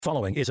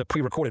Following is a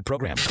pre-recorded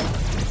program.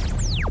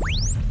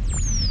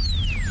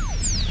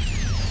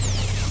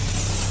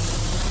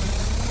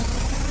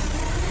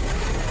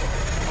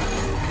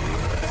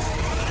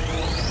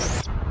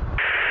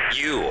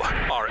 You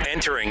are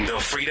entering the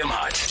Freedom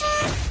Hut.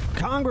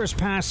 Congress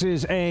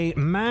passes a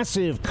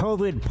massive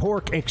COVID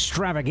pork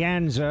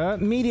extravaganza.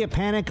 Media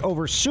panic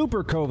over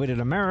super COVID in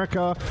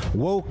America.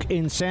 Woke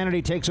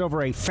insanity takes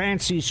over a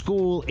fancy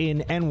school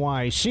in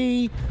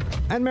NYC.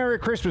 And Merry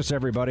Christmas,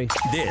 everybody.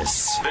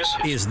 This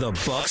is the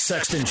Buck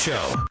Sexton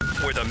Show,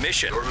 where the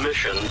mission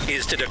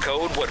is to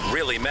decode what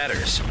really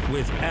matters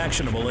with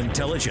actionable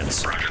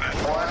intelligence.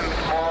 One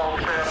small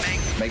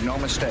step. Make no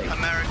mistake.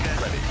 America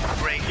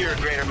great. You're a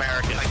great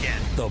American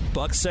again. The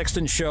Buck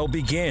Sexton Show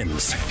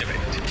begins.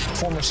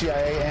 Former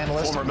CIA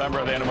analyst. Former member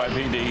of the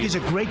NYPD. He's a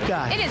great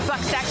guy. It is Buck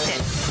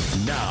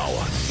Sexton. Now.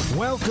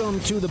 Welcome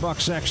to the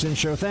Buck Sexton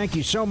Show. Thank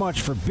you so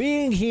much for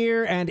being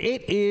here. And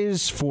it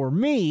is, for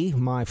me,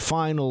 my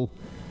final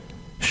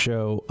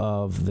show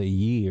of the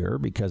year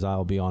because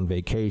I'll be on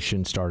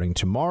vacation starting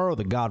tomorrow.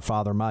 The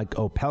Godfather Mike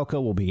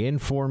Opelka will be in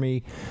for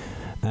me.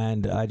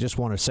 And I just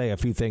want to say a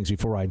few things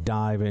before I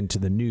dive into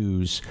the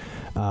news.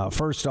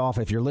 First off,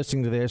 if you're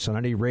listening to this on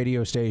any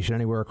radio station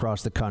anywhere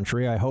across the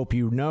country, I hope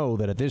you know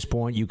that at this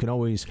point you can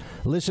always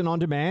listen on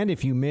demand.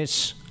 If you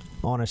miss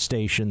on a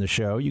station the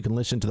show, you can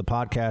listen to the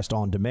podcast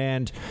on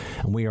demand.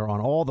 And we are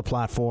on all the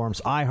platforms,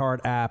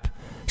 iHeart app,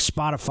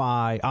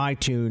 Spotify,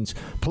 iTunes.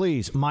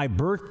 Please, my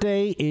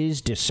birthday is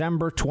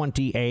December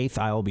 28th.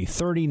 I will be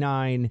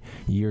 39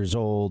 years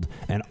old.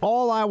 And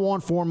all I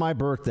want for my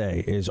birthday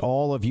is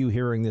all of you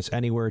hearing this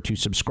anywhere to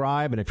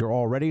subscribe. And if you're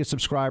already a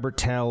subscriber,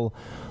 tell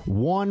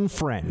one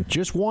friend,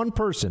 just one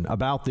person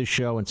about this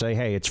show and say,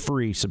 hey, it's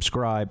free.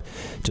 Subscribe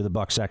to the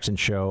Buck Sexton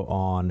Show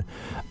on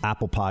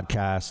Apple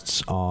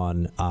Podcasts,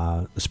 on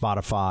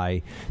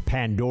Spotify,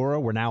 Pandora.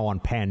 We're now on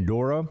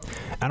Pandora.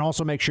 And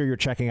also make sure you're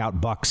checking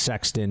out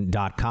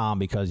bucksexton.com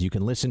because you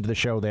can listen to the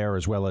show there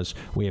as well as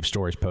we have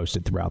stories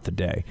posted throughout the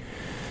day.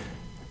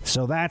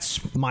 So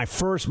that's my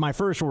first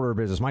order of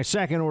business. My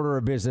second order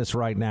of business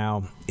right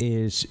now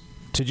is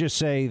to just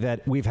say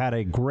that we've had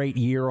a great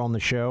year on the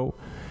show.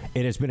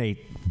 It has been a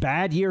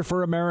bad year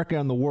for America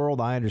and the world.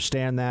 I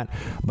understand that.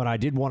 But I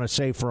did want to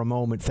say for a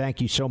moment,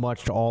 thank you so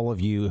much to all of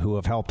you who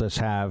have helped us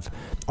have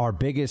our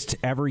biggest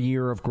ever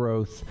year of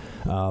growth,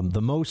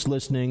 the most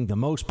listening, the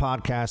most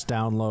podcast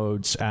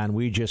downloads, and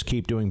we just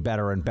keep doing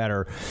better and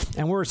better.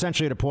 And we're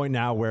essentially at a point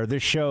now where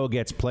this show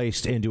gets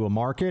placed into a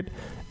market,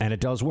 and it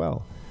does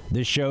well.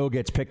 This show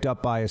gets picked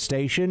up by a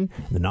station,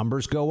 the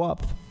numbers go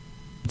up.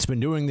 It's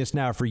been doing this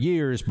now for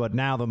years, but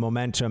now the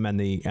momentum and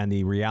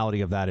the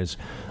reality of that is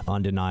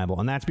undeniable.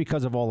 And that's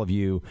because of all of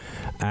you.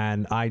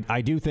 And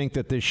I do think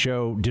that this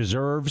show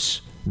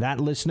deserves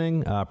that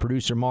listening.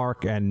 Producer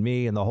Mark and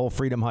me and the whole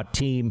Freedom Hut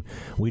team,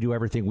 we do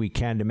everything we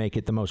can to make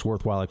it the most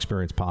worthwhile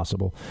experience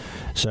possible.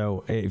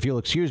 So if you'll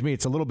excuse me,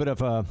 it's a little bit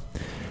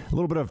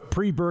of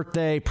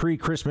pre-birthday,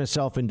 pre-Christmas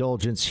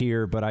self-indulgence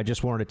here, but I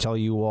just wanted to tell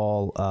you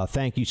all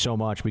thank you so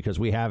much because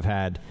we have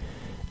had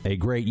a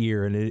great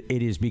year, and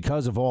it is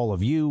because of all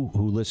of you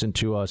who listen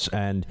to us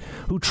and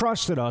who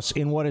trusted us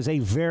in what is a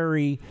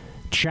very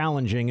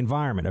challenging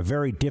environment, a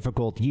very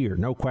difficult year,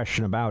 no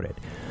question about it.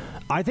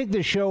 I think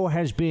the show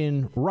has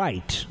been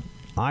right.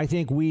 I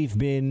think we've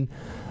been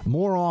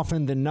more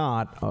often than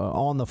not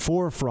on the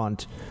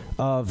forefront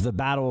of the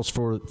battles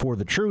for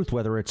the truth,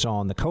 whether it's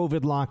on the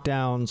COVID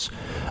lockdowns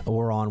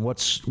or on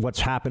what's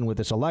happened with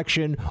this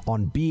election,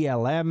 on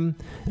BLM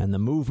and the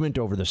movement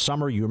over the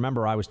summer. You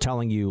remember I was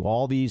telling you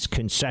all these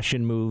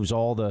concession moves,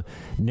 all the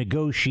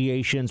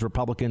negotiations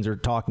Republicans are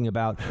talking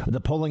about,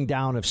 the pulling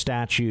down of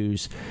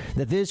statues,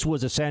 that this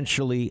was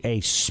essentially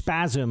a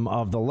spasm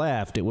of the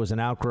left. It was an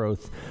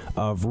outgrowth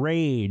of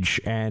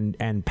rage and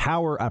a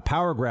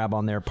power grab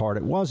on their part.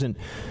 It wasn't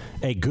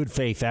a good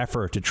faith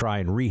effort to try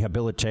and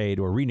rehabilitate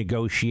or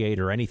renegotiate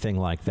or anything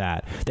like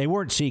that. They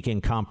weren't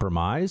seeking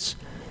compromise.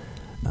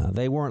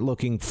 They weren't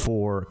looking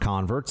for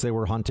converts. They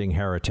were hunting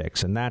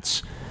heretics. And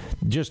those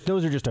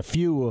are just a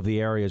few of the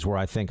areas where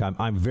I think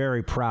I'm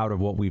very proud of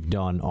what we've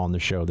done on the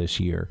show this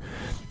year.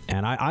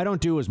 And I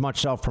don't do as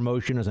much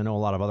self-promotion as I know a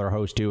lot of other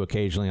hosts do.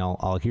 Occasionally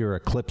I'll hear a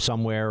clip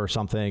somewhere or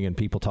something and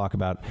people talk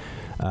about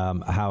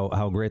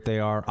how great they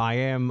are. I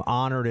am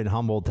honored and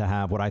humbled to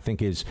have what I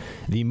think is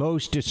the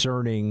most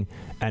discerning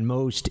and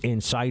most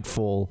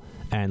insightful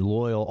and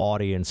loyal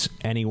audience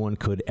anyone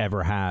could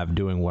ever have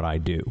doing what I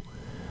do.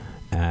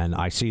 And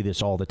I see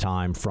this all the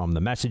time from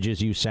the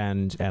messages you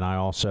send, and I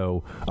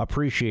also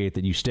appreciate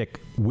that you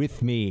stick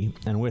with me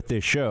and with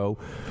this show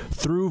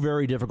through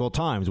very difficult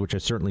times, which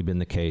has certainly been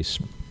the case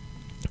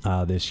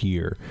this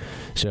year.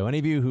 So any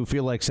of you who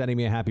feel like sending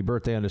me a happy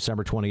birthday on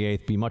December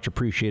 28th, be much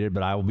appreciated,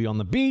 but I will be on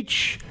the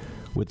beach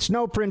with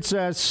Snow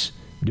Princess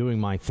doing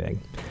my thing.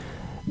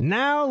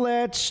 Now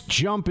let's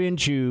jump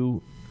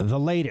into the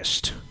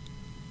latest.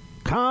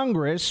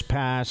 Congress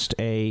passed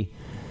a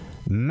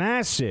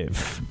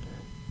massive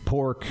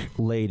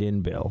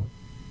pork-laden bill.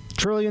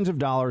 Trillions of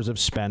dollars of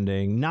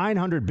spending,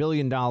 $900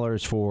 billion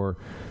for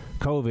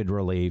COVID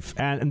relief.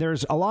 And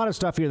there's a lot of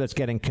stuff here that's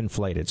getting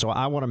conflated. So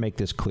I want to make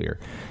this clear.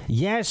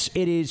 Yes,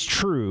 it is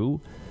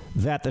true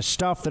that the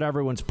stuff that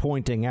everyone's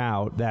pointing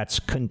out that's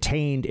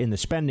contained in the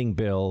spending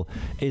bill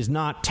is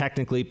not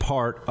technically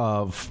part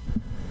of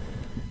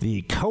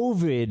the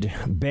COVID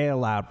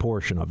bailout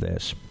portion of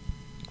this.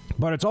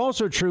 But it's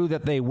also true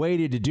that they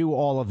waited to do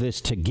all of this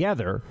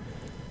together,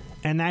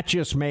 and that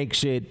just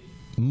makes it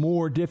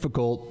more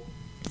difficult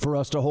for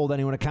us to hold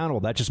anyone accountable.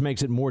 That just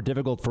makes it more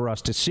difficult for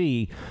us to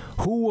see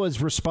who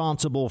was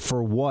responsible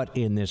for what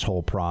in this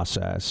whole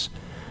process.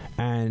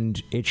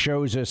 And it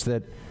shows us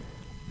that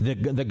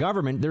the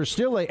government, there's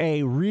still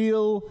a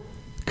real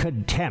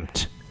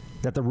contempt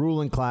that the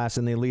ruling class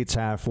and the elites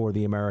have for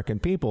the American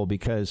people,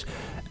 because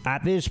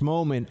at this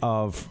moment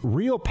of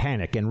real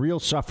panic and real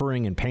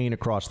suffering and pain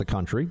across the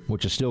country,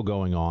 which is still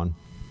going on,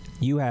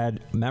 you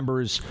had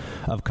members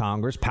of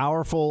Congress,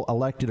 powerful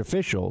elected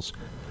officials,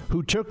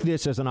 who took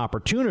this as an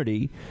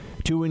opportunity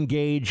to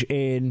engage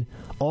in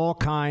all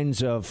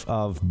kinds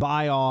of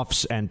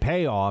buy-offs and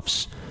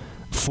payoffs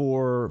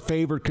for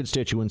favored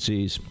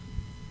constituencies.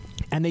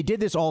 And they did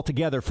this all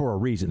together for a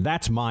reason.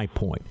 That's my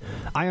point.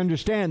 I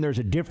understand there's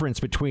a difference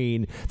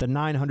between the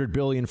 $900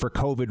 billion for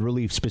COVID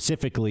relief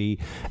specifically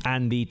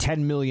and the $10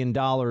 million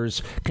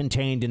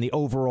contained in the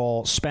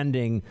overall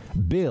spending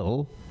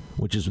bill,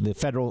 which is the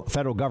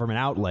federal government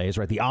outlays,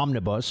 right? The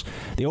omnibus,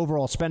 the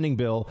overall spending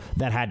bill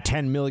that had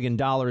 $10 million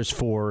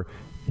for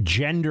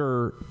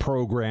gender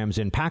programs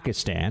in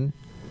Pakistan.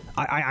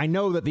 I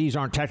know that these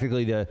aren't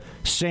technically the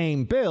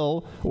same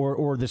bill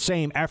or the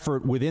same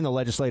effort within the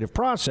legislative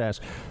process,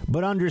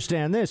 but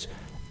understand this.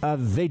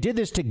 They did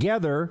this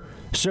together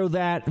so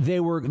that they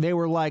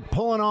were like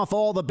pulling off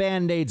all the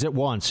Band-Aids at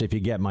once, if you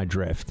get my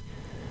drift.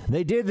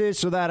 They did this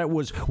so that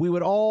we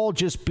would all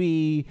just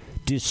be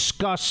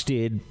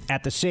disgusted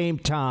at the same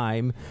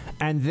time,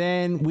 and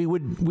then we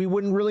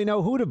wouldn't really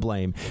know who to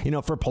blame. You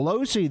know, for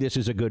Pelosi, this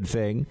is a good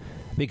thing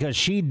because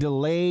she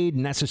delayed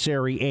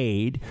necessary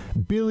aid,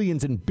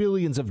 billions and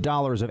billions of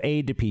dollars of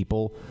aid to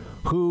people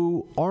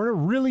who are in a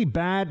really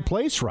bad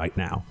place right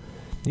now.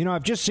 You know,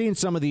 I've just seen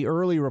some of the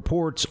early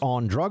reports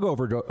on drug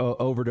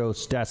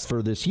overdose deaths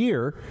for this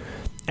year,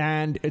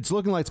 and it's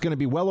looking like it's going to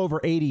be well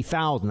over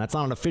 80,000. That's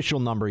not an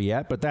official number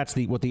yet, but that's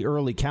what the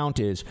early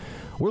count is.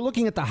 We're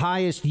looking at the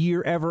highest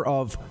year ever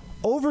of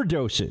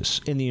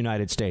overdoses in the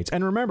United States.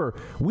 And remember,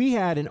 we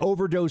had an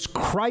overdose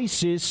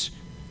crisis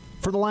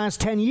for the last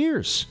 10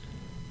 years.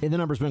 And the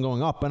number's been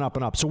going up and up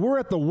and up. So we're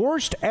at the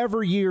worst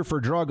ever year for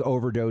drug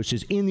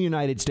overdoses in the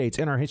United States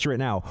in our history right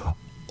now.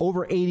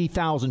 Over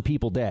 80,000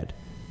 people dead.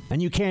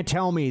 And you can't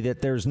tell me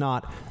that there's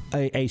not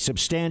a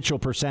substantial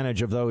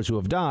percentage of those who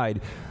have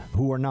died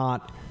who are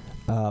not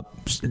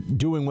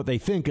doing what they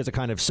think is a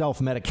kind of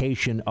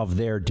self-medication of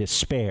their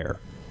despair,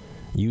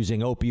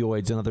 using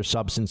opioids and other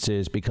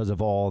substances because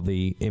of all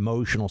the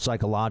emotional,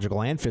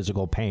 psychological, and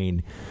physical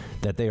pain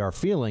that they are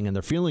feeling. And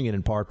they're feeling it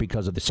in part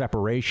because of the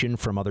separation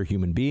from other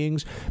human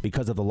beings,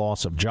 because of the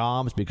loss of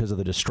jobs, because of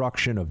the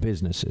destruction of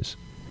businesses.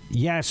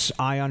 Yes,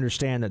 I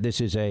understand that this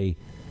is a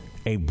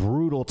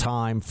brutal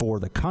time for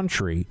the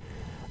country,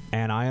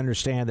 and I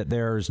understand that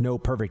there's no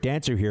perfect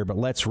answer here, but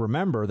let's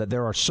remember that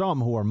there are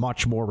some who are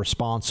much more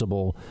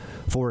responsible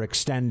for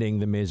extending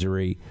the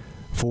misery,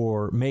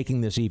 for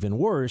making this even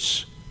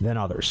worse than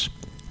others.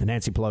 And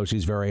Nancy Pelosi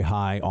is very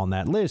high on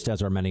that list,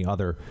 as are many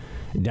other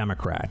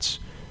Democrats.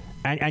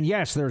 And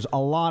yes, there's a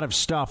lot of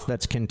stuff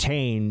that's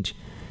contained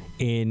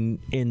in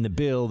the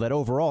bill that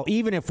overall,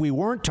 even if we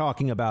weren't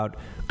talking about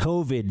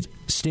COVID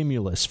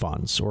stimulus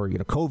funds or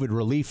COVID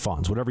relief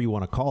funds, whatever you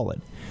want to call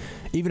it,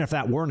 even if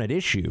that weren't at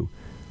issue,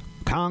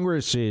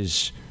 Congress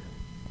is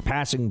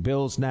passing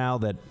bills now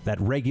that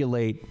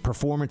regulate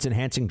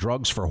performance-enhancing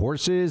drugs for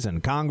horses,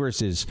 and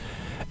Congress is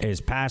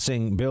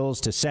passing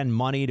bills to send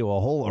money to a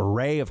whole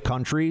array of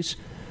countries.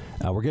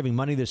 We're giving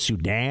money to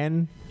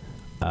Sudan.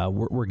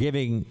 We're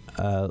giving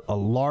a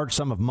large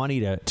sum of money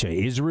to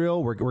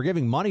Israel. We're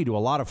giving money to a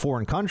lot of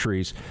foreign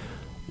countries.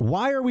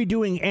 Why are we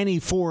doing any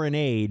foreign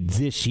aid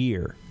this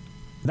year?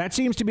 That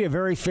seems to be a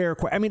very fair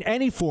question. I mean,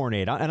 any foreign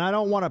aid. And I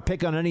don't want to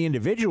pick on any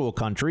individual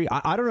country.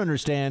 I don't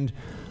understand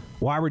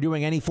why we're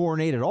doing any foreign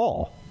aid at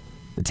all.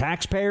 The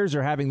taxpayers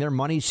are having their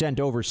money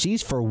sent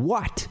overseas for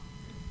what?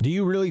 Do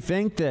you really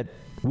think that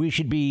we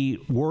should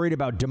be worried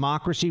about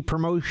democracy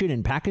promotion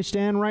in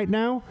Pakistan right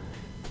now?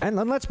 And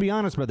let's be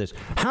honest about this.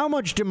 How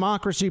much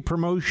democracy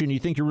promotion do you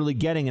think you're really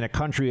getting in a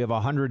country of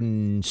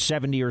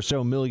 170 or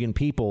so million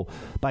people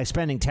by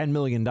spending $10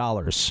 million,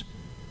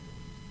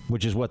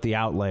 which is what the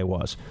outlay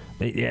was?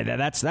 Yeah,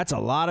 that's a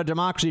lot of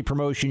democracy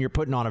promotion you're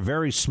putting on a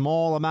very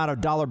small amount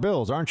of dollar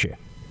bills, aren't you?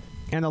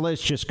 And the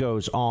list just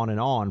goes on and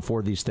on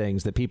for these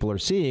things that people are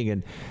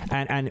seeing.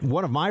 And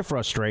one of my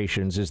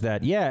frustrations is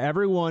that, yeah,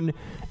 everyone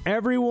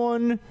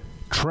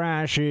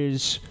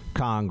trashes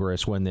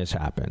Congress when this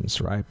happens,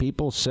 right?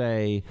 People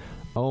say,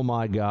 "Oh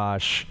my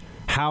gosh,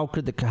 how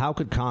could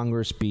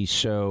Congress be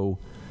so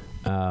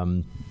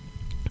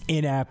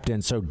inept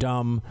and so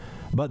dumb?"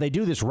 But they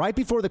do this right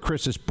before the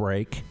Christmas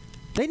break.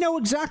 They know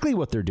exactly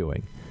what they're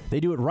doing. They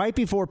do it right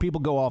before people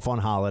go off on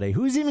holiday.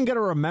 Who's even going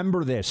to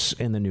remember this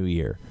in the new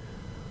year?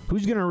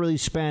 Who's going to really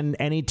spend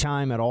any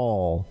time at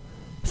all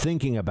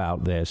thinking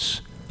about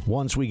this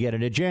once we get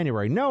into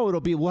January? No,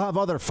 we'll have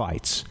other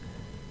fights.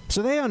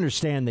 So they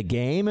understand the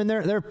game, and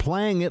they're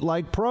playing it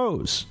like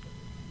pros.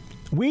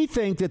 We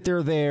think that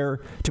they're there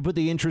to put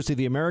the interests of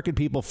the American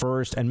people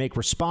first and make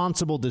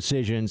responsible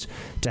decisions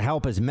to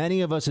help as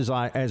many of us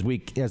as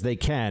they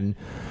can,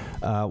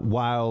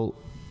 while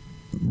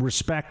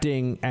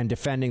respecting and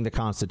defending the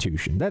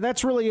Constitution.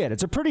 That's really it.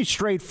 It's a pretty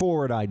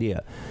straightforward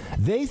idea.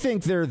 They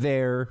think they're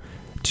there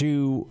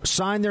to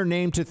sign their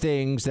name to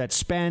things that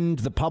spend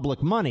the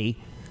public money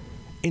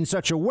in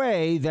such a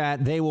way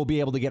that they will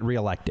be able to get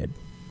reelected.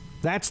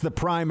 That's the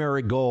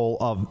primary goal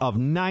of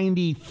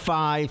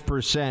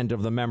 95%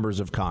 of the members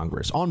of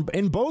Congress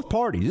in both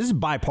parties. This is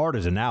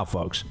bipartisan now,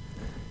 folks.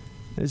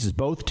 This is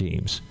both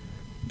teams.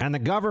 And the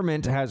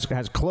government has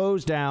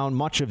closed down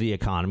much of the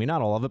economy,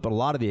 not all of it, but a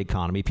lot of the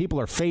economy. People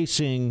are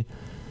facing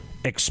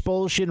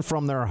expulsion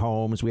from their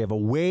homes. We have a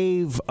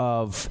wave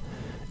of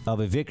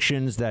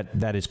evictions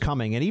that is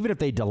coming. And even if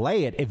they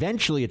delay it,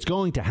 eventually it's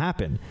going to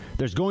happen.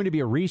 There's going to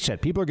be a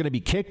reset. People are going to be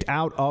kicked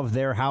out of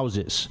their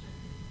houses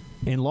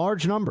in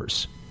large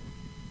numbers.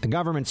 The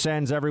government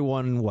sends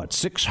everyone,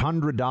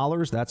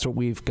 $600? That's what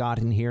we've got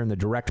in here in the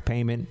direct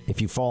payment. If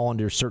you fall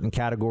under certain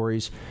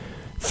categories,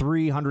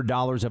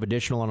 $300 of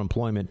additional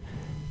unemployment.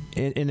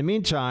 In the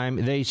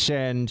meantime, they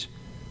send,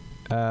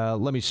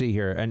 let me see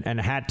here,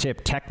 and hat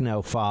tip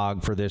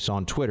Technofog for this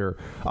on Twitter,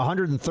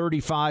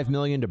 $135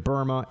 million to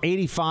Burma,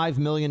 $85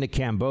 million to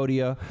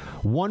Cambodia,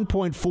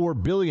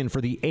 $1.4 billion for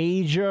the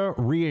Asia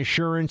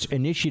Reassurance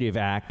Initiative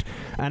Act,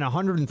 and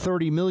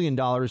 $130 million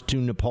to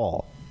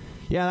Nepal.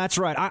 Yeah, that's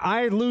right.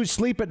 I lose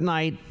sleep at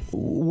night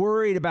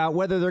worried about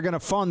whether they're going to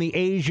fund the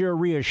Asia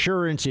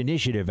Reassurance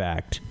Initiative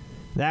Act.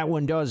 That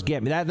one does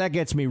get me. That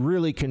gets me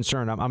really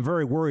concerned. I'm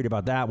very worried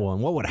about that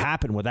one. What would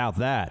happen without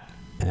that?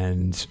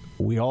 And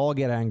we all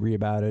get angry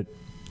about it,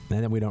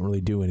 and then we don't really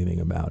do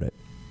anything about it.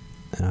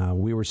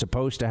 We were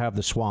supposed to have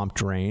the swamp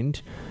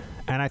drained,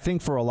 and I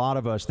think for a lot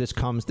of us, this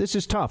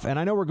is tough. And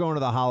I know we're going to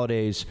the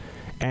holidays,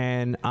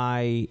 and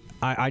I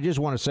just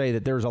want to say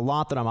that there's a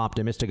lot that I'm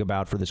optimistic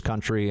about for this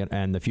country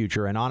and the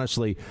future. And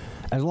honestly,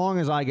 as long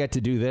as I get to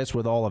do this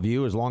with all of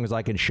you, as long as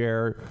I can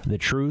share the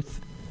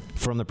truth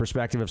from the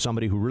perspective of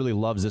somebody who really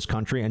loves this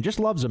country and just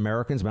loves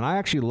Americans, man, I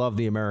actually love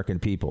the American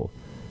people.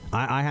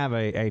 I have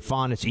a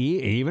fondness,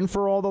 even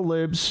for all the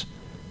libs.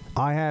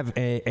 I have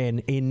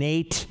an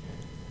innate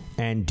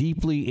and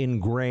deeply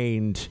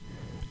ingrained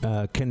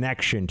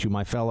connection to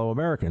my fellow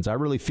Americans. I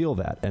really feel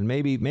that. And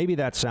maybe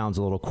that sounds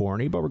a little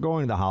corny, but we're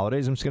going to the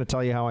holidays. I'm just going to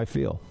tell you how I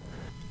feel.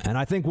 And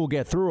I think we'll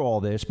get through all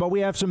this, but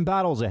we have some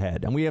battles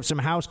ahead, and we have some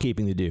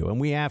housekeeping to do, and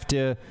we have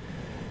to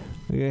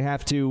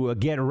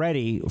get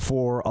ready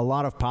for a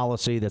lot of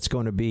policy that's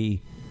going to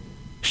be,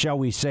 shall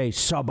we say,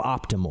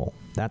 suboptimal.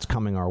 That's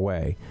coming our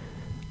way.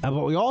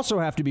 But we also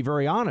have to be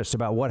very honest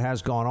about what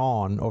has gone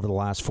on over the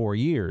last 4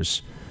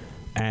 years.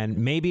 And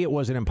maybe it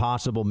was an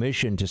impossible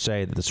mission to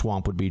say that the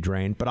swamp would be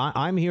drained. But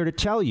I'm here to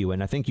tell you,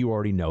 and I think you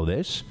already know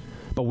this,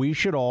 but we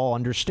should all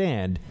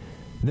understand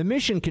the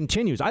mission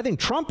continues. I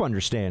think Trump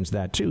understands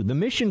that, too. The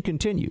mission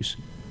continues.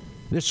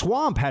 The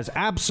swamp has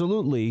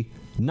absolutely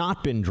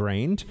not been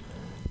drained.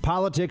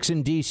 Politics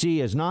in D.C.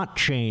 has not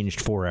changed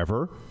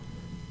forever.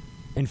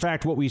 In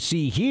fact, what we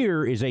see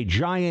here is a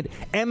giant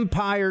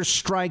Empire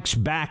Strikes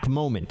Back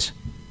moment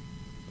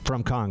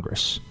from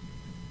Congress.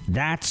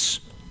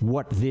 That's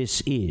what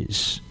this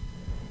is.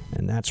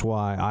 And that's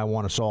why I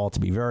want us all to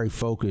be very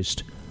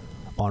focused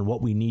on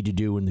what we need to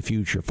do in the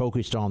future,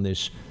 focused on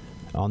these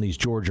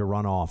Georgia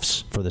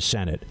runoffs for the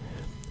Senate,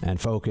 and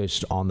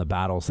focused on the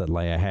battles that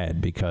lay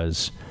ahead,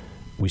 because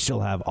we still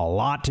have a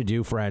lot to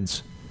do,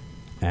 friends.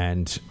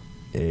 And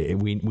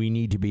we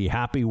need to be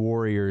happy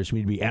warriors. We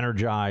need to be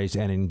energized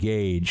and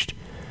engaged.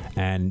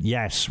 And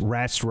yes,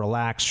 rest,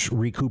 relax,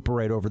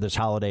 recuperate over this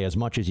holiday as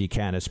much as you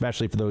can,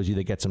 especially for those of you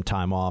that get some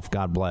time off.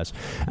 God bless.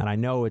 And I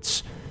know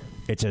it's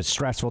a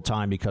stressful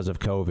time because of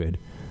COVID,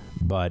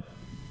 but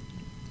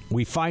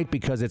we fight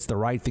because it's the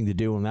right thing to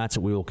do, and that's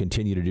what we will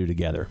continue to do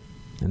together.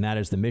 And that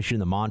is the mission,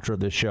 the mantra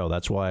of this show.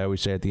 That's why I always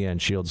say at the end,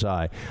 shields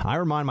high. I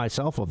remind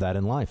myself of that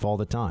in life all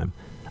the time.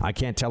 I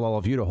can't tell all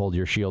of you to hold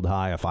your shield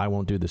high if I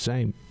won't do the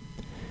same.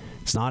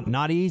 It's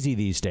not easy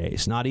these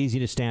days. Not easy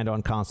to stand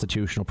on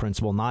constitutional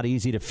principle. Not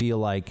easy to feel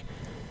like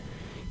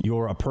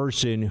you're a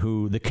person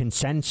who the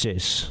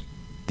consensus,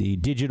 the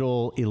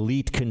digital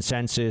elite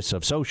consensus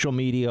of social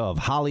media, of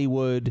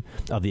Hollywood,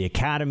 of the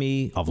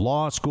academy, of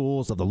law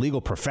schools, of the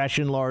legal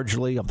profession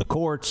largely, of the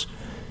courts,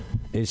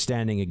 is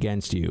standing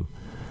against you.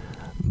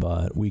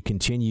 But we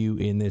continue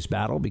in this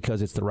battle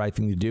because it's the right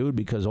thing to do,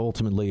 because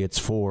ultimately it's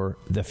for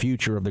the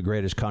future of the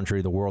greatest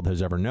country the world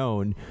has ever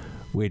known,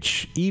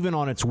 which even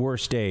on its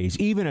worst days,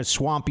 even as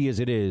swampy as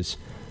it is,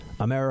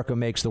 America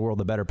makes the world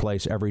a better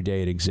place every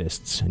day it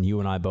exists. And you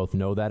and I both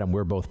know that, and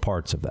we're both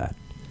parts of that.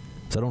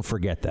 So don't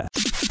forget that.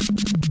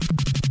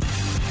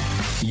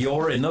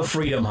 You're in the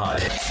Freedom Hut.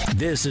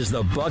 This is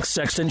the Buck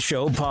Sexton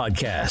Show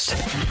podcast.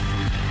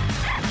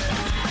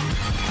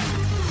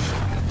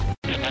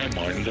 In my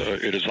mind,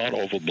 it is not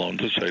overblown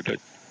to say that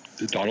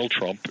Donald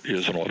Trump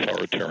is an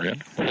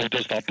authoritarian who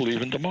does not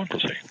believe in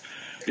democracy.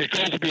 It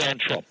goes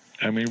beyond Trump.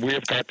 I mean, we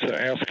have got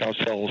to ask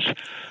ourselves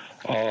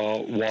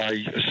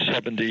why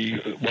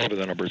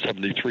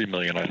 73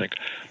 million, I think,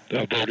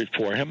 voted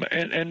for him.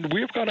 And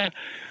we've got to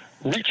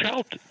reach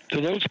out to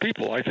those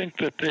people. I think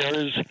that there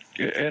is,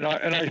 and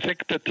I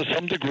think that to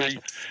some degree,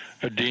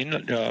 Dean,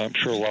 I'm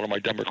sure a lot of my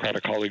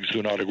Democratic colleagues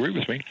do not agree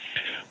with me,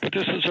 but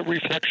this is a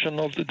reflection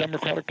of the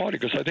Democratic Party,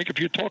 because I think if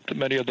you talk to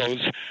many of those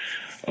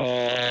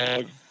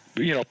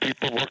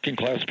people, working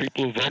class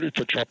people who voted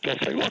for Trump, they'll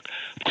say, look,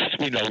 of course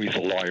we know he's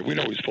a liar. We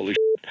know he's full of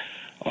shit.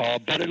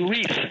 But at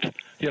least,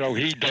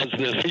 he does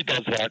this, he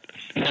does that,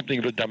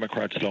 something the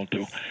Democrats don't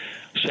do.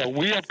 So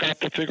we have got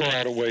to figure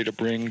out a way to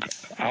bring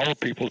our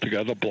people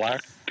together,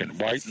 black and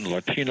white and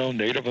Latino,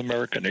 Native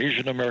American,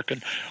 Asian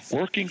American,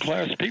 working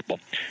class people,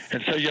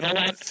 and say, you know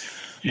what?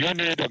 You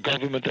need a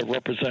government that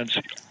represents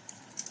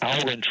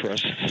our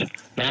interests,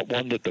 not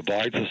one that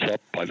divides us up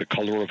by the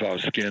color of our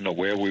skin or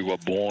where we were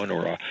born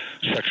or a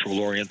sexual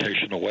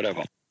orientation or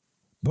whatever.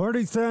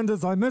 Bernie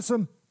Sanders, I miss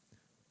him.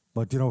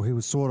 But, he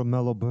was sort of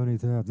mellow, Bernie,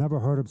 there. I've never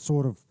heard him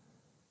sort of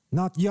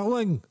not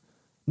yelling.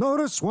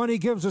 Notice when he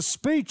gives a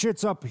speech,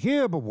 it's up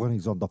here, but when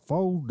he's on the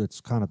phone,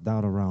 it's kind of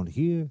down around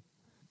here.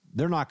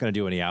 They're not going to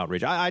do any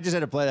outreach. I just had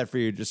to play that for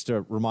you just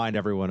to remind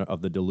everyone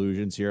of the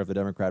delusions here of the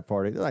Democrat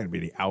Party. There's not going to be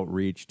any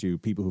outreach to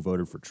people who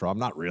voted for Trump.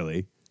 Not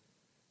really.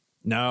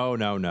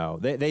 No.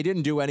 They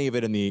didn't do any of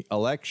it in the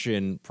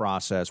election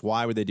process.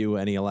 Why would they do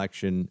any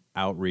election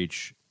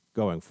outreach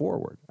going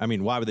forward? I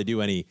mean, why would they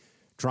do any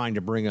trying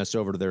to bring us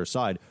over to their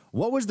side?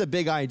 What was the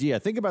big idea?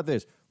 Think about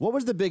this. What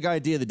was the big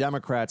idea the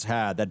Democrats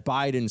had that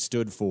Biden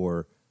stood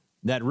for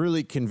that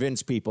really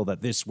convinced people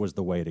that this was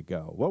the way to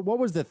go? What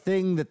was the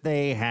thing that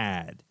they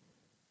had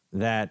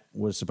that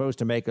was supposed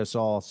to make us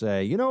all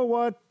say, you know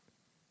what?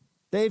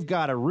 They've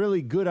got a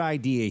really good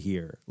idea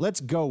here.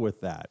 Let's go with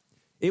that.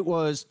 It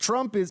was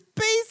Trump is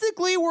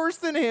basically worse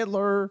than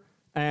Hitler,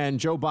 and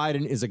Joe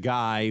Biden is a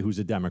guy who's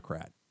a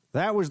Democrat.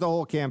 That was the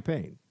whole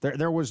campaign.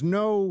 There was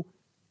no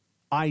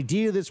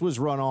idea this was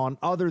run on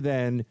other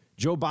than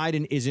Joe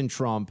Biden isn't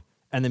Trump,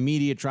 and the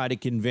media tried to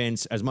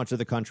convince as much of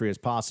the country as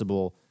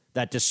possible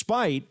that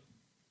despite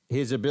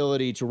his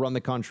ability to run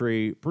the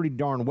country pretty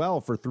darn well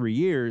for 3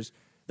 years,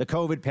 the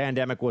COVID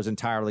pandemic was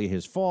entirely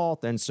his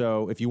fault. And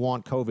so if you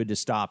want COVID to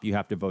stop, you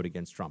have to vote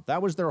against Trump.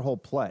 That was their whole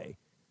play.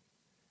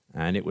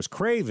 And it was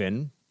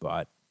craven,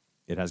 but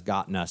it has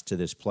gotten us to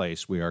this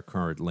place we are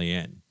currently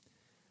in.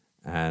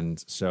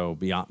 And so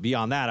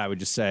beyond that, I would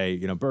just say,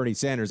 Bernie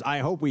Sanders, I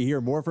hope we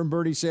hear more from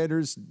Bernie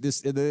Sanders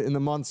in the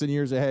months and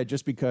years ahead,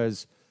 just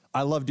because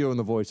I love doing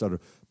the voice on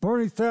it.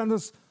 Bernie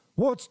Sanders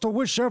wants to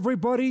wish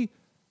everybody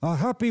a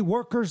happy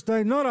Workers'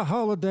 Day, not a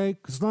holiday,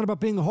 because it's not about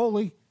being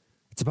holy.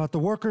 It's about the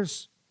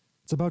workers.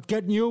 It's about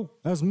getting you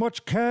as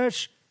much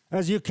cash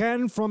as you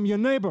can from your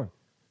neighbor.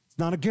 It's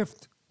not a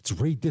gift. It's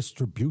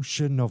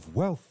redistribution of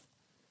wealth.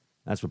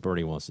 That's what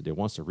Bernie wants to do.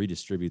 Wants to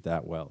redistribute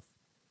that wealth.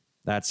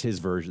 That's his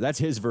version. That's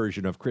his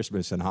version of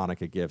Christmas and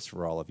Hanukkah gifts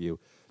for all of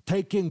you.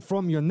 Taking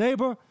from your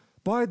neighbor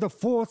by the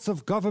force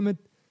of government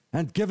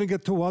and giving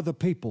it to other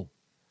people.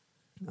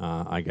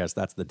 I guess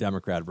that's the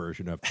Democrat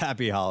version of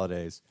Happy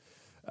Holidays.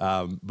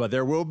 But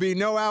there will be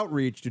no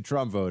outreach to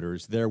Trump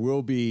voters. There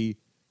will be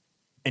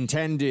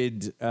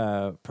intended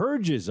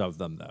purges of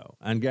them, though,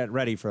 and get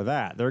ready for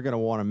that. They're going to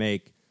want to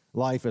make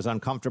life as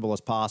uncomfortable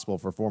as possible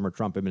for former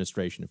Trump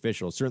administration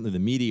officials. Certainly the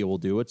media will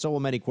do it. So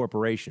will many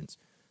corporations.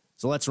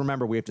 So let's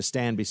remember we have to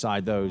stand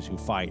beside those who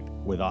fight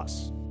with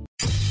us.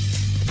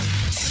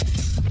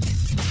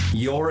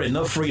 You're in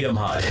the Freedom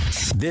Hut.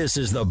 This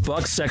is the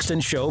Buck Sexton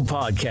Show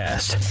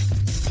podcast.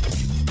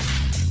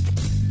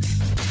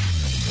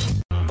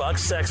 Buck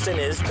Sexton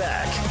is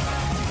back.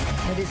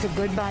 It is a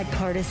good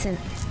bipartisan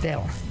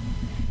bill.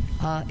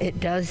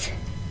 It does,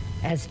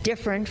 as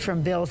different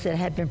from bills that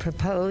had been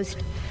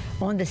proposed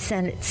on the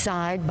Senate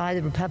side by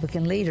the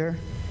Republican leader,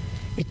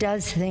 it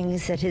does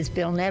things that his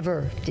bill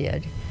never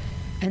did.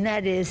 And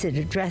that is, it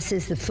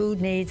addresses the food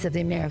needs of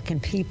the American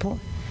people.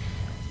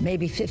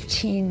 Maybe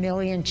 15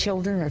 million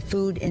children are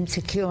food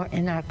insecure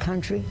in our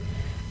country,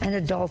 and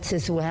adults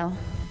as well.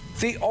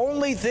 The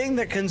only thing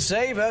that can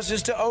save us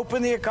is to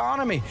open the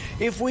economy.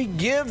 If we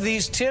give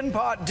these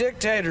tin-pot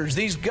dictators,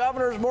 these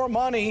governors, more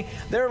money,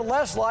 they're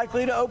less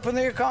likely to open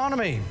the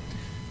economy.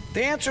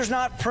 The answer is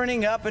not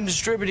printing up and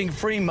distributing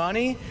free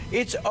money.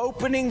 It's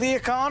opening the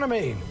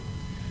economy.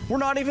 We're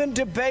not even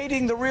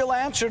debating the real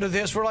answer to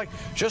this. We're like,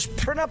 just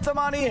print up the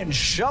money and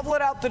shovel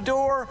it out the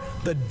door.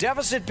 The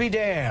deficit be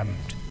damned.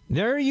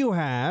 There you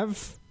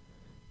have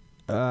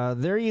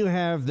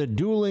the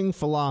dueling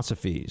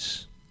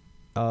philosophies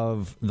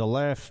of the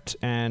left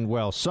and,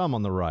 well, some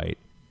on the right.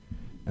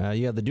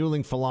 You have the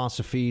dueling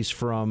philosophies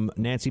from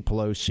Nancy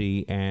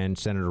Pelosi and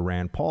Senator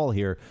Rand Paul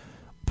here.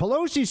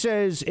 Pelosi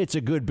says it's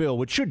a good bill,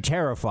 which should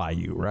terrify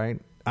you, right?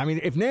 I mean,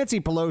 if Nancy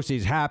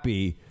Pelosi's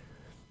happy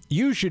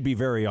you should be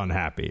very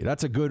unhappy.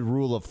 That's a good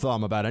rule of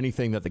thumb about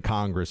anything that the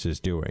Congress is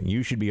doing.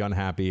 You should be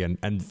unhappy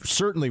and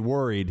certainly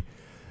worried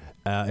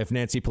if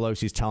Nancy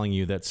Pelosi is telling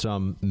you that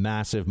some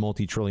massive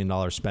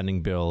multi-trillion-dollar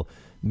spending bill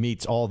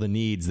meets all the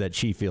needs that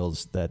she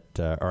feels that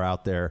are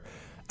out there.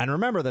 And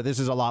remember that this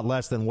is a lot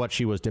less than what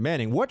she was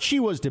demanding. What she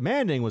was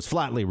demanding was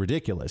flatly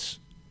ridiculous.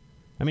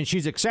 I mean,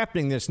 she's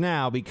accepting this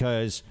now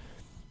because,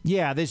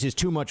 yeah, this is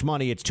too much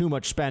money. It's too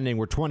much spending.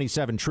 We're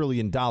 $27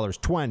 trillion,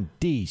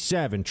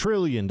 $27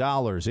 trillion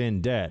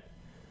in debt.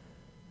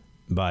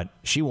 But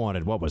she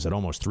wanted, what was it,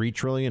 almost $3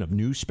 trillion of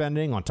new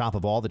spending on top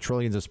of all the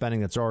trillions of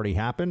spending that's already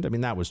happened. I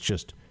mean, that was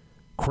just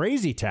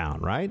crazy town,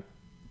 right?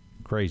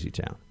 Crazy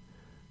town.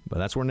 But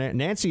that's where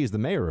Nancy is the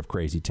mayor of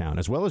Crazy Town,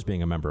 as well as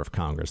being a member of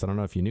Congress. I don't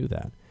know if you knew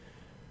that.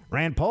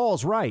 Rand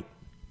Paul's right.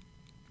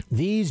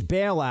 These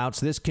bailouts,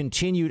 this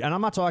continued, and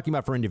I'm not talking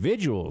about for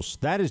individuals,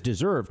 that is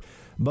deserved,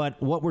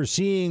 but what we're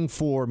seeing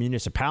for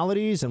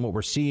municipalities and what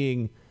we're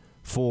seeing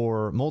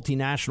for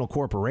multinational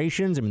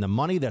corporations, I mean, the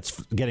money that's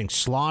getting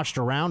sloshed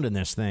around in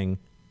this thing,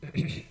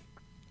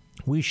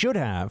 we should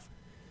have,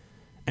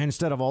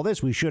 instead of all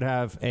this, we should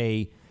have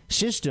a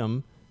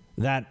system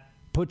that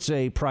puts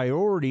a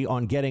priority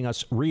on getting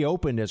us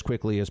reopened as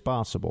quickly as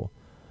possible.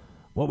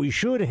 What we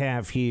should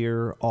have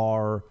here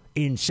are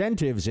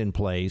incentives in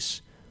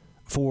place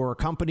for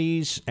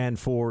companies and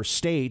for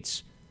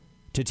states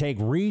to take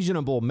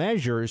reasonable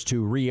measures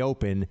to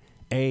reopen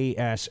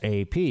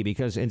ASAP,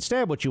 because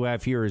instead what you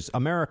have here is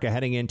America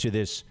heading into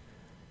this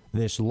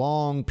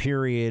long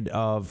period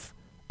of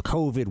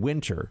COVID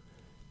winter,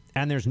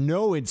 and there's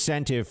no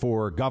incentive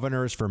for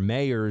governors, for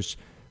mayors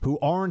who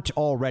aren't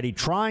already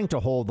trying to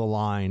hold the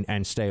line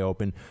and stay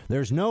open.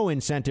 There's no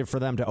incentive for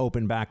them to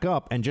open back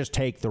up and just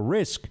take the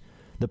risk,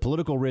 the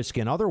political risk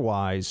and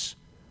otherwise,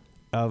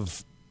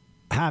 of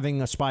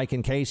having a spike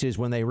in cases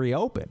when they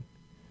reopen.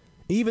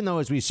 Even though,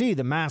 as we see,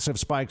 the massive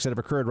spikes that have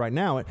occurred right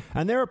now,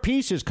 and there are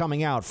pieces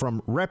coming out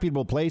from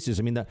reputable places.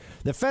 I mean,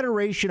 the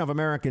Federation of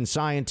American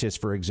Scientists,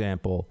 for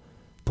example,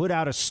 put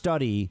out a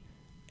study,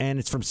 and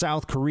it's from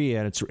South Korea,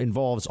 and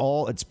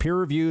it's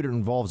peer-reviewed. It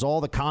involves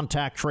all the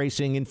contact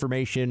tracing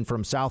information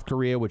from South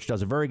Korea, which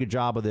does a very good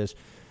job of this.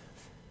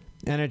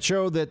 And it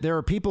showed that there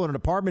are people in an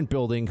apartment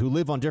building who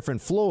live on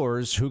different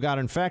floors who got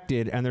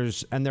infected,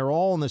 and they're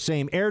all in the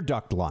same air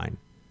duct line.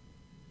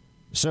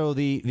 So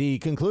the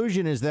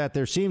conclusion is that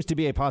there seems to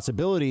be a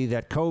possibility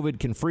that COVID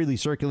can freely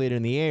circulate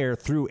in the air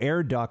through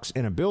air ducts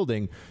in a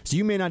building. So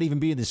you may not even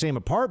be in the same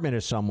apartment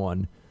as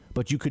someone,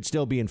 but you could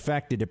still be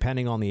infected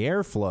depending on the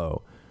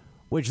airflow,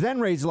 which then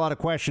raises a lot of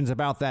questions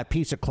about that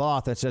piece of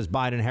cloth that says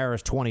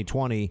Biden-Harris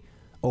 2020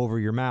 over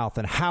your mouth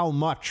and how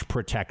much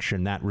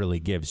protection that really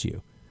gives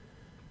you.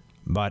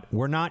 But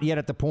we're not yet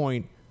at the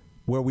point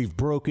where we've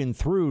broken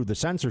through the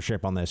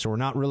censorship on this, so we're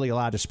not really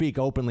allowed to speak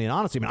openly and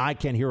honestly. I mean, I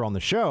can here on the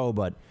show,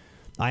 but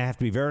I have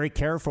to be very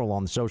careful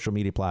on the social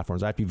media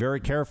platforms. I have to be very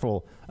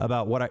careful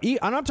about what I eat.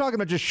 I'm not talking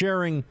about just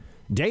sharing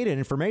data and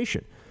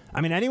information. I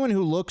mean, anyone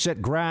who looks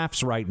at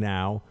graphs right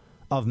now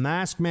of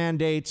mask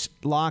mandates,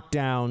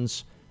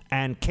 lockdowns,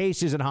 and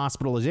cases and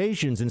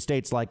hospitalizations in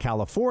states like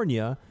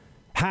California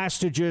has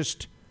to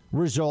just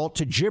resort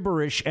to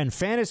gibberish and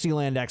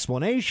fantasyland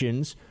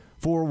explanations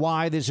for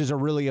why this is a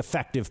really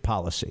effective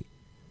policy.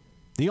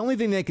 The only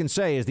thing they can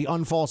say is the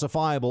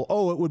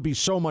unfalsifiable, it would be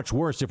so much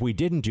worse if we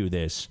didn't do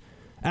this.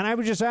 And I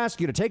would just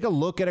ask you to take a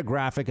look at a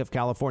graphic of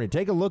California.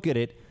 Take a look at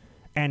it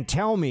and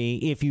tell me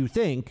if you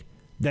think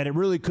that it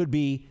really could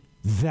be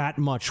that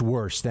much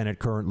worse than it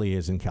currently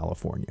is in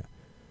California.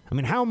 I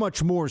mean, how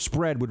much more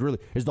spread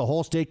is the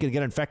whole state going to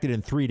get infected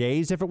in 3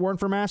 days if it weren't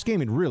for masking? I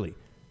mean, really,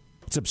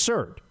 it's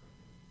absurd.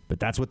 But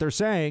that's what they're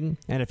saying.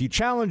 And if you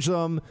challenge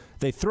them,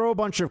 they throw a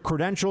bunch of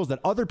credentials that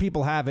other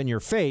people have in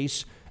your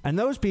face. And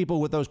those people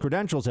with those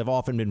credentials have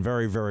often been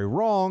very, very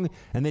wrong.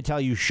 And they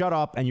tell you, shut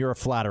up and you're a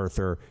flat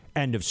earther.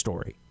 End of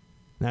story.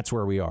 That's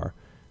where we are.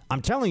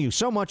 I'm telling you,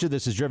 so much of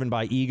this is driven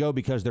by ego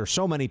because there's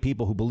so many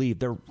people who believe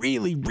they're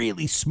really,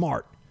 really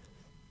smart.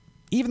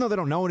 Even though they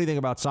don't know anything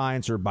about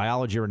science or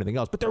biology or anything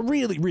else, but they're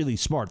really, really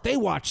smart. They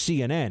watch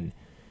CNN.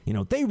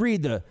 They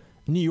read the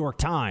New York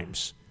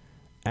Times.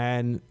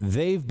 And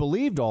they've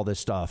believed all this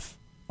stuff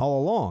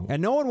all along.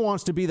 And no one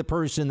wants to be the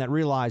person that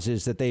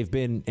realizes that they've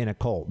been in a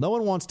cult. No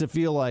one wants to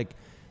feel like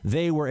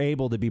they were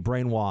able to be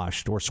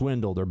brainwashed or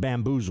swindled or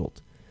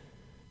bamboozled.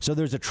 So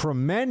there's a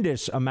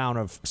tremendous amount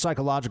of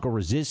psychological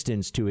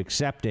resistance to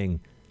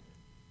accepting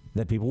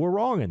that people were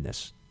wrong in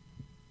this.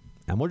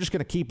 And we're just going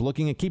to keep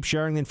looking and keep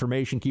sharing the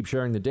information, keep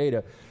sharing the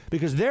data,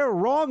 because their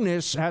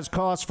wrongness has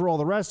cost for all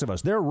the rest of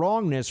us. Their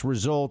wrongness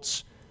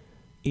results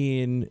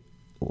in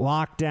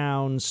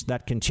lockdowns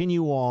that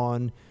continue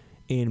on,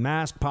 in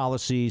mask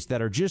policies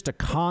that are just a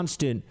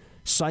constant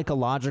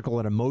psychological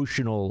and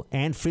emotional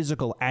and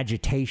physical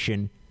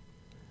agitation.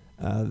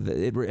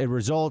 It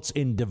results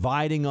in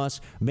dividing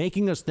us,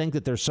 making us think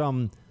that there's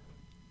some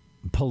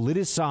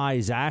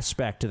politicized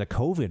aspect to the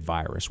COVID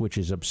virus, which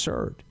is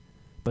absurd.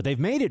 But they've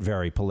made it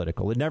very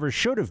political. It never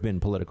should have been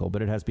political,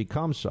 but it has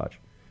become such.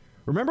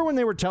 Remember when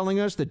they were telling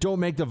us that don't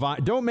make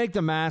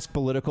the mask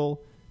political?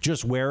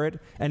 just wear it.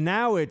 And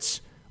now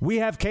we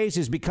have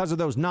cases because of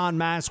those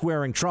non-mask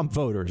wearing Trump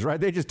voters,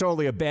 right? They just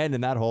totally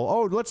abandoned that whole,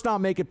 oh, let's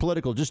not make it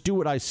political. Just do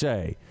what I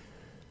say.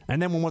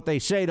 And then when what they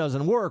say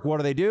doesn't work,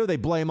 what do? They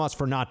blame us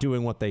for not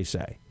doing what they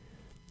say.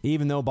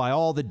 Even though by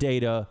all the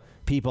data,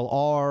 people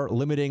are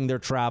limiting their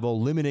travel,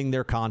 limiting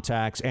their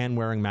contacts, and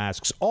wearing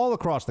masks all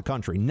across the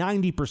country.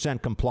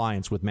 90%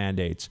 compliance with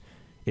mandates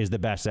is the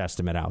best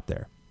estimate out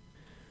there.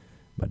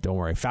 But don't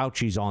worry,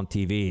 Fauci's on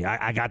TV.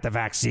 I got the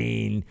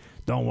vaccine.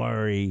 Don't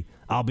worry.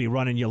 I'll be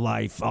running your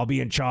life. I'll be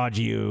in charge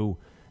of you.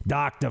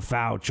 Dr.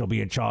 Fauci will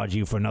be in charge of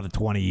you for another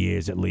 20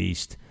 years at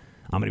least.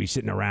 I'm going to be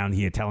sitting around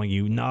here telling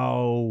you,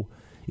 no.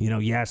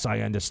 Yes, I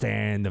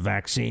understand the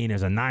vaccine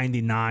has a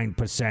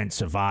 99%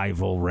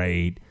 survival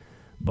rate,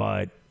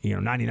 but,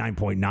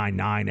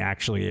 99.99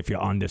 actually if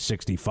you're under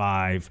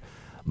 65.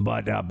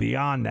 But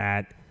beyond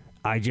that,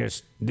 I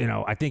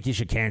think you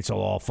should cancel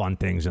all fun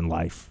things in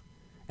life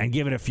and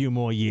give it a few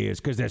more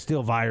years because there's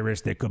still virus.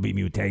 There could be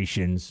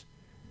mutations.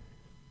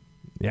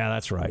 Yeah,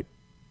 that's right.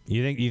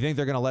 You think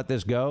they're going to let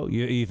this go?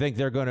 You think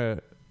they're going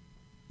to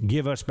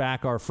give us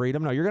back our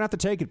freedom? No, you're going to have to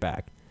take it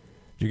back.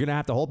 You're going to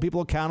have to hold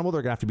people accountable. There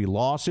are going to have to be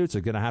lawsuits.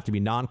 There's going to have to be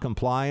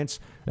non-compliance.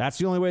 That's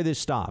the only way this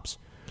stops.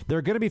 There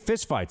are going to be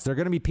fistfights. There are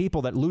going to be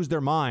people that lose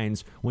their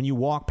minds when you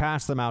walk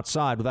past them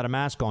outside without a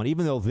mask on,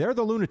 even though they're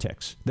the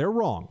lunatics. They're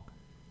wrong.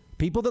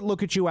 People that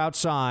look at you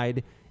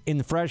outside in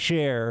the fresh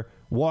air,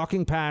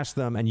 walking past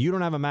them, and you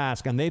don't have a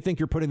mask, and they think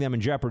you're putting them in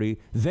jeopardy,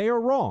 they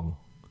are wrong.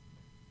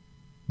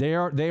 They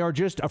are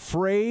just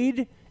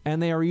afraid,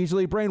 and they are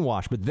easily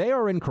brainwashed, but they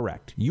are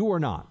incorrect. You are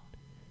not.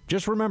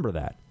 Just remember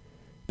that.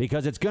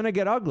 Because it's going to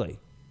get ugly.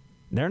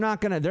 They're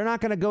not going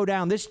to go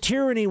down. This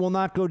tyranny will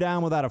not go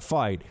down without a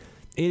fight.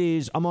 It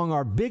is among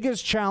our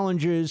biggest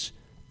challenges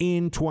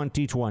in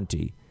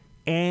 2020.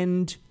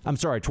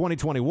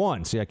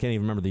 2021. See, I can't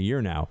even remember the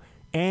year now.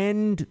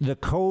 End the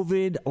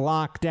COVID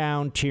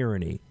lockdown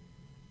tyranny.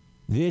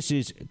 This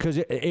is because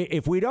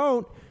if we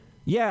don't,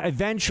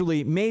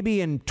 eventually, maybe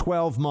in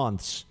 12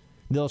 months,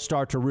 they'll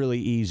start to really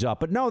ease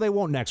up. But no, they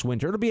won't next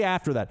winter. It'll be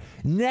after that.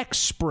 Next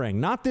spring,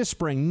 not this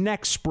spring,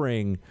 next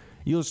spring,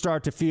 you'll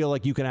start to feel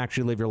like you can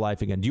actually live your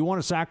life again. Do you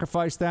want to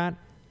sacrifice that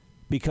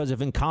because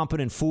of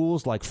incompetent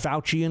fools like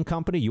Fauci and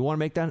company? You want to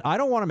make that? I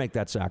don't want to make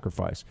that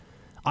sacrifice.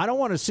 I don't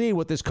want to see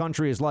what this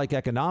country is like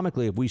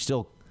economically if we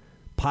still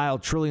pile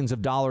trillions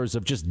of dollars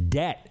of just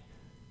debt,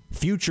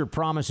 future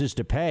promises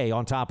to pay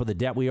on top of the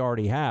debt we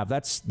already have.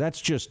 That's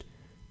just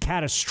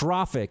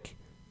catastrophic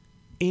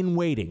in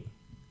waiting.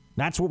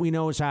 That's what we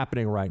know is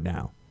happening right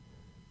now.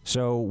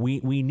 So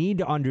we need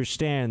to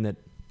understand that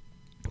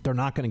they're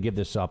not going to give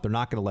this up. They're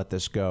not going to let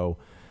this go.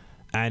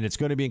 And it's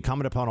going to be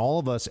incumbent upon all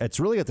of us. It's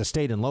really at the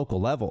state and local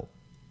level.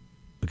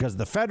 Because at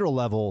the federal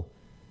level,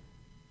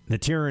 the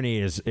tyranny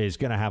is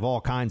going to have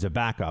all kinds of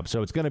backup.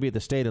 So it's going to be at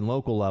the state and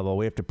local level.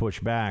 We have to push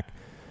back.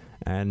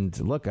 And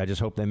look, I just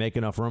hope they make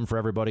enough room for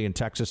everybody in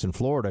Texas and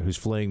Florida who's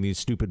fleeing these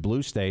stupid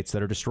blue states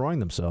that are destroying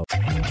themselves.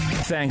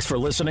 Thanks for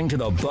listening to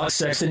the Buck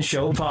Sexton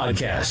Show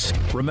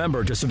podcast.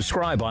 Remember to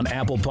subscribe on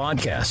Apple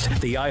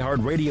Podcast, the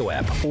iHeartRadio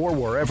app, or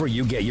wherever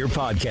you get your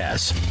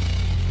podcasts.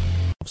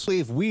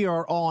 If we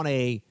are on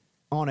a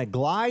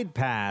glide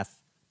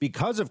path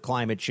because of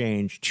climate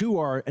change to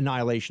our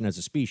annihilation as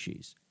a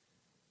species,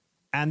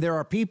 and there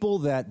are people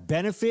that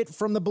benefit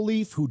from the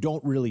belief who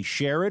don't really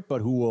share it,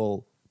 but who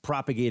will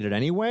propagate it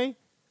anyway.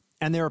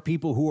 And there are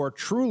people who are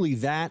truly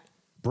that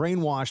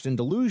brainwashed and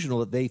delusional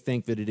that they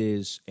think that it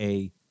is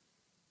an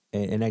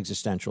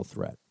existential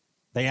threat.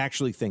 They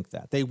actually think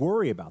that. They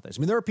worry about this. I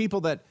mean, there are people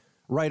that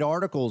write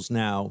articles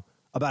now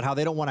about how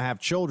they don't want to have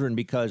children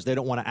because they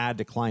don't want to add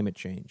to climate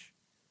change.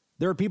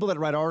 There are people that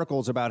write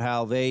articles about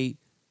how they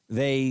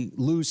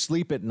lose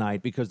sleep at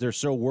night because they're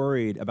so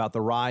worried about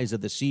the rise of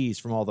the seas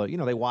from all the,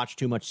 they watch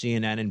too much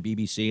CNN and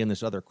BBC and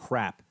this other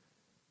crap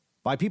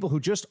by people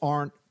who just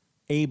aren't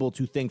able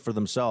to think for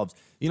themselves.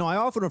 I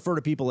often refer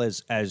to people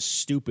as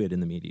stupid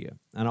in the media,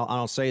 and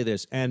I'll say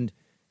this, and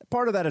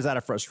part of that is out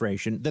of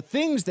frustration. The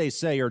things they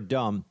say are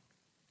dumb,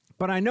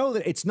 but I know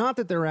that it's not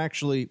that they're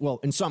actually,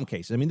 well, in some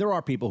cases, I mean, there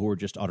are people who are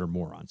just utter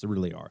morons. There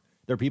really are.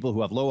 There are people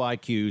who have low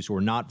IQs, who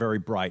are not very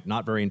bright,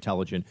 not very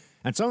intelligent,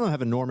 and some of them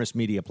have enormous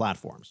media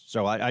platforms.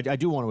 So I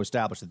do want to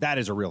establish that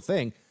is a real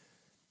thing.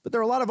 But there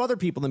are a lot of other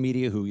people in the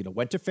media who,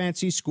 went to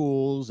fancy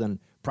schools and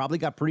probably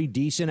got pretty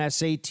decent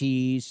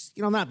SATs.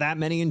 Not that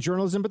many in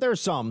journalism, but there are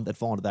some that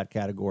fall into that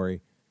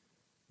category.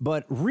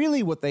 But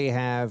really what they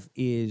have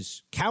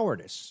is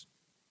cowardice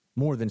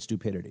more than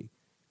stupidity.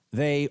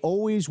 They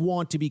always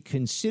want to be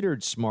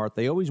considered smart.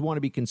 They always want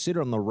to be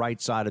considered on the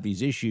right side of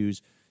these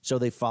issues, so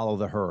they follow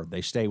the herd.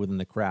 They stay within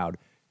the crowd.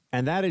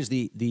 And that is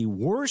the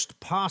worst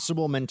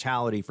possible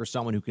mentality for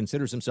someone who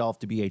considers himself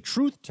to be a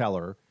truth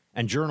teller.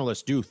 And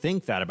journalists do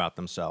think that about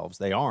themselves.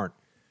 They aren't.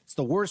 It's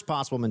the worst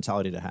possible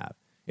mentality to have.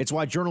 It's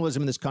why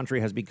journalism in this country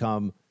has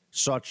become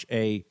such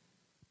a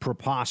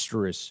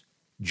preposterous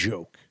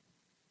joke.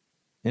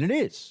 And it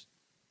is.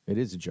 It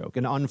is a joke.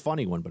 An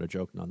unfunny one, but a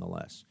joke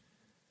nonetheless.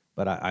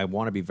 but I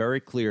want to be very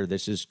clear.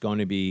 This is going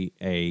to be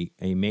a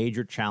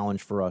major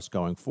challenge for us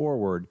going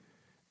forward.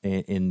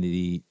 In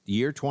the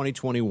year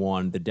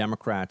 2021, the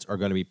Democrats are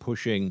going to be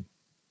pushing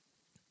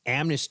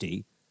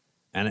amnesty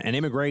and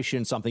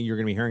immigration, something you're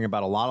going to be hearing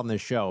about a lot on this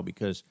show,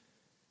 because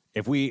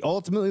if we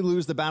ultimately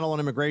lose the battle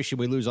on immigration,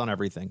 we lose on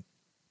everything.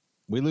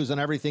 We lose on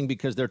everything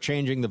because they're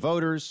changing the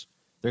voters.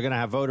 They're going to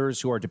have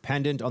voters who are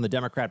dependent on the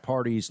Democrat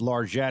Party's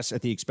largesse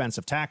at the expense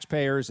of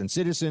taxpayers and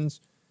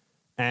citizens.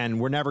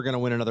 And we're never going to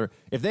win another.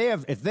 If they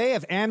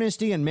have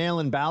amnesty and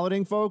mail-in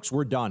balloting, folks,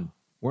 we're done.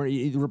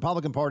 The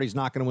Republican Party is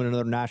not going to win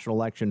another national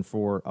election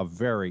for a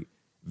very,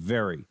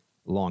 very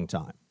long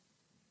time.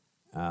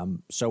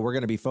 So we're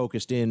going to be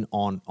focused in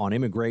on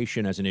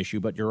immigration as an issue,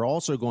 but you're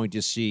also going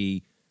to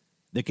see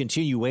the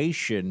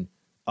continuation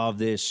of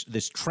this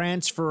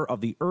transfer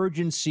of the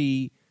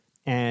urgency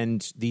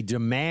and the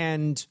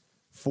demand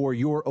for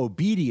your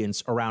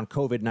obedience around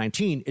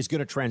COVID-19 is going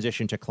to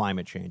transition to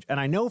climate change.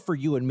 And I know for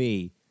you and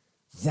me,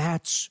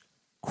 that's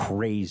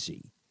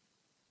crazy.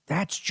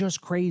 That's just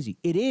crazy.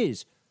 It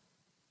is.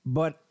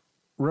 But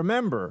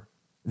remember,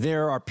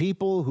 there are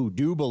people who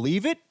do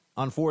believe it.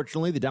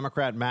 Unfortunately, the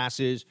Democrat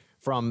masses,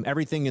 from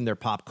everything in their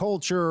pop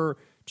culture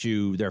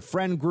to their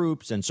friend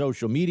groups and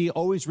social media,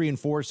 always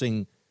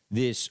reinforcing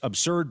this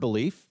absurd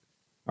belief.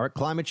 All right,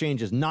 climate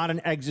change is not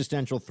an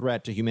existential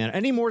threat to humanity,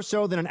 any more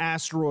so than an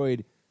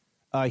asteroid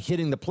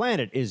hitting the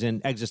planet is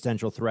an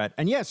existential threat.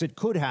 And yes, it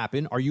could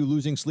happen. Are you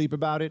losing sleep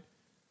about it?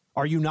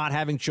 Are you not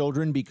having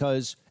children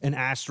because an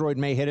asteroid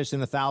may hit us in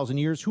 1,000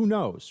 years? Who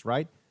knows,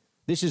 right?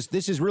 This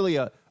is really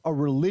a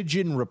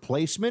religion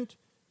replacement.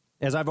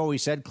 As I've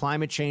always said,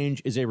 climate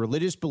change is a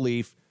religious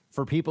belief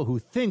for people who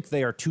think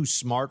they are too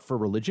smart for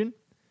religion.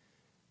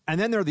 And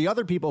then there are the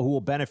other people who will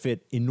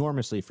benefit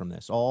enormously from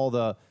this. All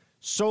the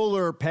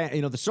solar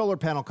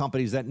panel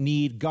companies that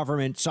need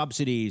government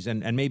subsidies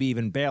and maybe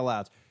even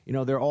bailouts.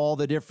 They're all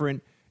the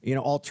different,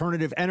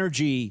 alternative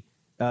energy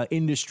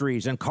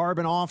industries and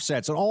carbon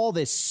offsets and all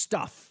this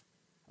stuff.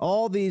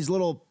 All these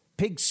little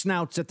pig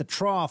snouts at the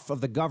trough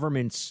of the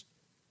government's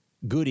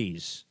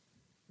goodies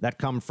that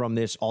come from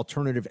this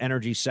alternative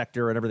energy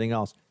sector and everything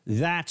else.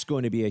 That's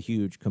going to be a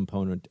huge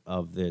component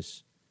of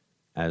this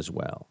as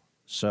well.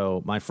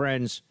 So, my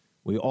friends,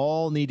 we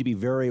all need to be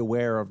very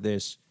aware of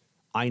this.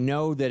 I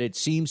know that it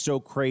seems so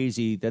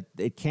crazy that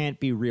it can't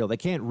be real. They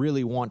can't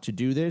really want to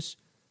do this,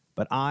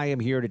 but I am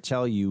here to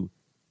tell you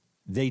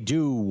they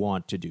do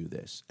want to do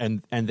this,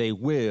 and they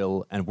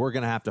will, and we're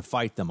going to have to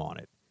fight them on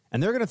it.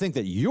 And they're going to think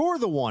that you're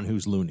the one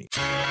who's loony.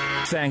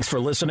 Thanks for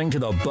listening to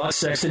the Buck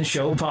Sexton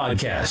Show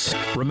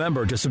podcast.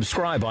 Remember to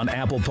subscribe on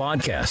Apple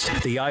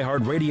Podcasts, the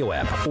iHeartRadio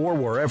app, or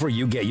wherever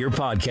you get your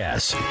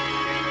podcasts.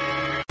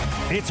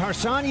 It's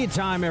Harsanyi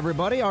time,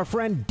 everybody. Our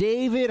friend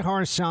David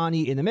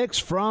Harsanyi in the mix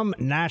from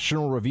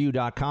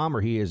NationalReview.com,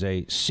 where he is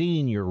a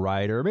senior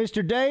writer.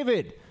 Mr.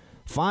 David,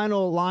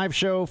 final live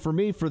show for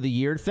me for the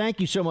year. Thank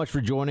you so much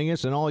for joining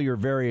us and all your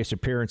various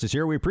appearances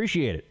here. We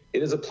appreciate it.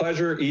 It is a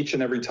pleasure each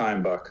and every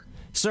time, Buck.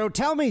 So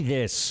tell me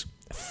this.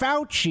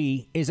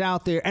 Fauci is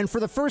out there, and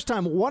for the first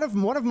time, one of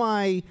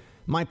my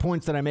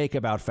points that I make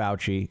about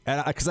Fauci,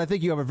 because I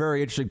think you have a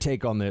very interesting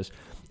take on this,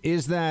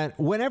 is that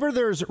whenever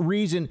there's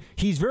reason,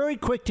 he's very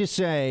quick to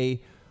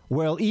say,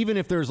 well, even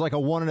if there's like a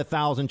 1 in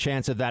 1,000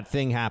 chance of that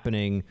thing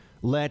happening,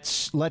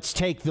 let's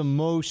take the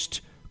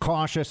most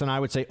cautious, and I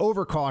would say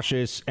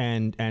overcautious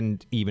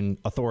and even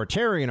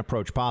authoritarian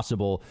approach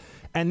possible.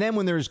 And then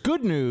when there's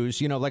good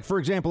news, like, for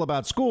example,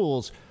 about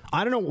schools,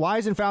 I don't know, why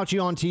isn't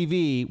Fauci on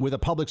TV with a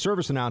public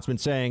service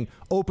announcement saying,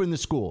 open the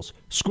schools?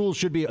 Schools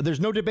should be, there's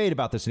no debate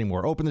about this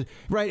anymore.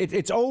 Right?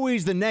 It's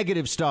always the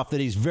negative stuff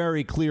that he's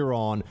very clear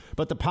on,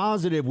 but the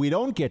positive we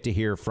don't get to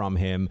hear from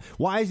him.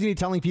 Why isn't he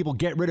telling people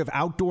get rid of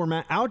outdoor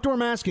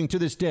masking to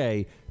this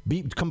day?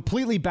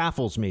 Completely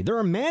baffles me. There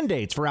are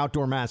mandates for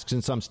outdoor masks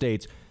in some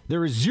states.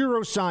 There is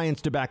zero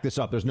science to back this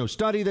up. There's no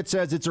study that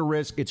says it's a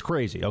risk. It's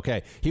crazy.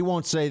 Okay, he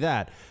won't say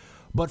that.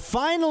 But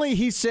finally,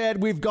 he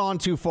said we've gone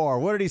too far.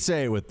 What did he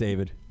say with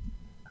David?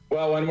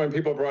 Well, when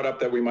people brought up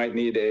that we might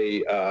need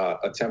a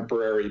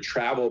temporary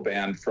travel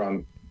ban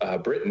from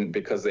Britain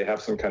because they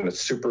have some kind of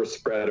super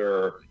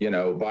spreader,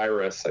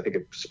 virus. I think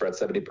it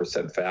spreads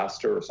 70%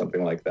 faster or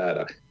something like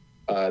that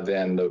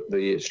than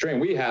the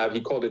strain we have.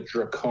 He called it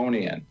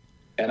draconian.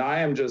 And I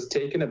am just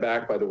taken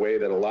aback by the way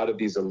that a lot of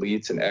these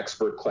elites and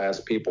expert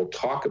class people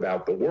talk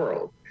about the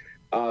world.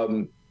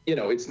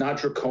 It's not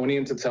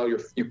draconian to tell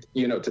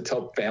to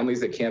tell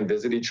families they can't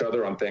visit each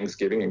other on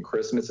Thanksgiving and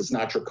Christmas. It's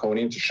not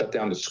draconian to shut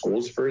down the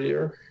schools for a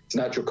year. It's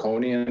not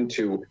draconian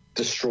to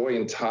destroy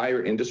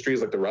entire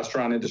industries like the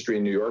restaurant industry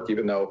in New York,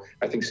 even though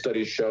I think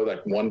studies show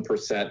that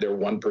 1%, they're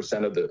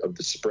 1% of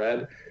the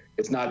spread.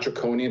 It's not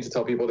draconian to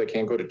tell people they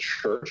can't go to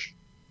church,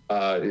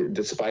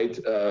 despite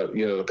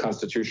the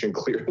Constitution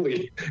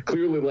clearly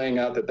laying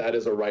out that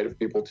is a right of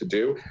people to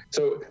do.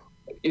 So,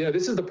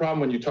 this is the problem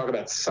when you talk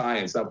about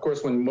science. Now, of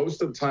course,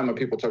 most of the time when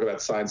people talk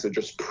about science, they're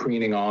just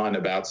preening on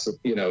about,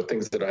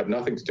 things that have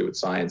nothing to do with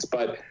science.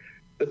 But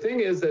the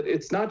thing is that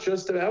it's not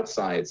just about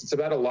science. It's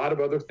about a lot of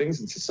other things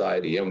in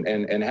society.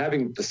 And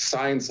having the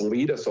science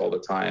lead us all the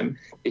time,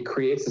 it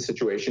creates the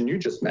situation you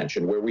just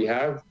mentioned, where we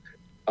have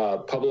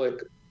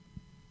public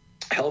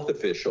health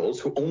officials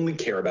who only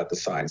care about the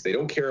science. They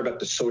don't care about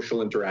the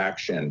social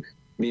interaction,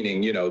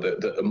 meaning,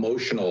 the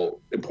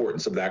emotional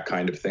importance of that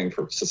kind of thing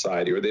for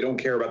society, or they don't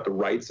care about the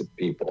rights of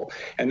people.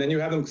 And then you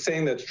have them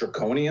saying that it's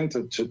draconian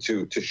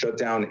to shut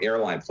down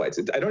airline flights.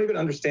 I don't even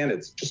understand it.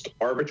 It's just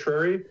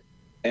arbitrary.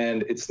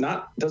 And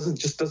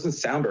doesn't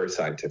sound very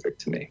scientific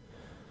to me.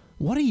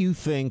 What do you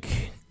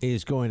think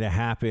is going to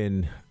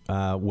happen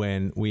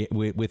when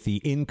with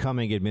the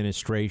incoming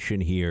administration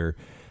here?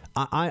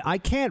 I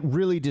can't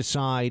really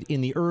decide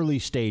in the early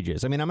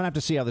stages. I mean, I'm going to have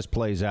to see how this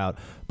plays out.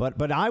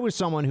 But I was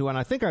someone who, and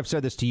I think I've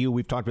said this to you,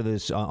 we've talked about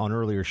this on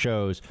earlier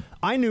shows,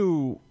 I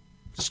knew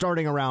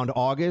starting around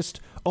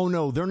August, oh,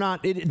 no, they're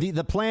not.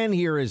 The plan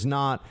here is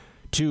not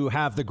to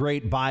have the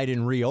great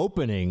Biden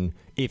reopening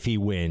if he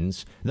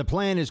wins. The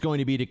plan is going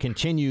to be to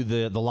continue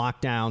the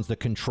lockdowns, the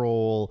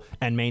control,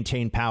 and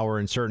maintain power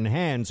in certain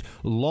hands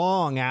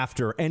long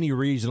after any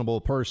reasonable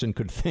person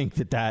could think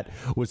that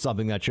was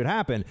something that should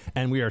happen.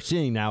 And we are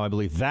seeing now, I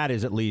believe, that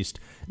is at least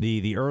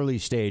the early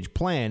stage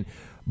plan.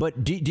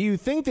 But do you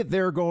think that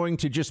they're going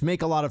to just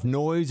make a lot of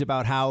noise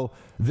about how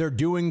they're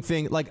doing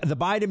things like the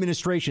Biden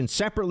administration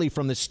separately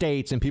from the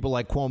states and people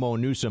like Cuomo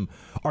and Newsom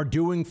are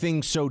doing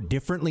things so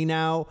differently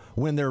now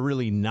when they're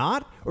really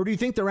not? Or do you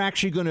think they're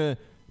actually going to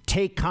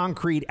take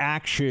concrete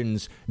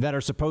actions that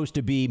are supposed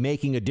to be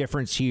making a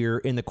difference here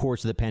in the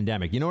course of the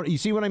pandemic? You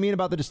see what I mean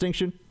about the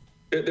distinction?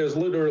 There's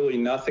literally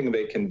nothing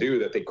they can do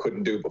that they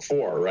couldn't do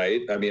before,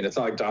 right? I mean, it's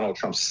not like Donald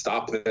Trump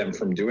stopped them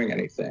from doing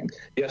anything.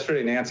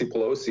 Yesterday, Nancy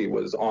Pelosi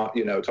was on,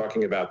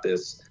 talking about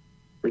this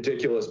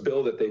ridiculous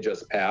bill that they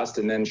just passed,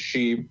 and then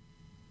she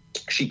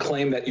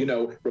claimed that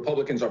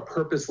Republicans are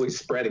purposely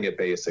spreading it,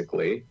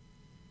 basically,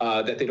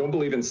 that they don't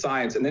believe in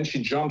science, and then she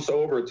jumps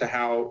over to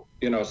how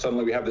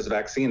suddenly we have this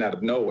vaccine out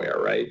of nowhere,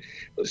 right?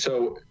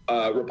 So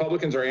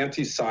Republicans are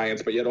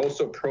anti-science, but yet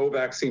also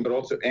pro-vaccine, but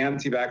also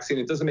anti-vaccine.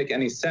 It doesn't make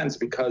any sense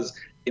because,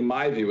 in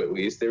my view at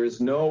least, there is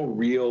no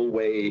real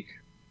way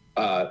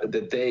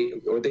that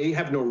they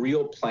have no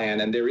real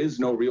plan, and there is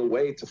no real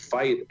way to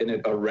fight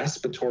a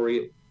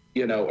respiratory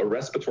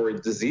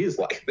disease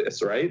like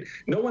this, right?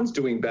 No one's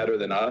doing better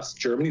than us.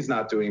 Germany's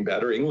not doing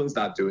better. England's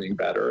not doing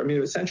better. I mean,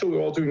 essentially,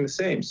 we're all doing the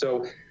same.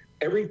 So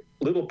every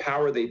little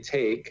power they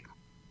take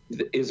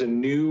is a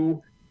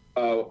new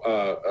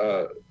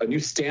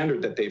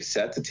standard that they've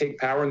set to take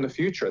power in the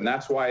future. And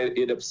that's why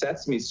it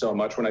upsets me so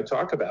much when I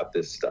talk about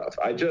this stuff.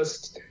 I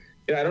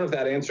don't know if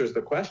that answers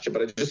the question,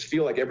 but I just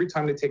feel like every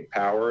time they take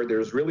power,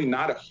 there's really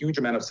not a huge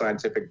amount of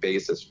scientific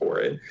basis for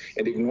it.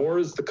 It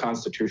ignores the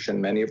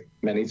Constitution many,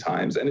 many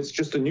times. And it's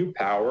just a new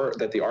power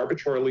that they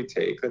arbitrarily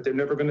take that they're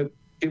never going to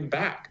give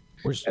back.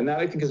 And that,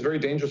 I think, is very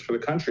dangerous for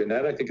the country. And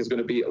that, I think, is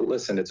going to be,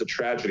 listen, it's a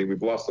tragedy.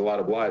 We've lost a lot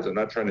of lives. I'm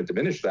not trying to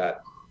diminish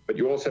that. But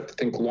you also have to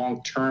think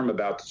long term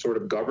about the sort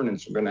of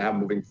governance we're going to have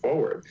moving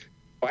forward.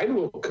 Biden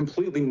will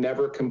completely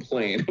never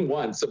complain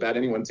once about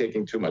anyone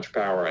taking too much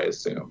power, I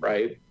assume,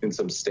 right, in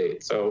some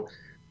states. So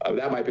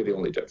that might be the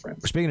only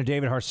difference. Speaking of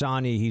David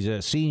Harsanyi, he's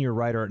a senior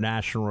writer at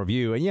National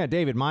Review. And, yeah,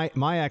 David,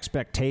 my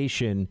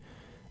expectation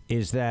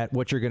is that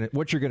what you're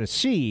gonna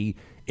see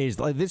is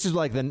like this is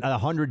like the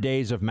 100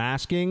 days of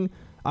masking.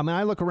 I mean,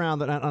 I look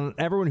around on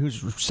everyone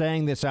who's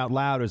saying this out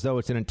loud as though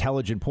it's an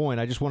intelligent point.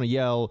 I just want to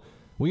yell,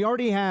 we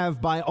already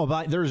have,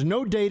 there's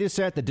no data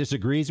set that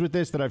disagrees with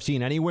this that I've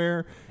seen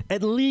anywhere,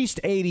 at least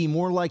 80,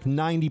 more like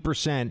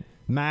 90%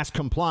 mask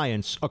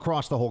compliance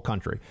across the whole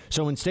country.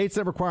 So in states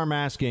that require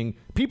masking,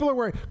 people are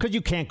wearing, because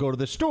you can't go to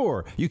the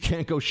store, you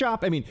can't go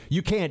shop. I mean,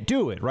 you can't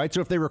do it, right?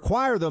 So if they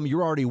require them,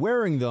 you're already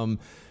wearing them.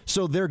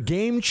 So their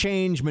game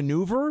change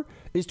maneuver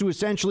is to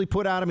essentially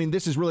put out, I mean,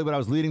 this is really what I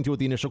was leading to with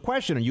the initial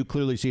question, and you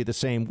clearly see it the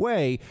same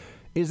way,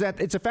 is that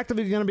it's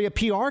effectively going to be a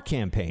PR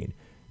campaign.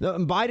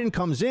 Biden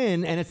comes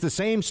in and it's the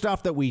same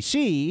stuff that we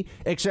see,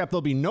 except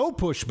there'll be no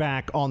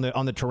pushback on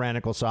the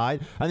tyrannical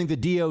side. I think the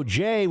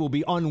DOJ will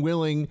be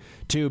unwilling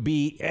to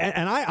be,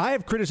 and I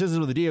have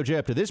criticism of the DOJ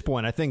up to this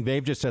point. I think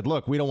they've just said,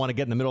 look, we don't want to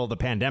get in the middle of the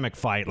pandemic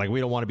fight. Like,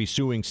 we don't want to be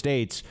suing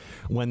states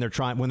when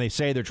they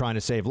say they're trying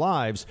to save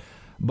lives.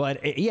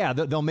 But yeah,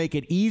 they'll make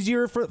it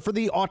easier for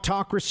the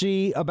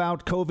autocracy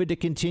about COVID to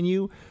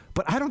continue.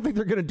 But I don't think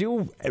they're going to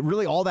do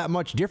really all that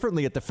much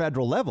differently at the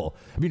federal level.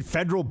 I mean,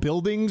 federal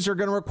buildings are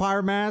going to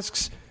require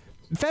masks.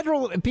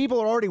 Federal people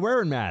are already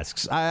wearing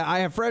masks. I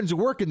have friends who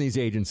work in these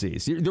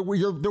agencies. They're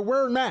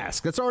wearing masks.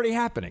 That's already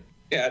happening.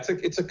 Yeah,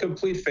 it's a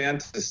complete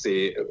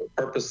fantasy,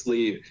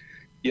 purposely.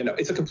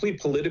 It's a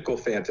complete political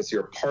fantasy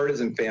or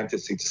partisan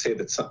fantasy to say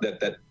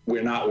that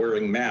we're not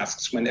wearing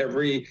masks when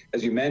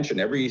as you mentioned,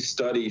 every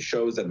study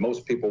shows that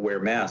most people wear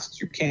masks.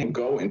 You can't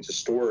go into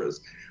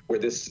stores where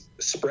this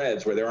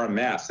spreads, where there aren't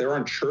masks. There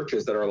aren't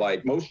churches that are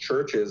like, most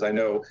churches I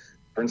know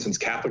for instance,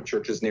 Catholic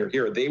churches near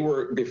here, they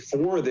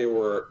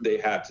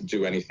had to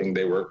do anything.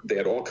 They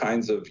had all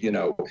kinds of,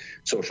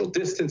 social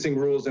distancing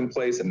rules in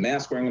place and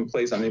mask wearing in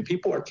place. I mean,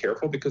 people are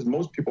careful because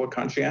most people are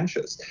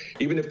conscientious.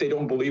 Even if they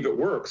don't believe it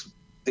works,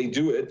 they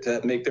do it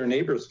to make their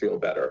neighbors feel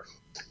better.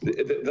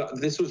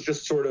 This was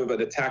just sort of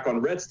an attack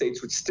on red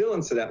states, which still,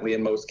 incidentally,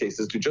 in most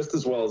cases, do just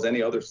as well as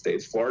any other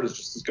states. Florida is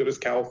just as good as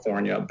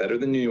California, better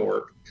than New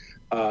York.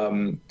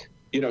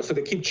 So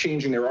they keep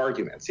changing their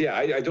arguments. Yeah,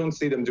 I don't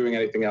see them doing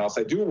anything else.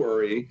 I do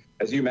worry,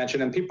 as you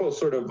mentioned, and people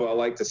sort of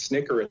like to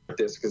snicker at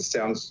this because it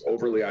sounds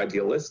overly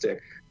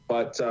idealistic,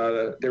 but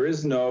there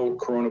is no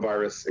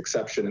coronavirus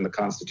exception in the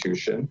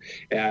Constitution,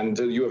 and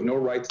you have no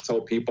right to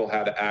tell people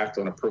how to act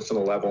on a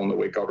personal level in the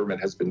way government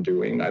has been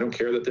doing. I don't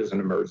care that there's an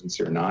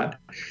emergency or not,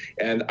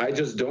 and I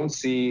just don't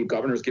see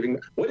governors giving.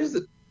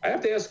 I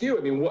have to ask you,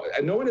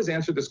 no one has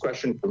answered this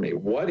question for me.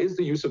 What is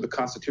the use of the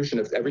Constitution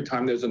if every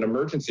time there's an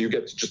emergency, you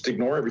get to just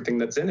ignore everything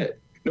that's in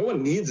it? No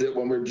one needs it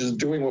when we're just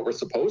doing what we're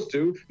supposed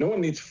to. No one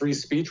needs free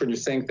speech when you're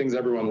saying things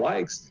everyone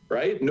likes,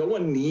 right? No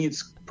one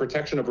needs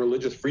protection of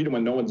religious freedom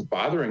when no one's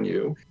bothering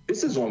you.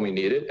 This is when we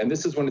need it, and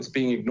this is when it's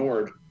being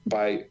ignored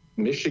by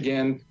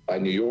Michigan, by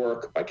New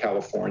York, by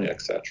California,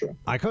 etc.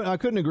 I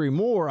couldn't agree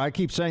more. I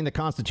keep saying the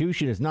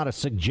Constitution is not a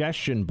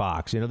suggestion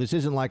box. This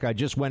isn't like I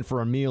just went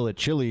for a meal at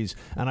Chili's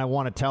and I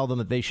want to tell them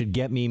that they should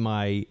get me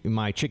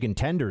my chicken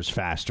tenders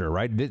faster,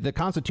 right? The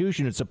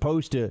Constitution is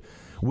supposed to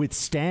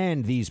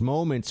withstand these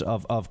moments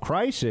of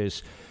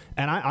crisis.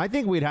 And I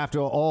think we'd have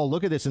to all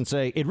look at this and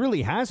say it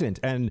really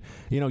hasn't. And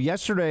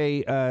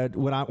yesterday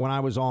when I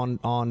was on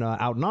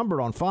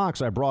Outnumbered on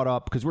Fox, I brought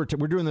up, because we're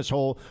doing this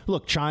whole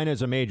look, China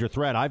is a major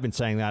threat. I've been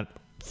saying that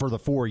for the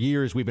 4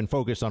 years we've been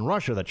focused on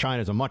Russia, that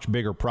China is a much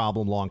bigger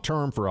problem long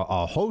term for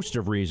a host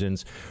of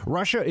reasons.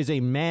 Russia is a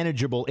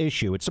manageable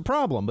issue. It's a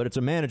problem, but it's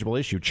a manageable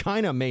issue.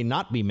 China may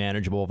not be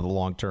manageable over the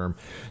long term.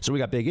 So we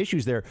got big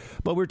issues there.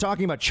 But we're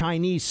talking about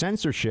Chinese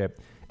censorship.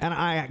 And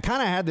I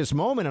kind of had this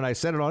moment, and I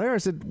said it on air. I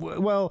said,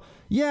 well,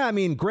 yeah,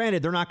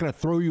 granted, they're not going to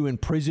throw you in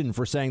prison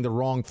for saying the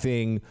wrong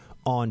thing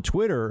on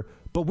Twitter,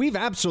 but we've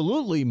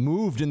absolutely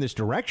moved in this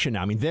direction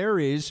now. There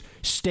is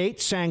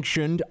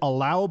state-sanctioned,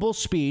 allowable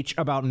speech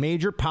about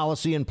major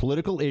policy and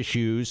political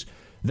issues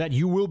that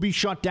you will be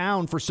shut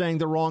down for saying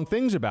the wrong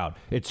things about.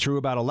 It's true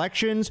about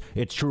elections.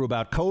 It's true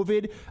about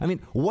COVID.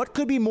 What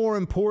could be more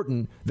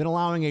important than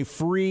allowing a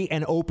free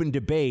and open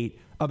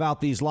debate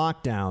about these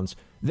lockdowns?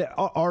 That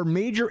are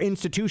major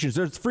institutions.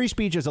 There's free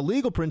speech as a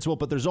legal principle,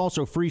 but there's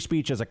also free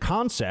speech as a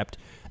concept.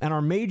 And our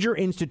major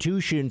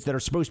institutions that are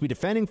supposed to be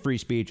defending free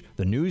speech,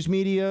 the news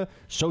media,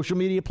 social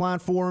media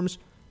platforms,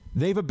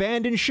 they've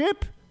abandoned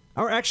ship.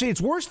 Or actually, it's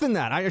worse than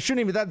that. I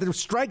shouldn't even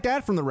strike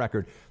that from the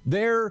record.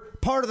 They're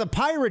part of the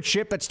pirate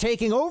ship that's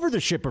taking over the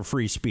ship of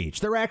free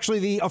speech. They're actually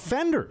the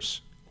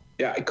offenders.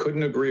 Yeah, I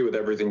couldn't agree with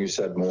everything you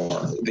said more.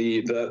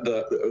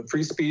 The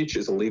free speech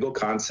is a legal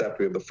concept.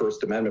 We have the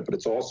First Amendment, but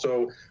it's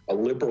also a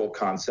liberal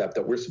concept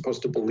that we're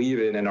supposed to believe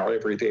in our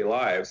everyday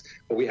lives.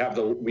 But we have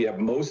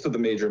most of the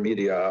major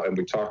media, and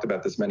we've talked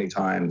about this many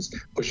times, not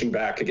pushing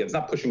back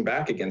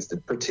against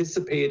it,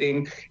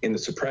 participating in the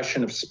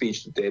suppression of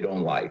speech that they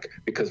don't like,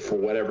 because for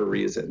whatever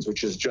reasons,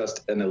 which is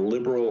just an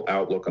illiberal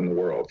outlook on the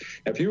world.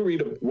 Now, if you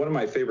read one of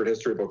my favorite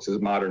history books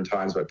is Modern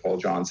Times by Paul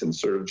Johnson,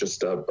 sort of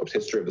just a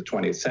history of the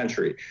 20th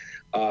century.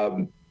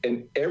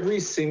 And every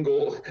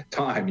single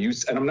time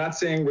and I'm not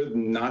saying with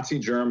Nazi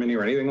Germany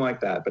or anything like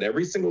that, but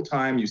every single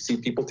time you see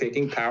people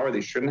taking power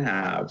they shouldn't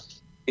have,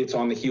 it's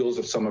on the heels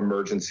of some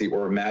emergency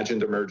or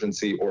imagined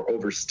emergency or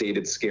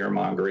overstated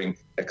scaremongering,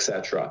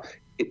 etc.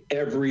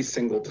 Every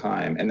single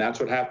time. And that's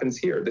what happens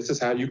here. This is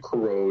how you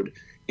corrode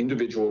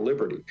individual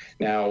liberty.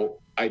 Now,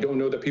 I don't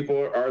know that people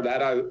are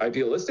that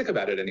idealistic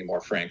about it anymore,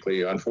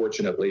 frankly,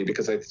 unfortunately,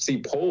 because I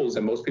see polls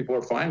and most people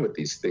are fine with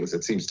these things,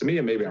 it seems to me,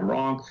 and maybe I'm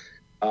wrong.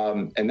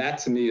 And that,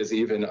 to me, is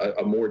even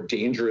a more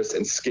dangerous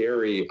and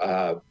scary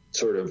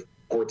sort of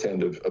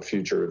portend of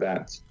future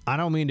events. I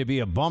don't mean to be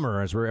a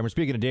bummer. As we're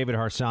speaking to David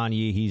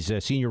Harsanyi, he's a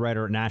senior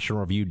writer at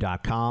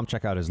nationalreview.com.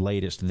 Check out his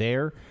latest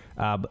there.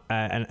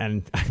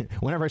 And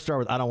whenever I start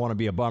with I don't want to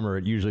be a bummer,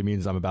 it usually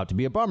means I'm about to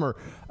be a bummer.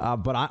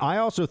 But I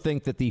also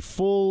think that the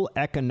full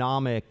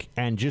economic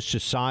and just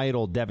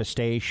societal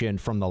devastation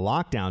from the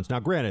lockdowns. Now,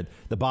 granted,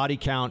 the body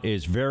count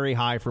is very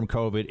high from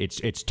COVID.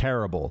 It's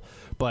terrible.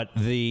 But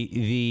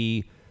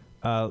the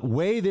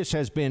way this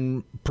has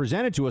been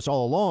presented to us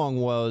all along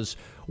was,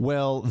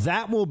 well,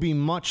 that will be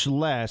much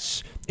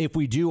less if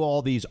we do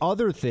all these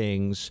other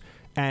things.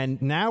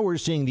 And now we're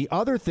seeing the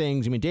other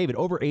things. David,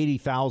 over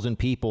 80,000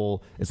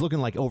 people, it's looking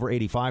like over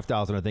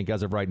 85,000, I think,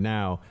 as of right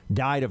now,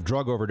 died of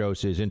drug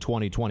overdoses in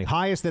 2020.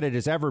 Highest that it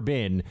has ever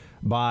been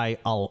by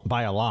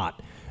a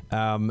lot.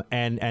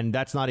 And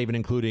that's not even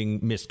including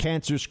missed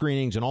cancer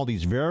screenings and all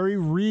these very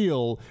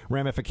real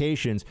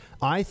ramifications.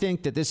 I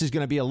think that this is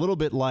going to be a little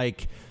bit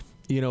like,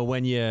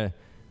 when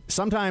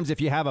sometimes if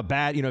you have a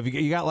bad, if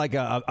you got like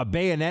a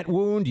bayonet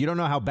wound, you don't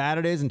know how bad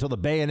it is until the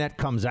bayonet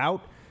comes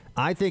out.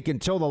 I think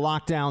until the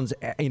lockdowns,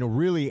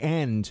 really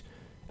end,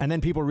 And then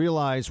people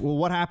realize, well,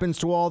 what happens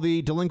to all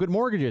the delinquent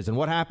mortgages, and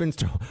what happens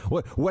to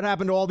what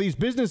happened to all these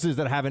businesses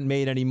that haven't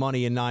made any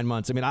money in 9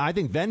 months? I mean, I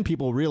think then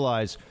people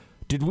realize,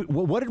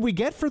 what did we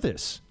get for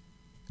this?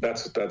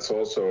 That's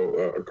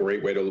also a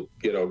great way to,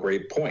 a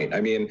great point.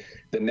 I mean,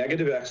 the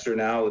negative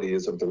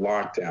externalities of the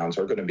lockdowns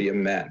are going to be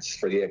immense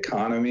for the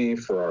economy,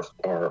 for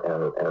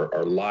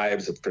our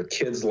lives, for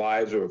kids'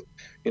 lives. Or,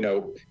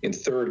 in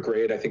third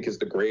grade, I think is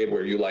the grade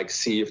where you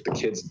see if the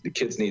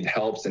kids need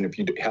help, and if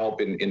you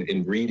help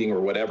in reading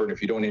or whatever, and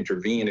if you don't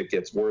intervene, it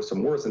gets worse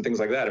and worse and things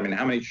like that. I mean,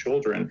 how many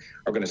children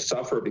are going to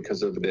suffer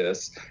because of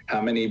this?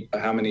 How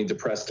many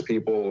depressed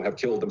people have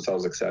killed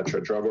themselves, et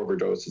cetera, drug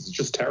overdoses? It's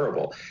just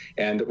terrible.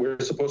 And we're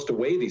supposed to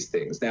weigh these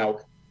things. Now,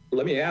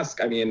 let me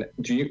ask, I mean,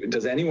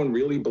 does anyone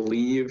really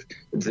believe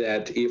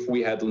that if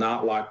we had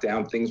not locked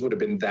down, things would have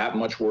been that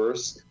much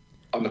worse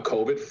on the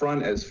COVID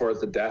front as far as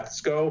the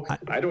deaths go?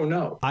 I don't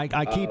know. I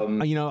keep,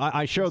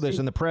 I show this,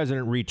 and the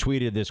president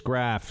retweeted this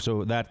graph,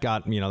 so that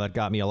got me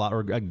a lot,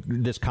 or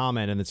this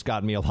comment, and it's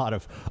gotten me a lot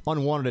of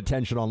unwanted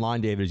attention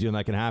online, David, as you know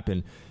that can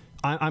happen.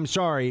 I'm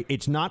sorry,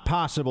 it's not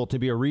possible to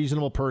be a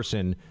reasonable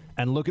person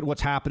and look at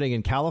what's happening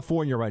in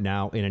California right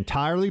now, an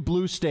entirely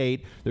blue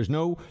state. There's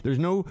no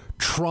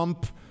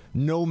Trump,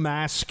 no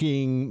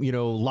masking,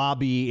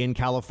 lobby in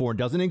California.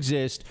 Doesn't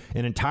exist.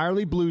 An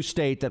entirely blue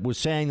state that was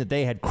saying that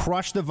they had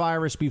crushed the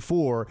virus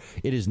before.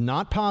 It is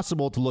not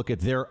possible to look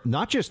at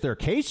not just their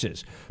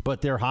cases,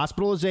 but their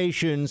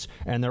hospitalizations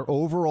and their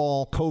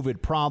overall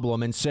COVID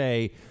problem and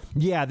say,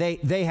 yeah,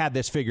 they had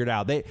this figured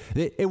out.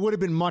 It would have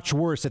been much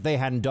worse if they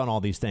hadn't done all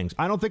these things.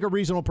 I don't think a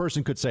reasonable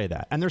person could say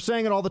that. And they're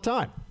saying it all the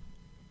time.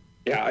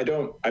 Yeah, I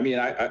don't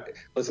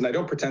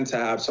pretend to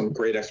have some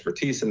great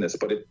expertise in this,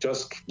 but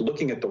just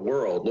looking at the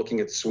world, looking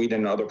at Sweden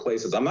and other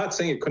places, I'm not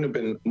saying it couldn't have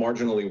been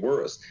marginally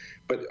worse,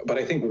 but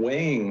I think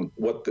weighing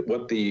what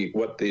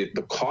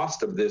the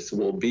cost of this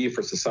will be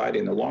for society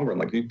in the long run,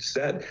 like you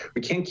said,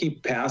 we can't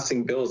keep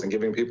passing bills and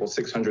giving people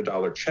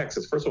 $600 checks.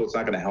 First of all, it's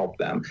not going to help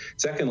them.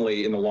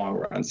 Secondly, in the long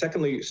run.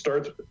 Secondly,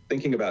 start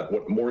thinking about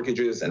what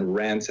mortgages and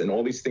rents and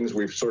all these things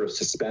we've sort of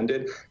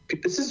suspended.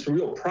 This is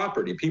real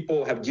property.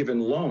 People have given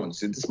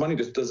loans. This money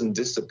just doesn't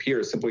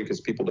disappear simply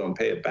because people don't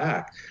pay it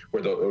back,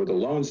 or the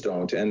loans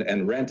don't,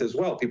 and rent as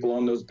well. People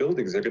own those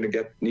buildings. They're going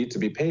to need to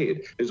be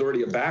paid. There's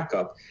already a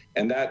backup,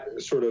 and that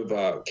sort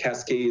of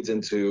cascades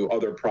into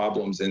other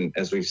problems,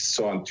 as we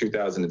saw in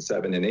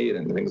 2007 and 8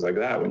 and things like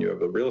that when you have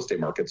the real estate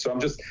market. So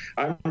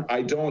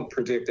I don't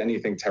predict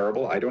anything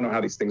terrible. I don't know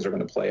how these things are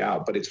going to play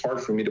out, but it's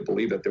hard for me to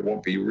believe that there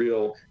won't be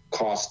real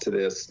cost to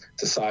this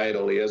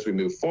societally as we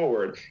move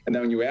forward. And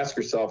then when you ask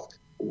yourself,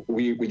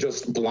 we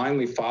just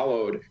blindly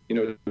followed,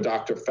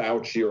 Dr.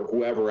 Fauci or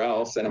whoever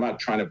else, and I'm not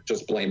trying to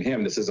just blame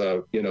him. This is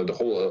the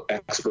whole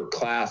expert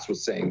class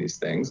was saying these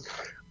things.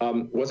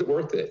 Was it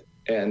worth it?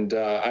 And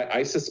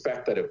I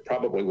suspect that it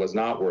probably was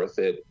not worth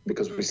it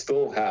because we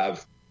still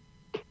have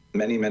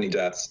many, many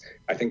deaths.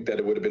 I think that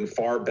it would have been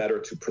far better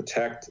to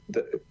protect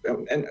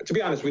and to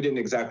be honest, we didn't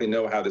exactly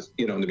know how this,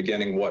 in the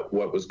beginning, what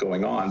was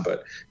going on,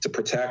 but to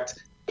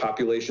protect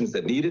populations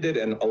that needed it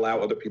and allow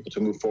other people to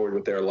move forward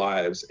with their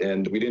lives.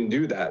 And we didn't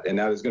do that. And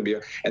now there's going to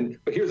be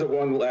but here's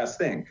one last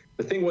thing.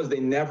 The thing was they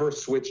never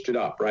switched it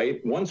up,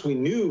 right? Once we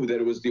knew that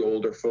it was the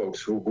older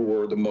folks who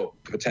were the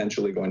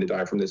potentially going to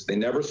die from this, they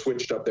never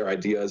switched up their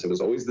ideas. It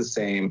was always the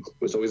same. It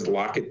was always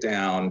lock it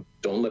down.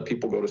 Don't let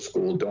people go to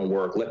school. Don't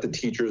work. Let the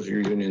teachers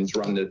unions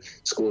run the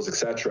schools, et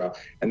cetera.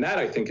 And that,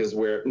 I think, is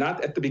where,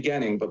 not at the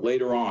beginning, but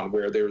later on,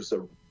 where there's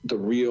the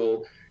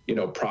real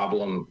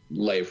problem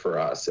lay for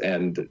us,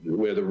 and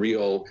where the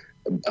real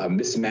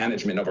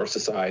mismanagement of our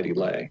society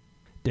lay.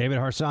 David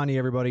Harsanyi,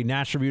 everybody,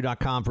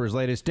 NashReview.com for his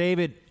latest.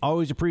 David,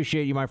 always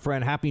appreciate you, my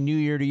friend. Happy New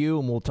Year to you,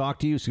 and we'll talk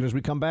to you as soon as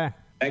we come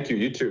back. Thank you.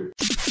 You too.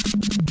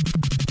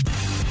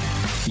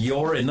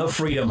 You're in the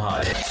Freedom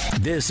Hut.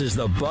 This is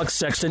the Buck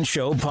Sexton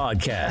Show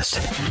podcast.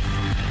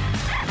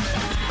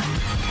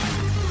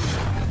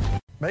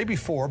 Maybe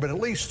 4, but at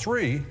least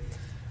 3.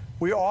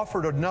 We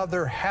offered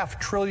another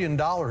 $500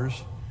 billion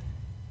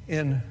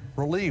in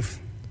relief,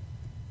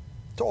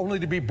 only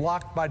to be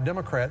blocked by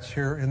Democrats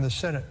here in the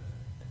Senate.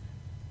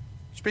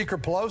 Speaker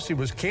Pelosi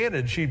was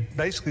candid. She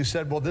basically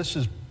said, well, this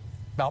is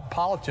about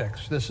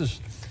politics.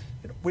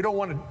 We don't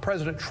want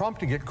President Trump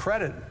to get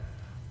credit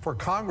for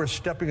Congress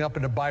stepping up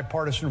in a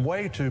bipartisan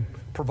way to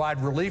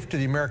provide relief to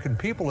the American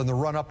people in the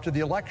run-up to the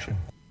election.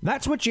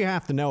 That's what you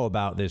have to know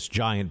about this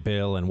giant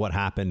bill and what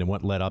happened and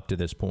what led up to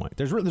this point.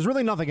 There's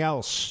really nothing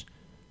else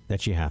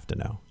that you have to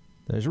know.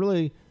 There's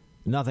really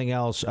nothing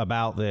else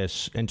about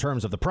this in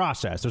terms of the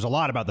process. There's a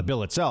lot about the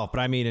bill itself, but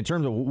I mean, in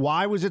terms of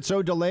why was it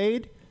so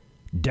delayed?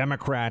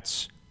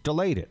 Democrats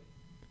delayed it.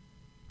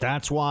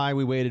 That's why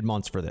we waited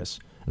months for this.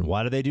 And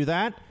why did they do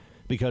that?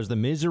 Because the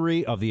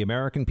misery of the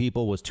American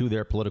people was to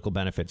their political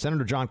benefit.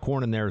 Senator John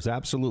Cornyn there is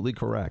absolutely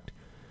correct.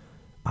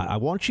 I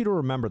want you to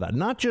remember that,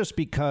 not just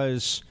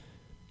because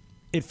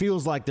it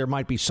feels like there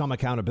might be some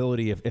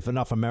accountability if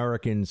enough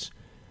Americans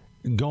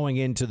going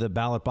into the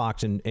ballot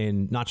box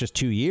in not just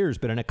 2 years,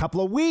 but in a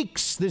couple of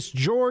weeks. This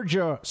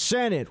Georgia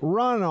Senate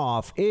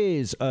runoff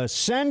is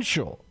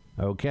essential,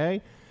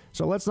 okay?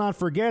 So let's not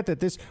forget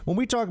that when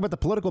we talk about the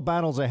political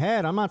battles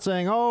ahead, I'm not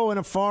saying, in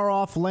a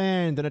far-off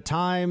land, in a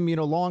time,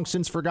 long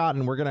since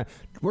forgotten.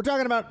 We're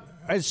talking about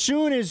as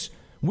soon as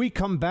we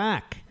come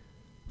back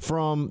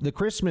from the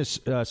Christmas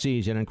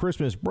season and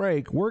Christmas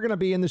break, we're going to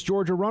be in this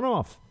Georgia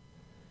runoff.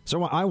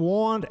 So I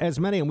want as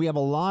many, and we have a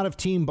lot of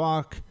Team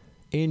Buck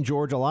in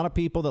Georgia, a lot of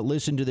people that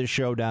listen to this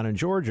show down in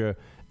Georgia,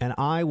 and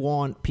I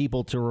want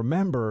people to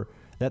remember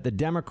that the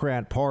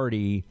Democrat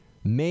Party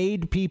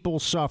made people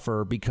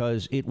suffer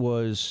because it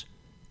was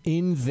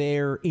in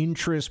their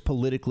interest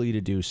politically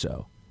to do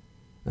so.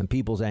 And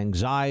people's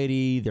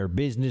anxiety, their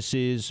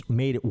businesses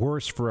made it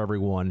worse for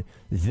everyone.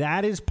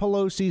 That is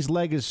Pelosi's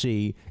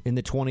legacy in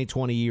the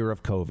 2020 year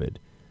of COVID.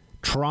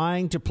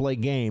 Trying to play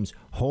games,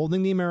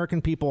 holding the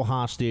American people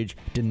hostage,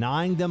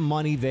 denying them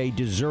money they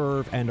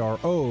deserve and are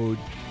owed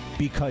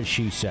because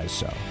she says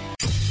so.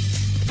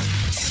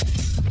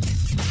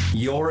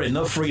 You're in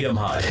the Freedom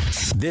Hut.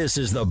 This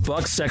is the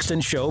Buck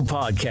Sexton Show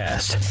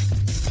podcast.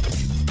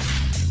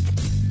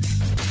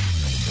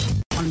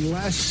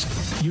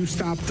 Unless you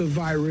stop the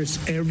virus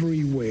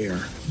everywhere,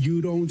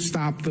 you don't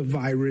stop the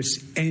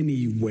virus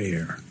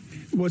anywhere.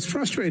 What's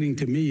frustrating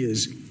to me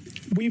is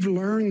we've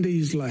learned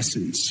these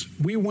lessons.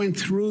 We went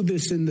through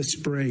this in the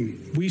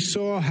spring. We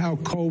saw how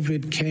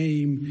COVID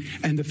came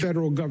and the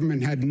federal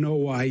government had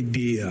no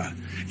idea.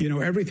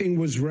 Everything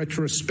was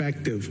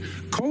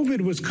retrospective.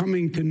 COVID was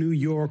coming to New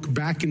York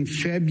back in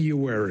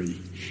February.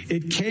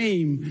 It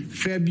came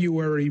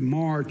February,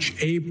 March,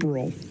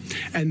 April,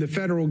 and the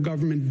federal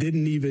government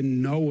didn't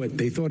even know it.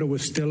 They thought it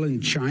was still in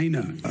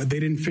China. They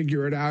didn't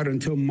figure it out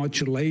until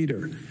much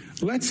later.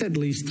 Let's at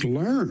least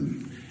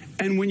learn.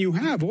 And when you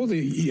have all the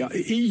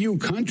EU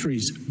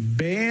countries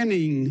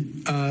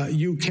banning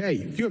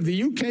UK, you have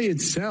the UK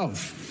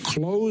itself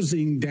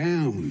closing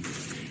down.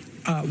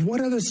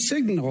 What other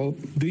signal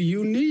do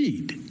you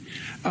need?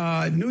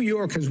 New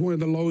York has one of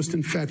the lowest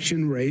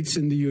infection rates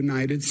in the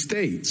United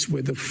States.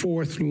 We're the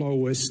fourth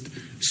lowest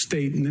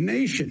state in the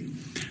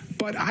nation.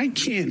 But I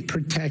can't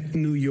protect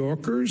New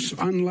Yorkers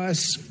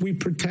unless we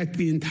protect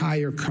the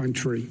entire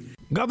country.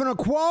 Governor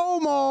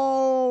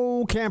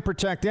Cuomo can't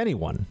protect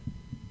anyone.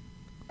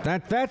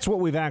 That's what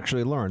we've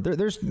actually learned.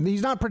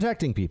 He's not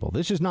protecting people.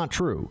 This is not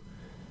true.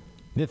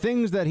 The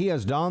things that he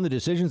has done, the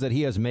decisions that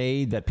he has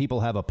made that people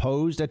have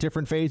opposed at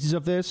different phases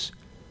of this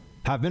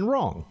have been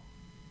wrong.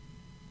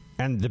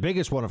 And the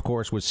biggest one, of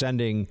course, was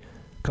sending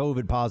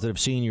COVID-positive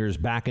seniors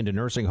back into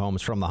nursing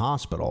homes from the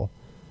hospital.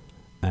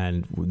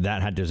 And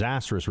that had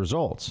disastrous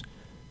results.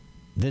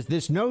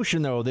 This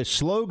notion, though, this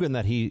slogan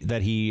that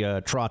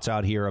he trots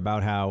out here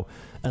about how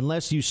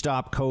unless you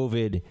stop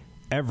COVID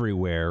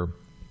everywhere,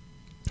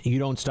 you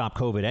don't stop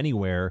COVID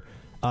anywhere.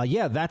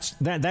 Yeah,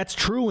 that's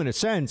true in a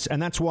sense,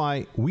 and that's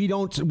why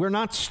we're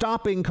not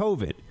stopping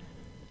COVID.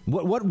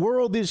 What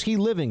world is he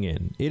living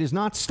in? It is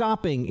not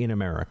stopping in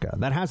America.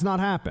 That has not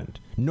happened.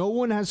 No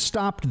one has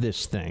stopped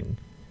this thing.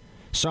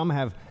 Some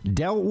have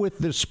dealt with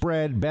the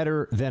spread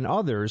better than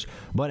others,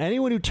 but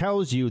anyone who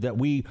tells you that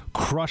we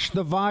crushed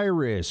the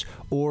virus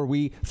or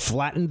we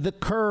flattened the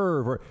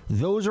curve,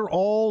 those are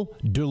all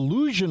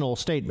delusional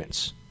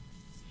statements.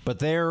 But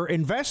they're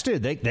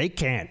invested. They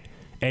can't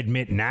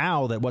admit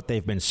now that what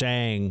they've been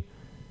saying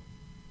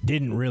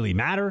didn't really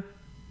matter.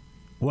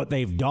 What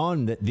they've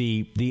done, that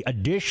the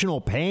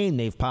additional pain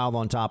they've piled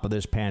on top of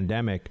this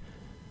pandemic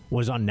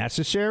was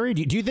unnecessary.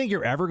 Do you think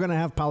you're ever going to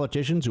have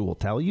politicians who will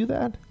tell you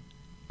that?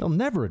 They'll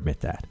never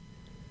admit that.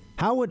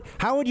 How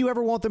would you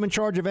ever want them in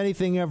charge of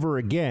anything ever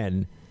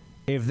again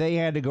if they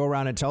had to go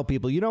around and tell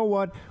people, you know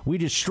what, we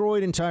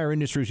destroyed entire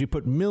industries, we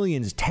put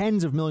millions,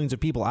 tens of millions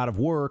of people out of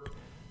work,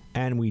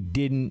 and we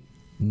didn't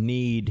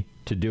need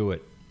to do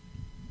it.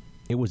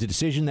 It was a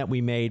decision that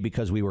we made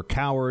because we were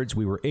cowards,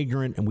 we were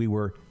ignorant, and we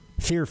were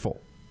fearful.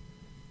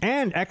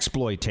 And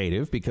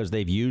exploitative, because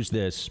they've used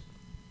this.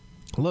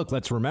 Look,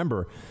 let's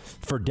remember,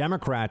 for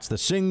Democrats, the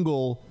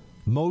single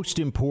most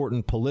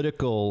important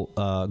political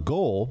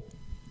goal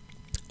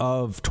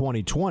of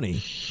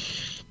 2020,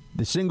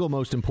 the single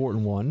most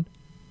important one,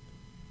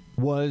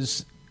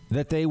 was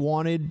that they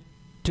wanted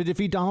to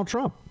defeat Donald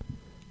Trump.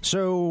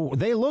 So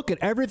they look at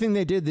everything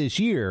they did this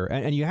year,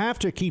 and you have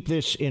to keep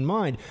this in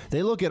mind.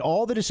 They look at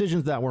all the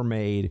decisions that were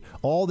made,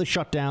 all the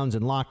shutdowns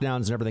and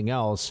lockdowns and everything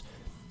else,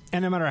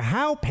 and no matter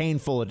how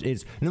painful it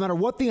is, no matter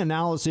what the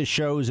analysis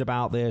shows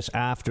about this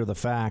after the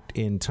fact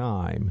in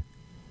time,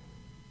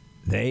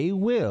 they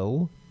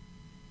will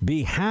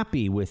be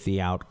happy with the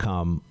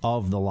outcome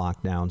of the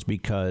lockdowns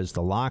because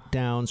the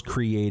lockdowns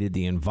created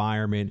the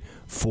environment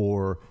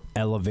for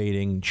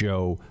elevating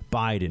Joe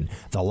Biden.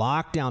 The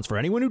lockdowns, for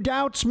anyone who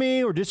doubts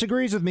me or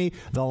disagrees with me,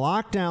 the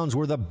lockdowns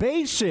were the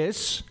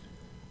basis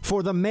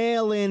for the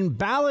mail-in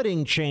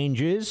balloting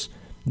changes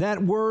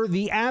that were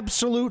the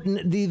absolute,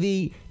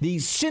 the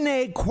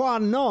sine qua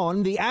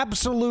non, the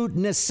absolute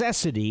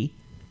necessity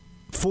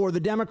for the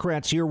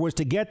Democrats here was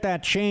to get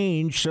that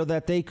change so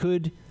that they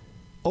could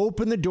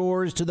open the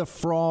doors to the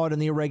fraud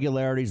and the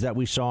irregularities that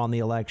we saw in the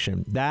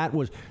election. That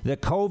was the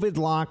COVID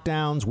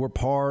lockdowns were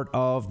part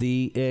of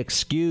the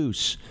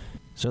excuse.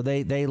 So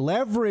they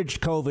leveraged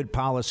COVID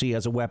policy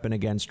as a weapon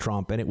against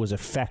Trump, and it was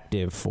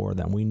effective for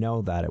them. We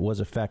know that it was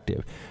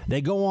effective.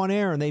 They go on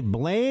air and they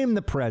blame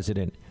the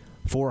president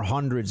for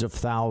hundreds of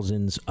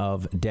thousands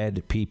of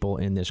dead people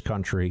in this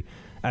country,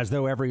 as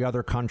though every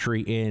other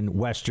country in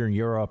Western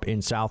Europe,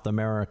 in South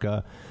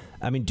America.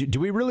 I mean, do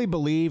we really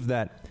believe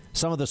that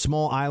some of the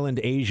small island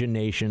Asian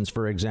nations,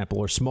 for example,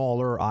 or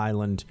smaller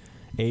island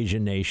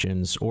Asian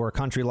nations, or a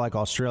country like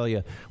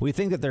Australia, we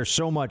think that they're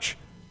so much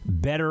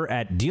better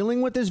at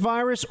dealing with this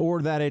virus,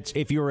 or that it's,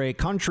 if you're a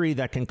country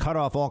that can cut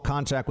off all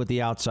contact with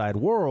the outside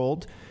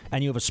world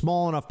and you have a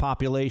small enough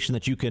population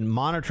that you can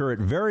monitor it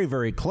very,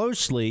 very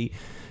closely,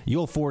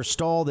 you'll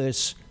forestall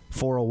this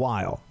for a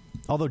while.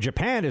 Although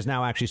Japan is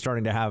now actually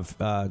starting to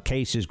have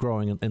cases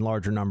growing in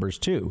larger numbers,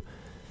 too.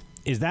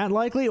 Is that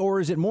likely, or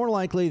is it more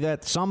likely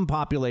that some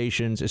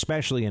populations,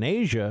 especially in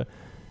Asia,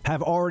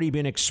 have already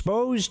been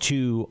exposed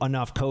to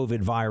enough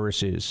COVID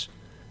viruses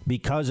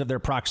because of their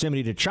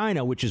proximity to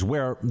China, which is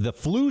where the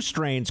flu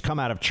strains come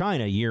out of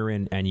China year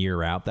in and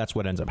year out? That's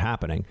what ends up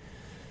happening.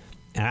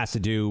 It has to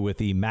do with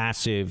the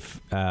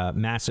massive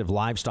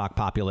livestock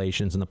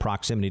populations and the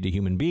proximity to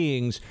human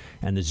beings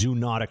and the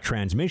zoonotic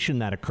transmission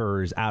that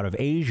occurs out of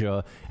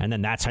Asia. And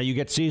then that's how you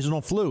get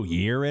seasonal flu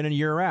year in and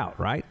year out,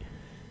 right?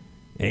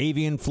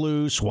 Avian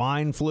flu,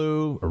 swine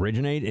flu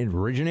originate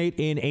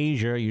in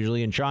Asia,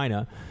 usually in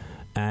China,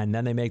 and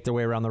then they make their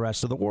way around the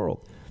rest of the world.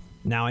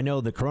 Now, I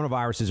know the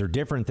coronaviruses are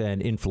different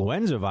than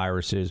influenza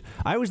viruses.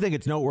 I always think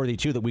it's noteworthy,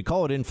 too, that we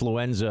call it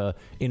influenza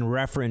in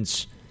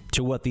reference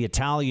to what the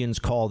Italians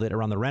called it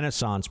around the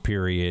Renaissance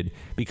period,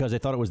 because they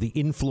thought it was the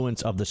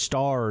influence of the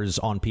stars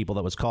on people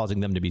that was causing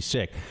them to be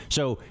sick.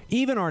 So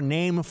even our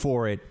name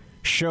for it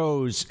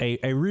shows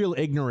a real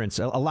ignorance,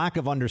 a lack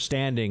of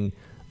understanding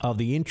of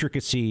the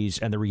intricacies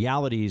and the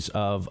realities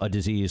of a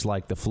disease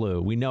like the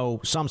flu. We know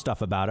some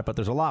stuff about it, but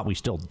there's a lot we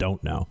still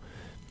don't know.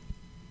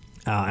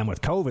 And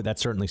with COVID,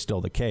 that's certainly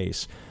still the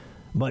case.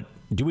 But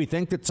do we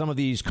think that some of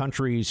these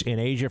countries in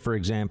Asia, for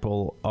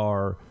example,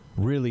 are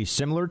really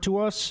similar to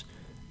us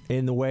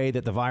in the way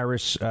that the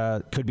virus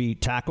could be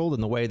tackled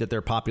and the way that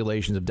their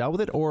populations have dealt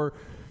with it? Or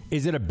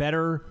is it a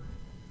better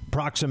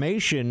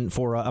approximation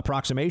for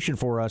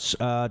us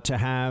to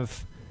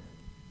have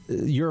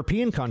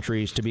European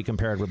countries to be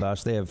compared with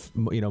us? They have,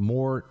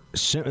 more.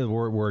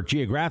 We're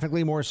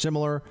geographically more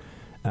similar,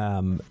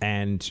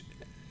 and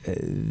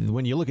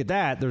when you look at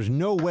that, there's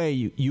no way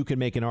you can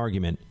make an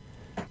argument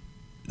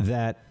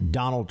that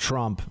Donald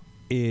Trump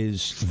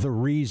is the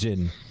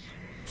reason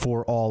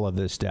for all of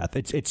this death.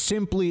 It's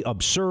simply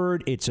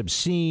absurd. It's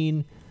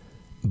obscene.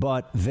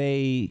 But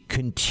they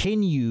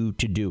continue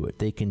to do it.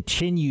 They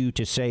continue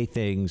to say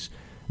things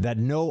that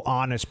no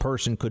honest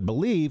person could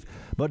believe.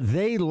 But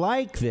they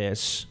like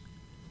this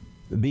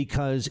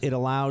because it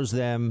allows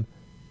them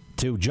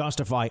to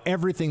justify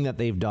everything that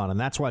they've done. And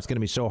that's why it's going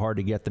to be so hard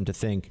to get them to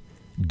think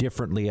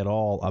differently at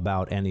all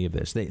about any of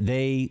this.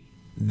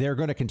 They're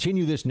going to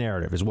continue this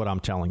narrative, is what I'm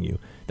telling you,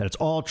 that it's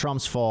all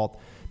Trump's fault,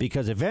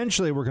 because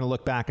eventually we're going to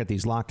look back at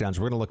these lockdowns.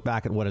 We're going to look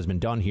back at what has been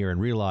done here and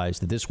realize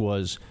that this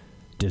was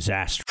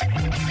disaster.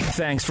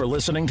 Thanks for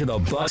listening to the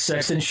Buck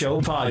Sexton Show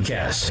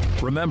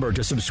podcast. Remember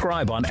to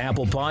subscribe on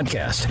Apple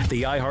Podcast,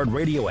 the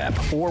iHeartRadio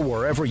app, or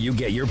wherever you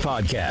get your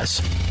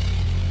podcasts.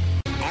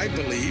 I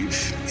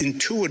believe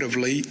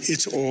intuitively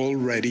it's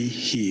already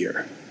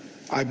here.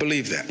 I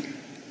believe that.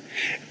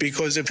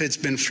 Because if it's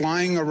been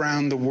flying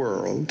around the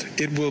world,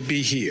 it will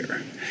be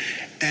here.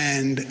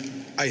 And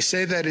I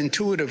say that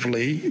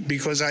intuitively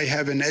because I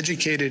have an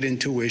educated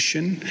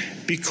intuition,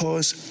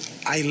 because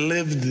I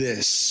lived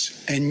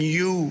this and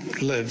you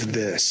lived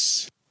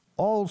this.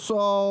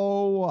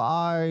 Also,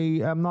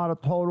 I am not a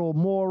total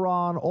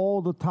moron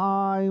all the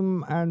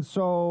time, and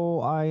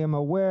so I am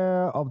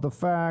aware of the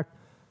fact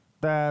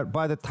that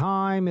by the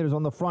time it is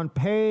on the front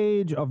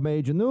page of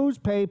major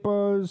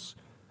newspapers,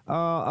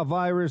 a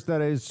virus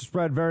that is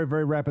spread very,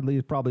 very rapidly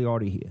is probably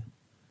already here.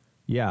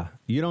 Yeah,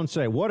 you don't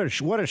say. What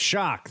a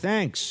shock.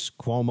 Thanks,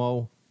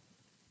 Cuomo,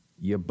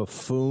 you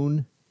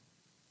buffoon.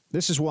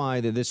 This is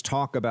why this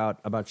talk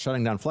about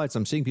shutting down flights,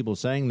 I'm seeing people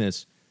saying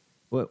this.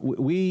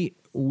 We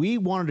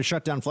wanted to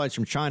shut down flights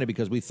from China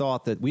because we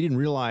thought that we didn't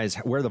realize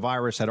where the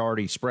virus had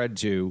already spread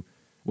to.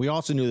 We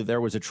also knew that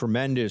there was a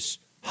tremendous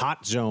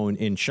hot zone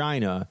in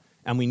China,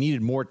 and we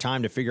needed more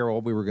time to figure out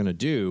what we were going to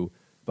do.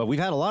 But we've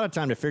had a lot of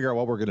time to figure out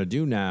what we're going to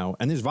do now,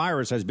 and this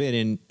virus has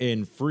been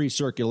in free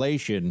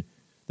circulation.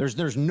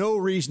 There's no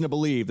reason to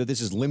believe that this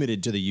is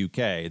limited to the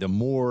UK. The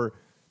more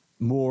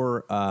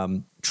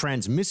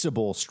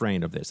transmissible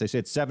strain of this, they say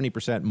it's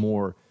 70%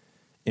 more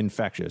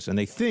infectious, and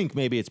they think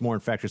maybe it's more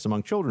infectious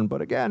among children.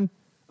 But again,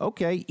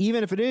 okay,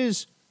 even if it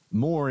is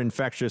more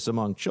infectious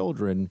among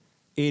children,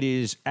 it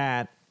is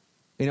at,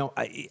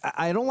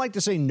 I don't like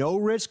to say no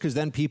risk, because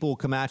then people will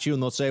come at you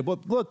and they'll say, well,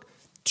 look,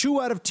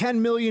 2 out of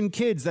 10 million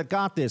kids that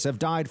got this have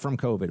died from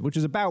COVID, which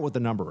is about what the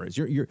number is.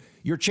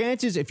 Your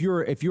chances, if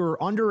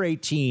you're under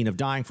 18, of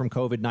dying from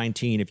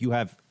COVID-19, if you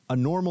have a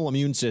normal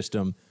immune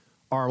system,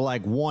 are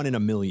like 1 in a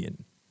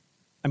million.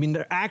 I mean,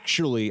 they're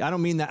actually, I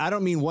don't mean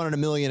 1 in a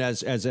million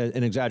as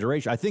an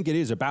exaggeration. I think it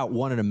is about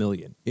 1 in a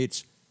million.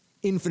 It's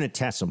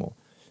infinitesimal.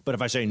 But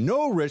if I say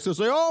no risk, they'll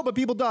say, oh, but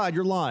people died.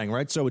 You're lying,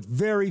 right? So it's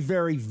very,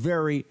 very,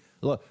 very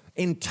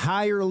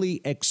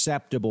entirely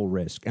acceptable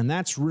risk. And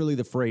that's really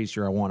the phrase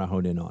here I want to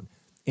hone in on.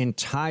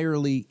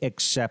 Entirely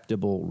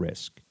acceptable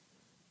risk.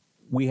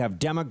 We have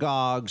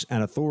demagogues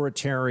and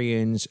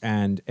authoritarians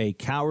and a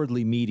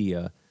cowardly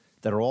media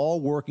that are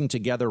all working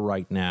together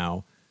right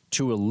now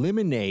to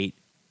eliminate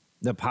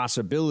the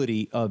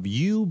possibility of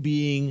you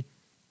being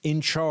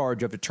in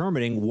charge of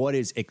determining what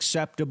is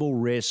acceptable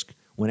risk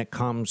when it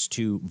comes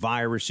to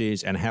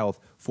viruses and health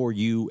for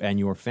you and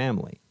your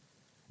family.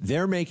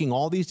 They're making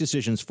all these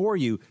decisions for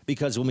you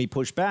because when we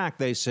push back,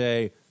 they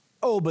say,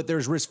 oh, but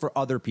there's risk for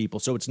other people,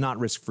 so it's not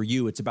risk for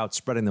you. It's about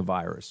spreading the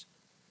virus.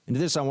 And to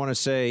this, I want to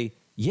say,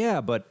 yeah,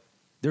 but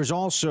there's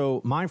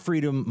also my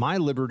freedom, my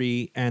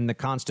liberty, and the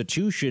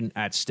Constitution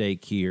at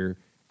stake here.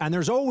 And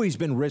there's always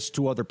been risk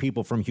to other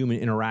people from human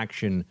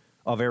interaction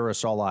of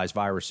aerosolized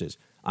viruses.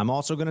 I'm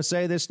also going to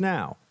say this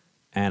now,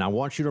 and I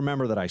want you to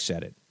remember that I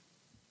said it.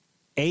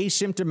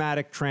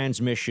 Asymptomatic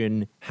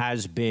transmission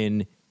has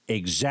been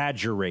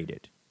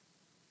exaggerated.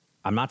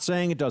 I'm not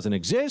saying it doesn't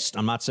exist.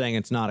 I'm not saying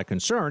it's not a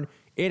concern.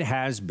 It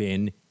has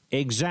been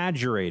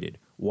exaggerated.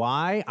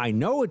 Why? I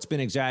know it's been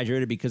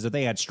exaggerated because if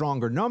they had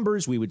stronger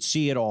numbers, we would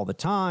see it all the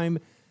time.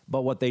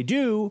 But what they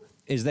do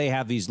is they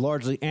have these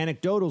largely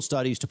anecdotal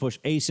studies to push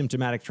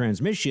asymptomatic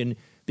transmission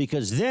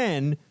because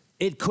then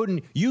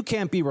you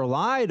can't be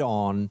relied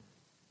on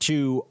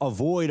to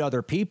avoid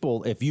other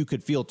people if you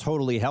could feel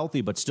totally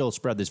healthy but still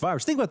spread this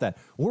virus. Think about that.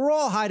 We're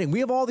all hiding. We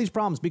have all these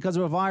problems because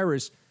of a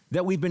virus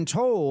that we've been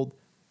told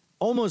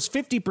almost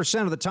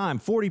 50% of the time,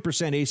 40%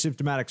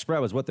 asymptomatic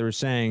spread was what they were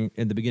saying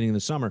in the beginning of the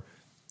summer.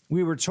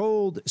 We were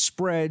told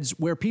spreads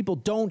where people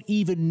don't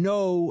even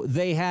know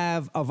they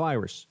have a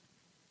virus.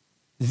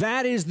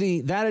 That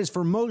is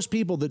for most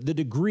people the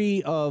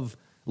degree of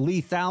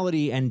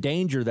lethality and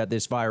danger that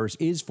this virus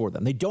is for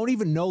them. They don't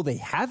even know they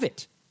have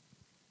it.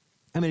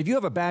 I mean, if you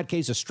have a bad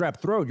case of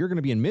strep throat, you're going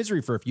to be in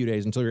misery for a few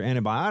days until your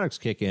antibiotics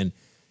kick in.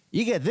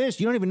 You get this,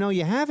 you don't even know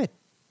you have it,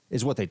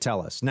 is what they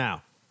tell us.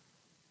 Now,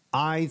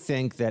 I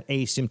think that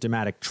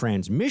asymptomatic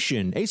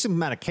transmission,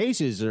 asymptomatic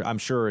cases, I'm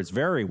sure it's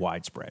very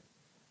widespread.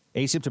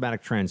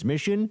 Asymptomatic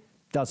transmission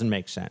doesn't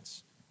make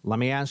sense. Let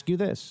me ask you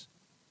this.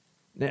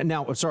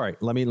 Now, sorry,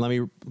 let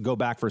me go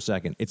back for a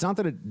second. It's not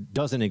that it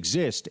doesn't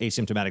exist,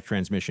 asymptomatic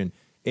transmission.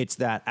 It's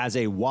that as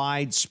a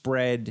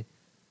widespread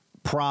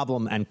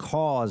problem and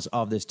cause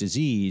of this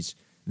disease,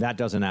 that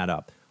doesn't add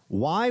up.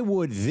 Why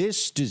would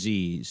this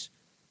disease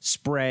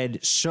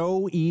spread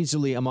so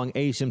easily among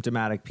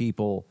asymptomatic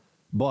people,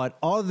 but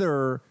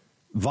other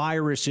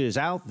viruses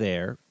out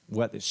there,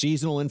 what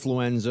seasonal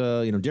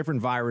influenza,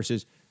 different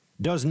viruses,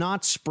 does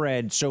not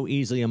spread so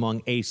easily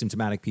among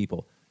asymptomatic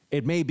people?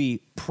 It may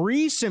be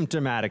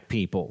pre-symptomatic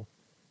people,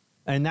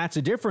 and that's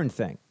a different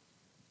thing.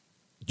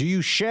 Do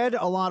you shed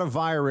a lot of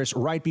virus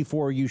right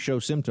before you show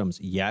symptoms?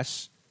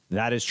 Yes,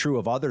 that is true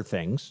of other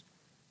things.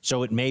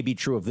 So it may be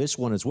true of this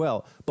one as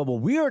well. But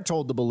what we are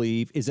told to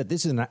believe is that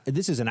this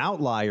is an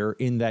outlier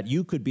in that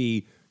you could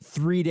be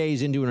 3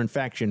 days into an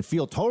infection,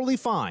 feel totally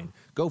fine,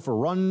 go for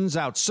runs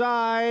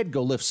outside,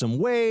 go lift some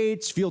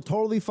weights, feel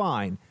totally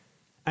fine.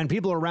 And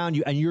people are around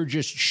you and you're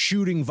just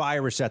shooting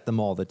virus at them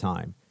all the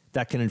time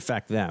that can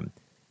infect them.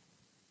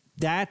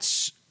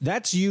 That's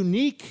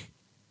unique.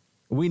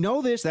 We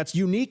know this. That's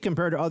unique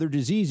compared to other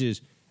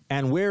diseases.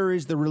 And where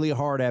is the really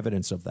hard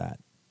evidence of that?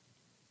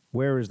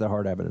 Where is the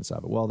hard evidence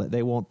of it? Well,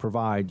 they won't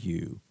provide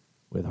you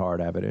with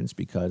hard evidence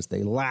because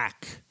they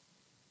lack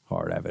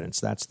hard evidence.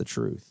 That's the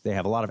truth. They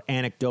have a lot of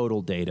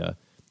anecdotal data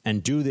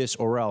and do this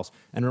or else.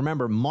 And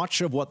remember,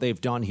 much of what they've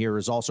done here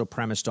is also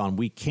premised on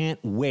we can't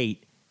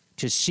wait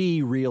to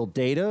see real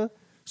data.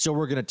 So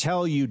we're going to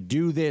tell you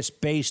do this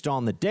based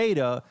on the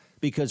data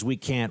because we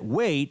can't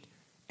wait.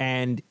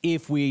 And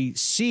if we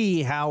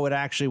see how it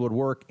actually would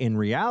work in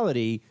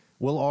reality,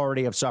 we'll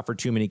already have suffered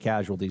too many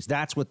casualties.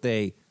 That's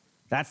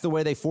the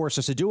way they force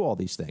us to do all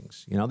these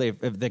things.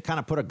 They kind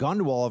of put a gun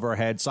to all of our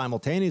heads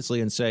simultaneously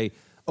and say,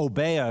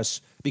 obey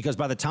us, because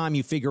by the time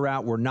you figure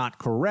out we're not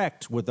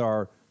correct with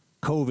our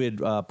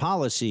COVID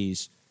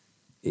policies,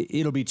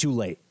 it'll be too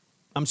late.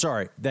 I'm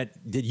sorry, that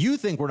you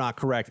think we're not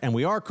correct and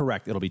we are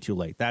correct, it'll be too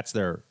late. That's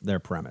their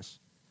premise.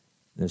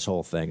 This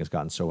whole thing has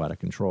gotten so out of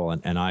control.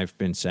 And I've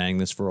been saying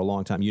this for a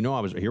long time.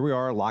 Here we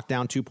are,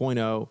 lockdown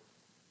 2.0,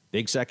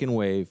 big second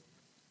wave.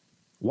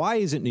 Why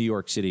isn't New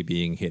York City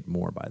being hit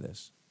more by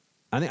this?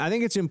 I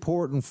think it's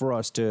important for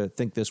us to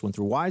think this one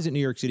through. Why isn't New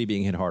York City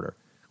being hit harder?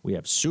 We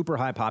have super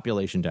high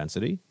population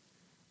density.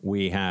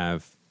 We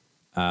have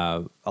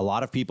a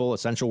lot of people,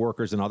 essential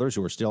workers and others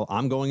who are still,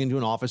 I'm going into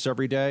an office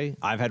every day.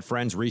 I've had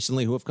friends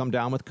recently who have come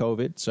down with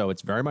COVID, so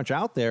it's very much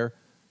out there.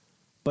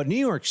 But New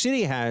York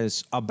City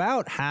has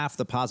about half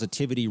the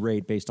positivity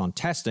rate based on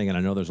testing. And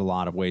I know there's a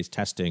lot of ways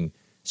testing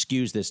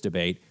skews this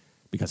debate,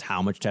 because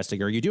how much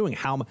testing are you doing?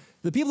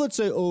 The people that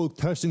say, oh,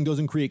 testing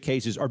doesn't create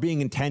cases are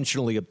being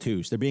intentionally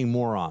obtuse. They're being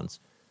morons,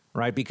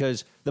 right?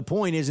 Because the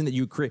point isn't that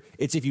you create,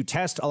 it's if you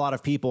test a lot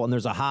of people and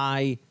there's a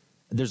high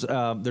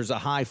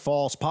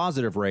false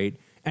positive rate.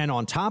 And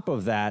on top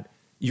of that,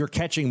 you're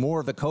catching more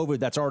of the COVID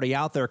that's already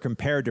out there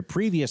compared to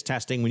previous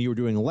testing when you were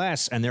doing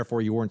less, and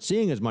therefore you weren't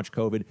seeing as much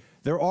COVID.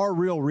 There are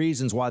real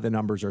reasons why the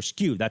numbers are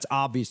skewed. That's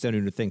obvious to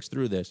anyone who thinks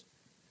through this.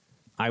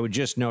 I would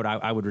just note,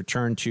 I would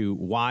return to,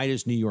 why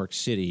does New York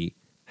City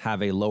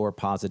have a lower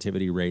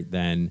positivity rate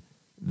than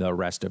the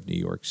rest of New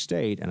York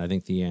State? And I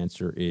think the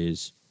answer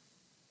is,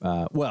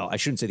 well, I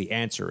shouldn't say the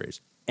answer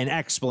is. An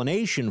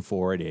explanation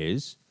for it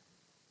is,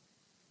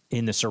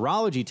 in the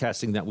serology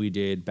testing that we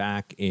did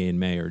back in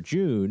May or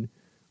June,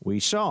 we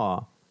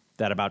saw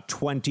that about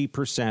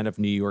 20% of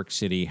New York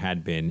City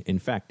had been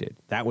infected.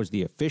 That was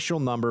the official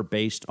number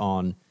based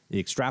on the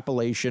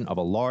extrapolation of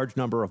a large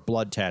number of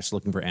blood tests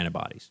looking for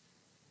antibodies.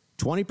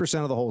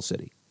 20% of the whole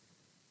city.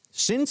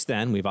 Since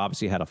then, we've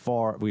obviously had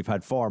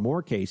far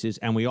more cases,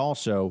 and we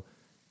also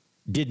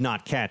did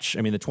not catch.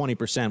 I mean, the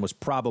 20% was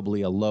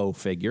probably a low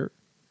figure.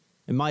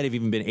 It might have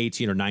even been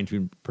 18 or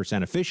 19%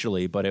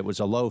 officially, but it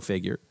was a low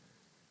figure.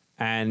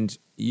 And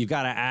you've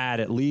got to add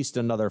at least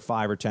another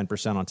 5 or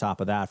 10% on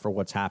top of that for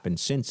what's happened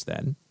since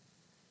then.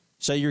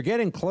 So you're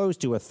getting close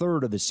to a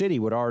third of the city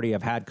would already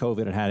have had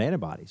COVID and had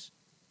antibodies.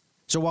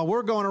 So while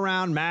we're going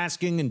around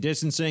masking and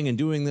distancing and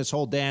doing this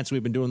whole dance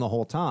we've been doing the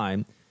whole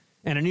time,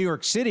 and in New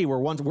York City, we're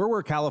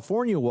where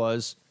California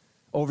was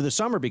over the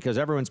summer because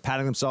everyone's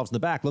patting themselves in the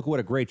back. Look what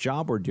a great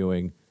job we're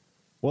doing.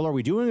 Well, are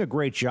we doing a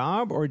great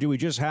job, or do we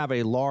just have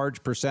a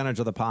large percentage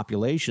of the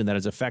population that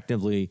is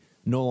effectively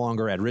no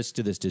longer at risk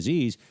to this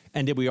disease?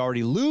 And did we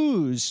already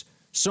lose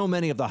so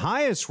many of the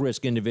highest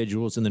risk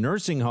individuals in the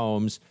nursing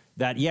homes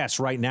that, yes,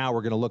 right now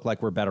we're going to look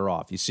like we're better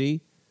off? You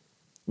see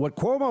what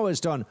Cuomo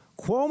has done?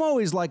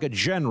 Cuomo is like a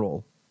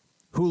general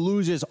who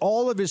loses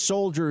all of his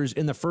soldiers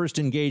in the first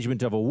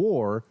engagement of a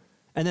war,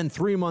 and then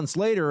 3 months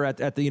later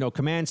at the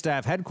command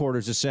staff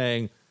headquarters is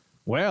saying,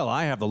 well,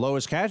 I have the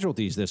lowest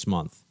casualties this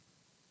month.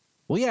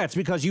 Well, yeah, it's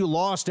because you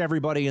lost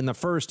everybody in the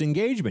first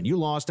engagement. You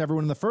lost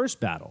everyone in the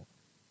first battle.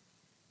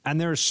 And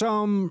there's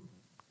some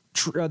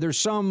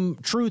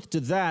truth to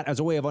that as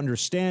a way of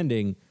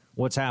understanding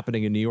what's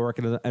happening in New York,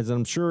 and as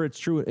I'm sure it's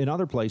true in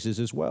other places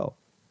as well.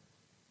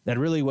 That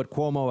really what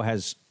Cuomo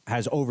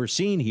has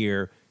overseen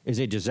here is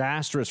a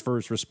disastrous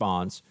first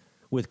response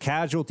with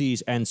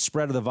casualties and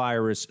spread of the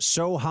virus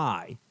so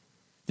high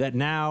that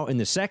now in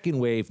the second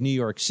wave, New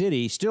York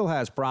City still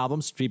has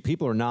problems.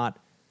 People are not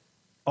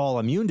all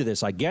immune to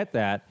this. I get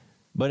that.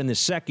 But in the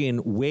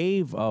second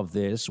wave of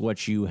this,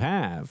 what you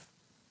have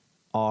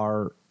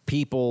are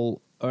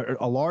people,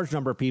 a large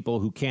number of people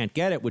who can't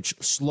get it, which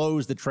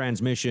slows the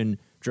transmission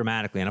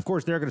dramatically. And of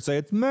course, they're going to say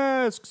it's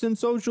masks and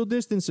social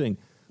distancing.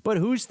 But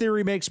whose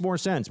theory makes more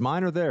sense,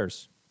 mine or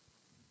theirs?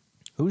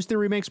 Whose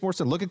theory makes more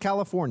sense? Look at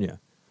California.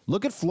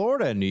 Look at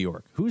Florida and New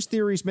York. Whose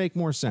theories make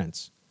more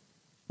sense?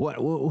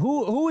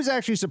 Who is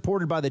actually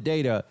supported by the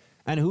data,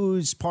 and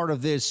who's part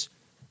of this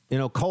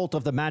cult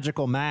of the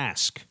magical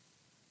mask?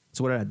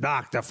 It's what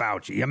Dr.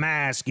 Fauci, your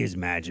mask is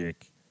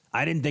magic.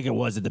 I didn't think it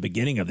was at the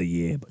beginning of the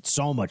year, but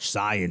so much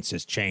science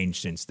has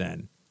changed since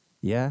then.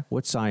 Yeah?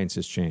 What science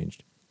has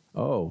changed?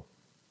 Oh,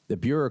 the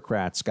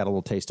bureaucrats got a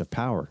little taste of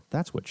power.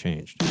 That's what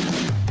changed.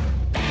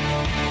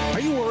 Are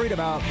you worried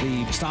about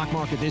the stock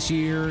market this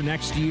year,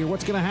 next year?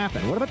 What's going to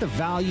happen? What about the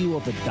value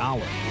of the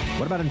dollar?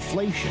 What about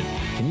inflation?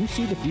 Can you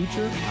see the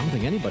future? I don't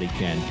think anybody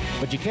can.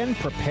 But you can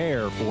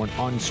prepare for an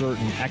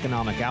uncertain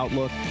economic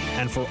outlook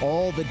and for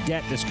all the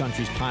debt this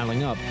country's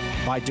piling up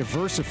by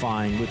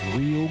diversifying with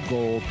real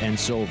gold and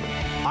silver.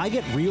 I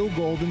get real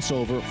gold and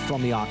silver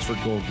from the Oxford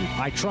Gold Group.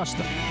 I trust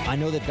them. I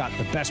know they've got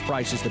the best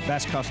prices, the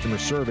best customer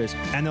service,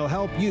 and they'll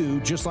help you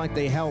just like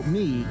they help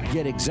me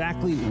get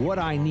exactly what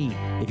I need.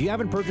 If you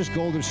haven't purchased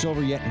gold or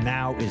silver yet,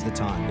 now is the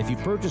time. If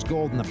you've purchased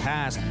gold in the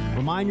past,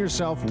 remind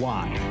yourself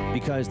why.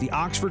 Because the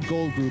Oxford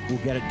Gold Group will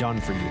get it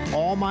done for you.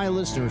 All my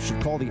listeners should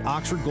call the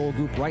Oxford Gold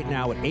Group right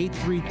now at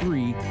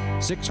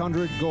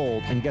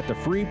 833-600-GOLD and get the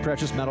free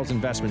precious metals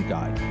investment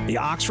guide. The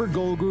Oxford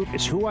Gold Group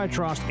is who I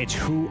trust. It's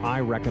who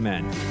I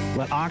recommend.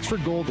 Let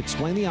Oxford Gold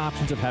explain the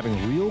options of having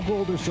real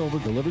gold or silver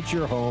delivered to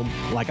your home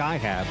like I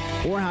have,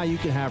 or how you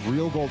can have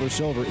real gold or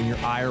silver in your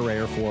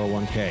IRA or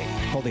 401k.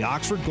 Call the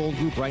Oxford Gold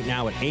Group right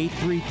now at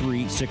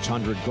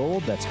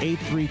 833-600-GOLD. That's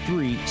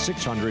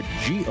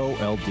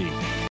 833-600-GOLD.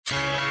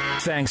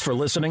 Thanks for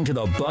listening to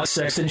the Buck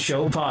Sexton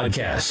Show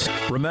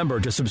podcast. Remember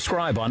to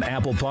subscribe on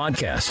Apple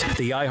Podcast,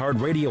 the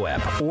iHeartRadio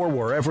app, or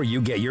wherever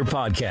you get your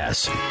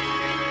podcasts.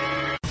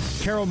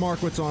 Carol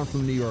Markowitz on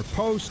from the New York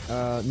Post.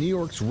 New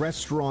York's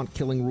restaurant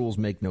killing rules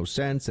make no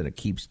sense, and it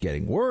keeps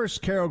getting worse.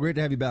 Carol, great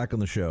to have you back on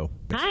the show.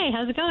 Hi,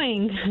 how's it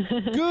going?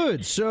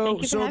 Good. So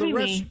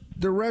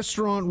the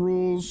restaurant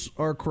rules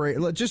are crazy.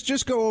 Let's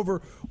just go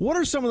over what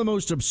are some of the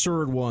most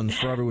absurd ones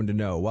for everyone to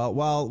know.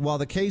 While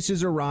the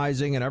cases are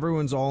rising and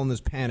everyone's all in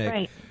this panic,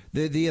 right.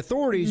 the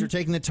authorities are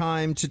taking the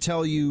time to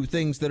tell you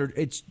things that are.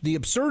 It's the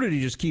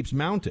absurdity just keeps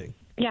mounting.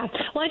 Yeah.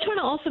 Well, I just want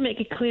to also make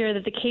it clear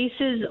that the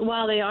cases,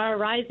 while they are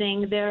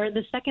rising, they're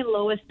the second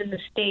lowest in the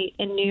state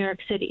in New York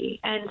City.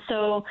 And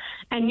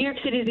New York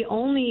City is the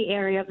only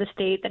area of the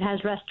state that has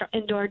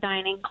indoor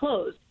dining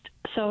closed.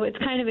 So it's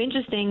kind of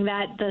interesting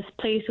that this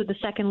place with the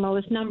second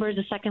lowest numbers,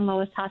 the second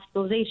lowest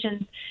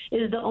hospitalizations,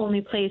 is the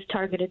only place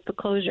targeted for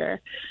closure.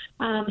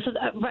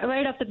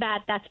 Right off the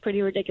bat, that's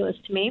pretty ridiculous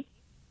to me.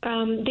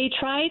 They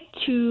tried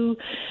to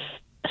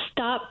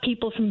stop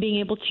people from being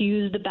able to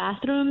use the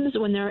bathrooms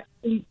when they're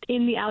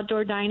in the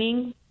outdoor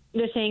dining.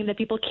 They're saying that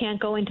people can't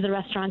go into the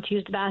restaurant to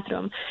use the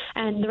bathroom.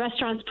 And the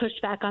restaurants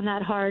pushed back on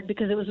that hard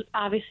because it was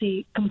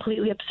obviously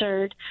completely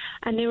absurd.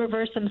 And they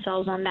reversed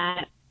themselves on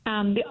that.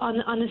 On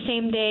the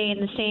same day, in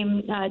the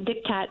same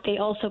diktat, they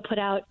also put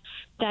out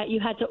that you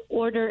had to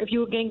order, if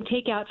you were getting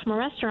takeout from a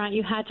restaurant,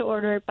 you had to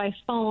order it by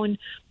phone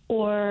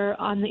or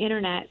on the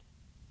internet.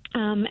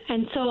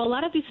 And so a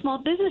lot of these small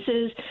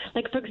businesses,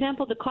 like, for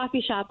example, the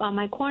coffee shop on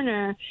my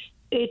corner,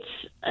 it's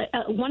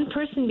one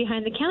person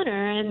behind the counter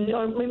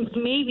or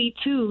maybe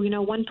two,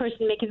 one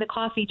person making the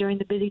coffee during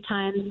the busy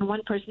times and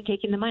one person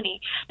taking the money.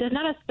 There's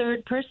not a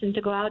third person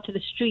to go out to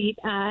the street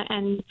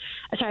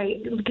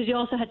because you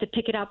also had to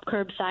pick it up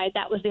curbside.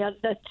 That was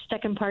the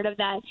second part of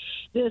that.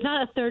 There's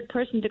not a third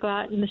person to go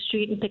out in the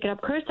street and pick it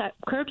up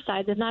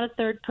curbside. There's not a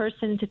third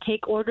person to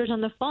take orders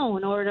on the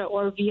phone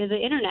or via the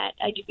internet.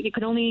 You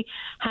could only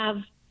have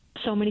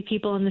so many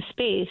people in the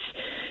space.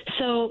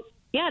 So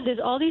yeah, there's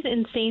all these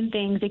insane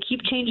things. They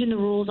keep changing the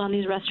rules on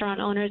these restaurant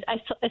owners.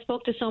 I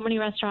spoke to so many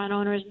restaurant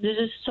owners. There's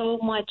just so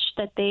much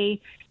that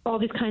all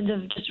these kinds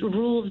of just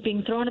rules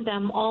being thrown at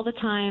them all the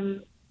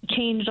time,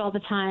 changed all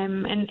the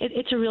time, and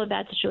it's a really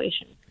bad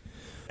situation.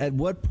 At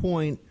what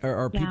point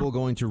are people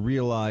going to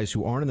realize,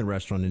 who aren't in the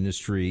restaurant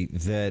industry,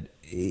 that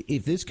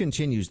if this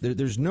continues,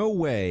 there's no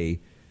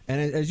way, and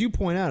as you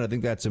point out, I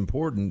think that's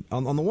important.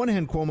 On the one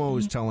hand, Cuomo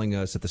is telling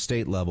us at the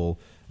state level,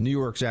 New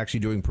York's actually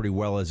doing pretty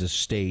well as a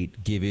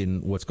state,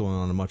 given what's going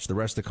on in much of the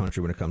rest of the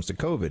country when it comes to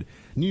COVID.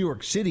 New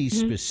York City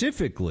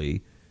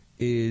specifically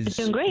is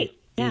doing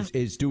great.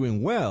 Is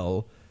doing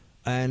well,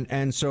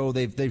 and so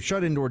they've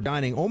shut indoor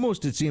dining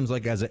almost, it seems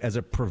like, as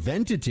a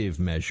preventative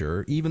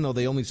measure, even though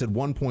they only said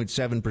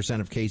 1.7%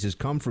 of cases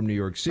come from New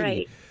York City.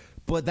 Right.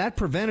 But that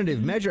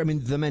preventative measure, I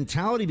mean, the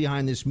mentality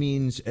behind this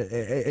means,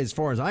 as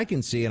far as I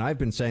can see, and I've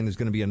been saying there's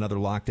going to be another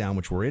lockdown,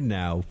 which we're in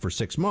now for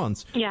 6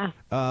 months,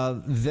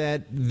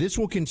 that this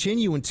will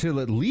continue until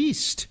at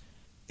least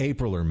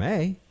April or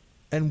May.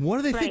 And what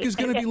do they think is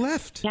going to be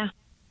left? Yeah.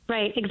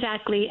 Right,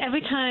 exactly.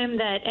 Every time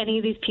that any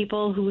of these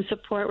people who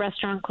support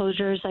restaurant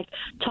closures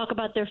talk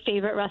about their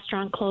favorite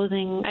restaurant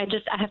closing, I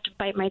have to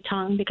bite my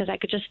tongue because I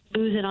could just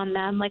lose it on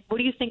them. Like, what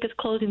do you think is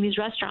closing these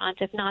restaurants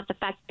if not the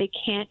fact that they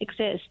can't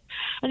exist?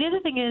 And the other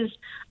thing is,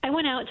 I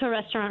went out to a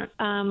restaurant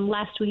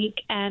last week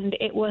and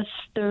it was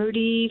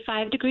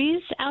 35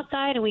 degrees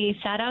outside and we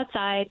sat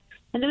outside.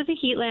 And there was a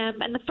heat lamp.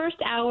 And the first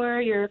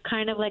hour, you're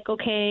kind of like,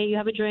 okay, you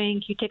have a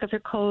drink, you take off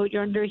your coat,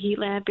 you're under a heat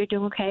lamp, you're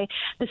doing okay.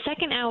 The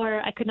second hour,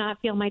 I could not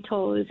feel my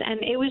toes.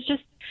 And it was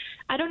just,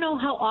 I don't know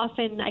how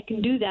often I can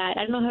do that.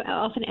 I don't know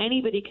how often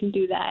anybody can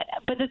do that.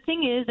 But the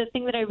thing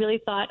that I really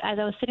thought as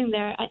I was sitting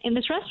there in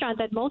this restaurant,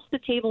 that most of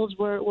the tables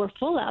were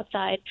full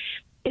outside,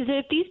 is that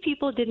if these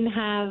people didn't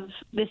have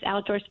this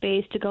outdoor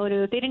space to go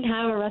to, if they didn't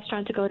have a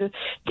restaurant to go to,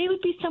 they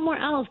would be somewhere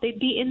else. They'd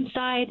be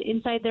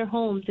inside their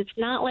homes. It's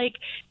not like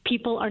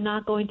people are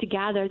not going to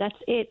gather. That's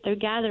it. They're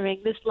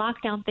gathering. This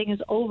lockdown thing is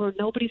over.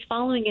 Nobody's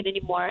following it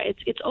anymore.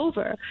 It's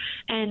over.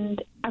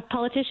 And our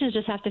politicians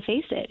just have to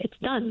face it. It's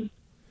done.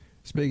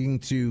 Speaking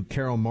to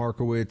Carol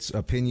Markowitz,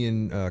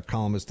 opinion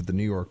columnist at the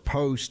New York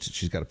Post.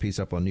 She's got a piece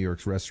up on New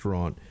York's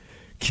restaurant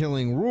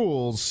killing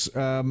rules,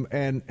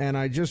 and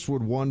I just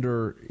would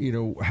wonder,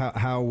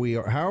 how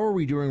are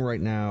we doing right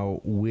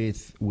now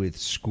with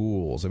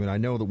schools? I mean, I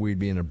know that we'd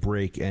be in a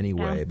break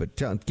anyway, but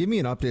give me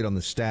an update on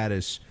the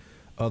status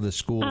of the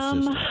school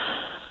system.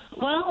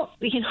 Well,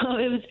 it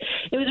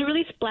was a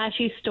really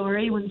splashy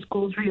story when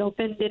schools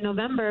reopened in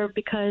November,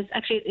 because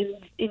actually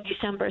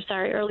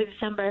early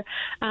December.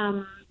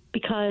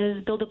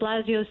 Because Bill de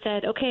Blasio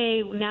said,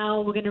 okay,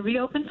 now we're going to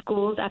reopen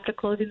schools after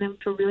closing them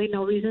for really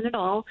no reason at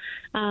all.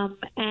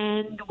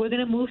 And we're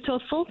going to move to a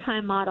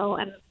full-time model.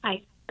 And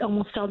I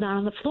almost fell down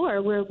on the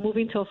floor. We're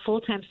moving to a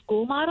full-time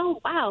school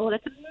model? Wow,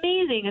 that's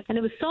amazing. And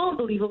it was so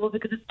unbelievable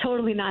because it's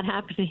totally not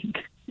happening.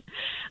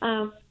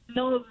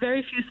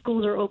 Very few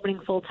schools are opening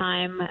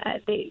full-time.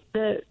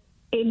 The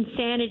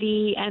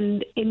insanity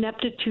and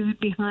ineptitude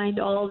behind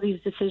all of these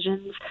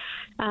decisions.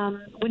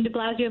 When de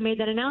Blasio made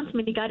that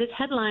announcement, he got his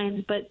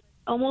headlines, but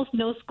almost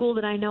no school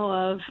that I know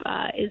of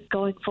is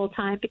going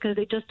full-time because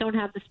they just don't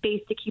have the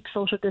space to keep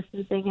social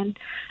distancing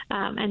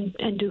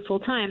and do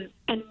full-time.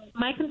 And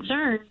my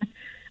concern,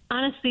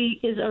 honestly,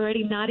 is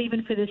already not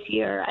even for this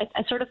year.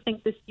 I sort of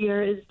think this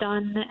year is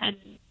done and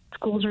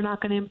schools are not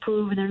going to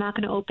improve and they're not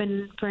going to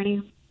open for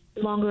any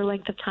longer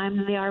length of time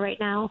than they are right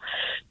now.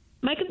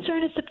 My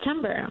concern is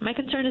September.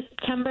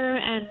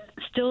 And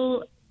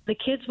still the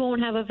kids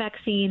won't have a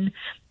vaccine.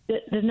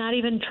 There's not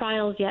even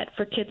trials yet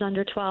for kids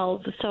under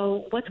 12.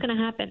 So what's going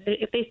to happen?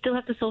 If they still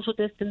have to social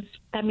distance,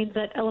 that means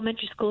that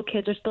elementary school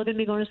kids are still going to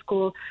be going to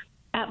school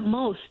at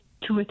most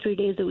 2 or 3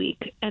 days a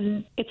week.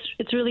 And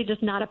it's really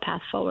just not a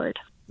path forward.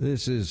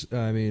 This is,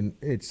 I mean,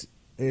 it's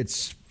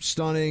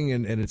stunning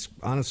and it's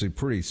honestly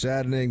pretty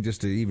saddening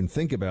just to even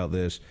think about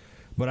this.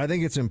 But I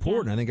think it's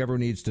important. I think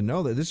everyone needs to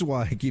know that. This is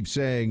why I keep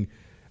saying,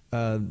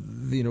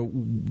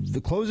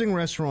 the closing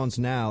restaurants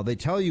now, they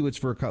tell you it's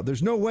for a couple.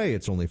 There's no way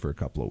it's only for a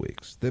couple of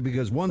weeks.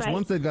 Because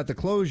once they've got the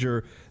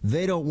closure,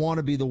 they don't want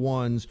to be the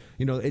ones.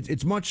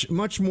 It's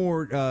much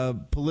more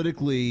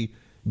politically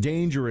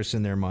dangerous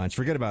in their minds.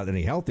 Forget about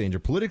any health danger.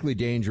 Politically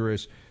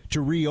dangerous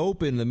to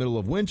reopen in the middle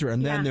of winter,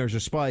 and then there's a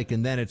spike,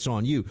 and then it's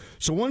on you.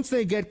 So once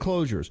they get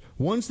closures,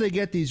 once they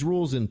get these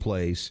rules in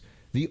place,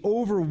 the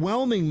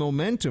overwhelming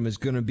momentum is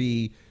going to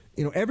be,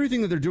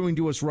 everything that they're doing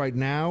to us right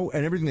now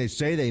and everything they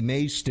say they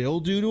may still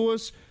do to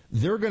us,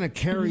 they're going to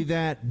carry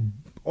that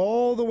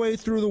all the way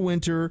through the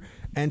winter.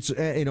 And,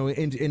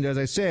 and as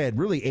I said,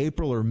 really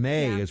April or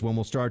May is when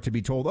we'll start to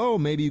be told, oh,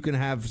 maybe you can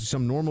have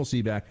some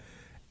normalcy back,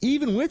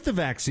 even with the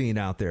vaccine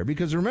out there.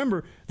 Because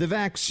remember, the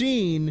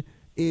vaccine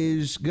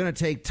is going to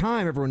take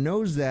time. Everyone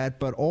knows that.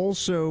 But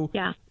also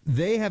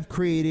they have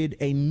created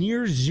a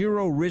near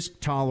zero risk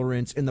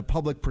tolerance in the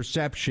public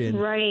perception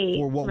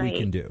for what we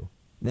can do.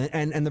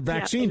 And the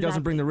vaccine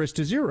doesn't bring the risk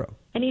to zero.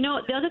 And,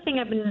 the other thing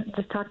I've been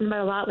just talking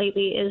about a lot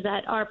lately is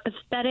that our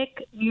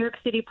pathetic New York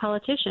City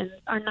politicians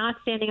are not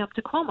standing up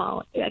to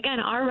Cuomo. Again,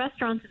 our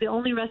restaurants are the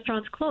only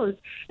restaurants closed.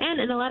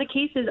 And in a lot of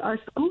cases, our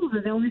schools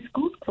are the only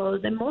schools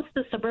closed. In most of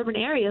the suburban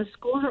areas,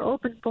 schools are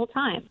open full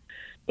time.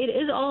 It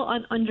is all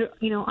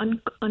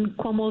on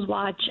Cuomo's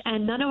watch.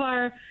 And none of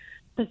our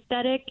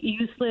pathetic,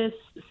 useless,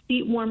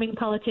 seat-warming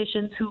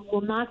politicians who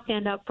will not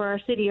stand up for our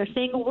city are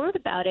saying a word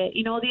about it.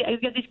 You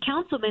have these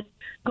councilmen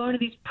going to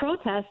these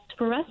protests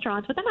for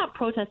restaurants, but they're not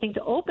protesting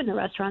to open the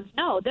restaurants.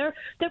 No, they're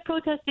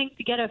protesting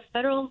to get a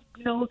federal,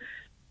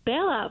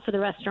 bailout for the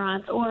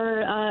restaurants. Or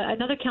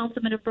another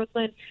councilman in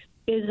Brooklyn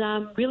is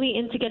really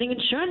into getting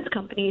insurance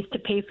companies to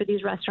pay for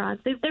these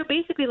restaurants. They're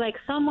basically like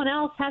someone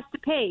else has to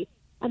pay.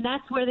 And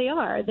that's where they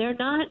are. They're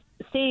not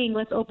saying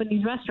let's open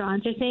these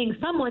restaurants. They're saying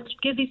someone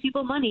should give these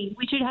people money.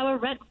 We should have a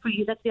rent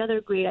freeze. That's the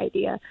other great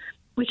idea.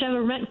 We should have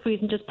a rent freeze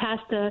and just pass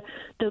the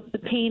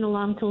pain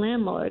along to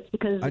landlords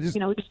because we just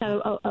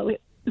have we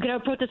could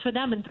have a protest for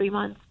them in 3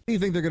 months. What do you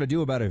think they're going to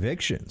do about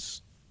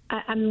evictions?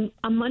 I'm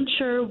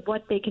unsure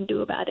what they can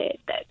do about it.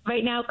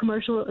 Right now,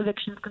 commercial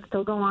evictions can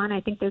still go on.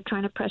 I think they're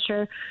trying to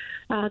pressure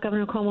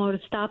Governor Cuomo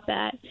to stop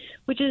that,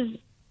 which is,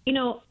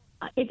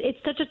 it's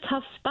such a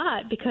tough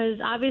spot because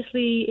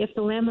obviously if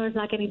the landlord's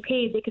not getting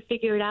paid, they could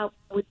figure it out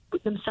with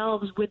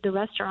themselves with the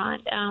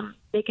restaurant.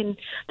 The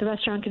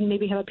restaurant can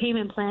maybe have a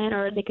payment plan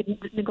or they could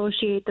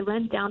negotiate the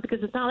rent down because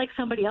it's not like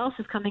somebody else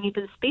is coming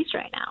into the space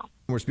right now.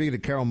 We're speaking to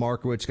Carol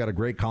Markowitz, got a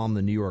great column in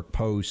the New York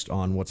Post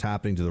on what's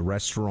happening to the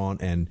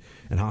restaurant and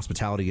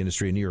hospitality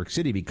industry in New York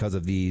City because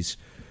of these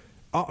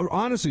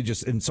honestly,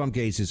 just in some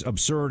cases,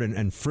 absurd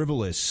and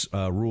frivolous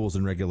rules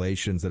and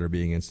regulations that are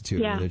being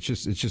instituted. Yeah. It's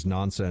just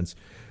nonsense.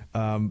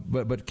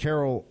 But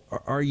Carol,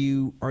 are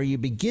you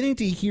beginning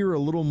to hear a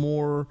little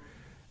more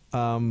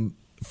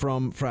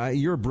from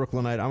you're a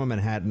Brooklynite, I'm a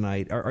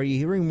Manhattanite. Are you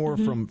hearing more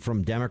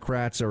from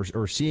Democrats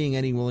or seeing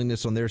any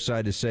willingness on their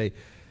side to say,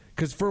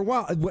 because for a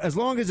while, as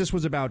long as this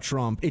was about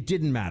Trump, it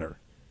didn't matter.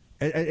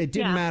 It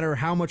didn't matter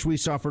how much we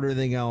suffered or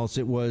anything else.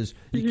 It was,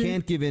 you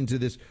can't give in to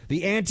this.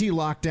 The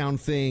anti-lockdown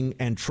thing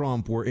and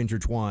Trump were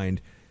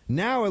intertwined.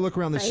 Now I look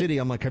around the city,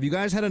 I'm like, have you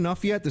guys had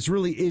enough yet? This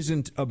really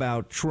isn't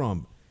about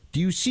Trump. Do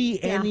you see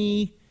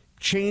any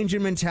change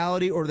in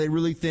mentality, or do they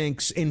really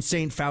think in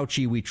St.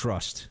 Fauci we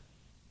trust?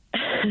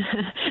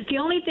 The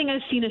only thing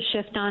I've seen a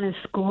shift on is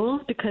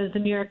schools, because the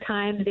New York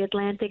Times, the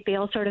Atlantic, they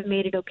all sort of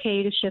made it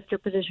okay to shift their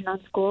position on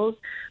schools,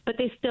 but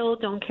they still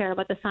don't care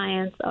about the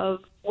science of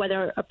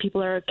whether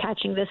people are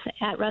catching this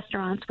at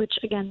restaurants, which,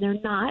 again, they're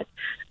not.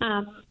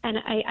 And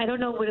I don't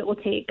know what it will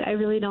take. I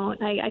really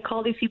don't. I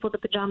call these people the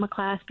pajama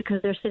class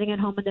because they're sitting at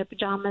home in their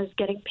pajamas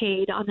getting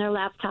paid on their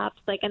laptops,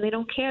 and they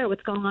don't care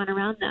what's going on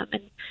around them.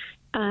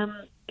 And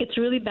it's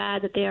really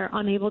bad that they are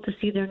unable to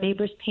see their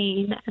neighbor's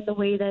pain and the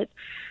way that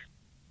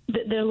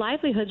their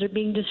livelihoods are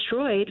being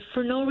destroyed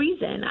for no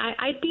reason.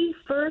 I'd be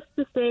first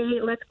to say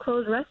let's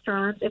close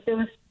restaurants if there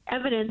was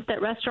evidence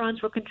that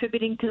restaurants were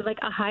contributing to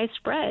a high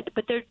spread,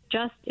 but there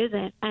just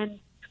isn't. And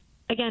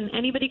again,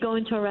 anybody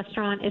going to a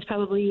restaurant is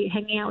probably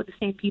hanging out with the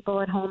same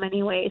people at home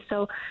anyway.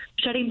 So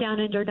shutting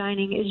down indoor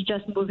dining is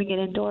just moving it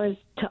indoors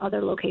to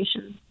other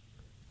locations.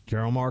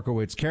 Carol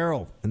Markowitz.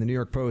 Carol in the New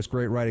York Post,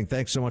 great writing.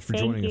 Thanks so much for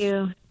joining us. Thank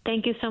you.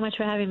 Thank you so much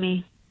for having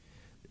me.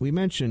 We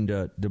mentioned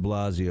de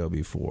Blasio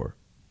before.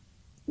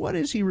 What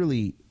is he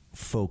really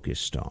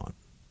focused on?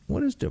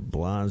 What is de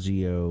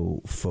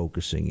Blasio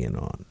focusing in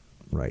on?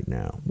 right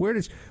now? Where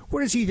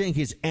does he think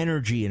his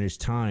energy and his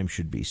time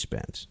should be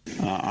spent?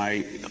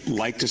 I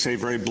like to say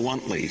very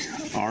bluntly,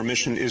 our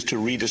mission is to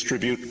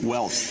redistribute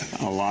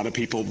wealth. A lot of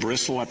people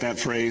bristle at that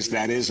phrase.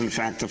 That is, in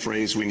fact, the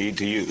phrase we need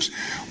to use.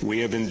 We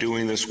have been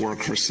doing this work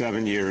for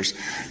 7 years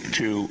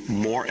to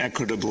more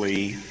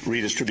equitably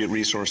redistribute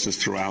resources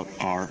throughout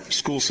our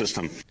school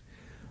system.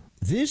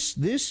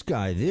 This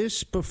guy,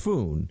 this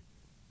buffoon,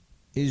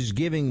 is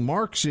giving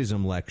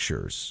Marxism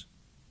lectures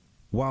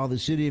while the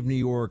city of New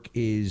York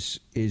is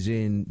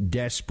in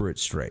desperate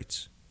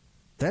straits.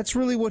 That's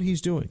really what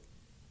he's doing.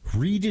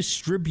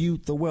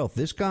 Redistribute the wealth.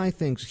 This guy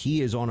thinks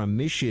he is on a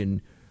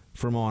mission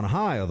from on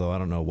high, although I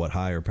don't know what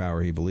higher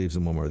power he believes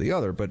in one way or the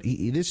other. But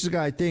this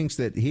guy thinks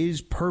that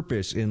his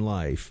purpose in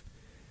life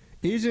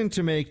isn't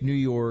to make New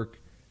York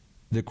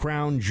the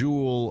crown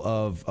jewel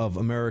of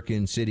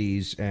American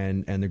cities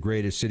and the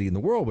greatest city in the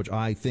world, which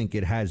I think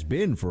it has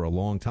been for a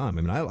long time.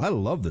 I mean, I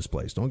love this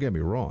place. Don't get me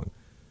wrong.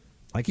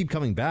 I keep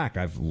coming back.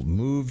 I've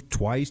moved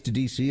twice to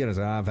D.C., and I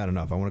said, I've had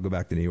enough. I want to go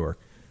back to New York.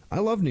 I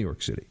love New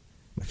York City.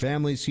 My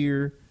family's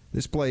here.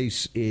 This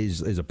place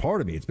is a part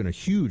of me. It's been a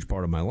huge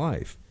part of my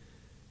life.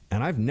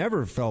 And I've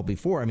never felt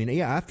before. I mean,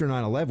 yeah, after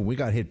 9/11, we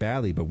got hit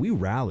badly, but we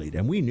rallied,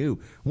 and we knew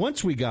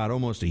once we got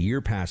almost a year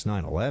past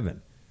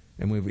 9/11,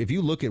 and if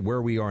you look at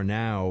where we are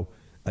now,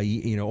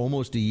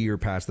 almost a year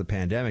past the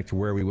pandemic to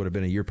where we would have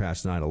been a year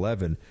past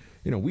 9/11,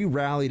 we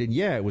rallied, and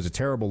yeah, it was a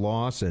terrible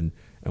loss, and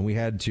we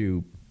had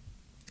to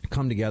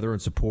come together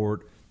and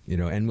support,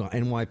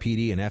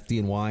 NYPD and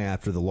FDNY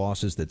after the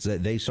losses that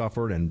they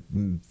suffered,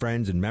 and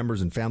friends and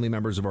members and family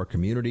members of our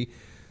community.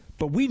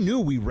 But we knew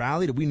we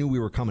rallied. We knew we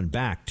were coming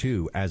back,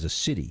 too, as a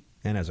city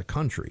and as a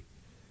country.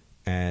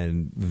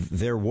 And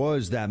there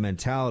was that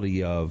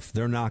mentality of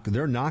they're not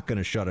going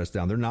to shut us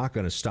down. They're not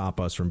going to stop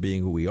us from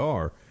being who we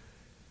are.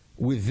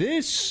 With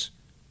this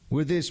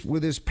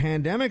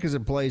pandemic as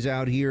it plays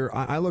out here,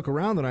 I look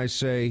around and I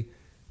say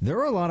there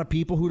are a lot of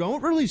people who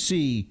don't really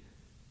see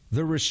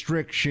the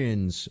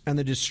restrictions and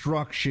the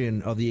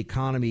destruction of the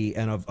economy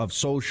and of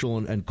social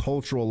and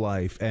cultural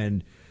life,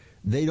 and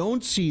they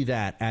don't see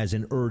that as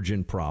an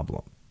urgent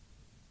problem.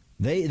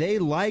 They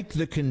like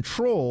the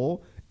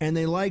control, and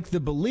they like the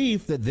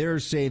belief that they're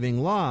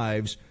saving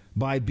lives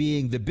by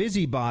being the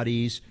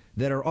busybodies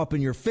that are up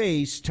in your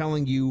face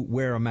telling you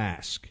wear a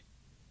mask.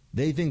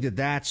 They think that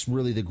that's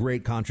really the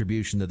great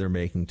contribution that they're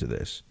making to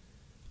this.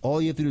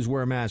 All you have to do is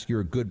wear a mask. You're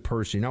a good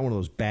person. You're not one of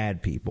those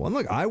bad people. And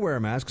look, I wear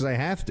a mask because I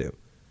have to.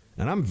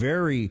 And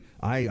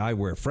I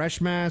wear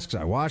fresh masks.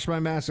 I wash my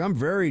masks. I'm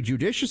very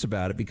judicious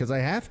about it because I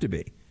have to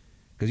be.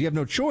 Because you have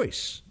no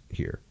choice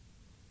here.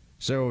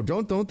 So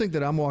don't think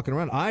that I'm walking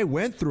around. I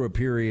went through a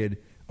period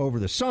over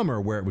the summer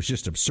where it was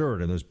just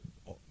absurd. And there's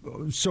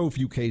so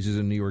few cases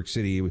in New York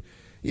City.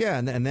 Yeah,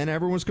 and then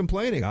everyone's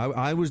complaining.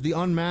 I was the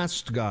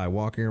unmasked guy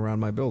walking around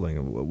my building.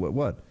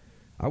 What?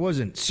 I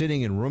wasn't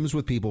sitting in rooms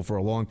with people for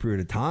a long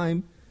period of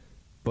time,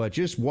 but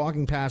just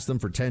walking past them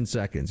for 10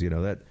 seconds,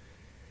 that.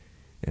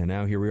 And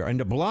now here we are. And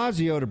de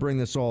Blasio, to bring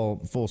this all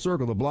full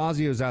circle, de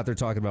Blasio is out there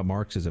talking about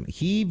Marxism.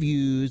 He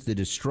views the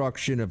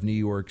destruction of New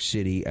York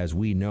City as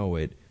we know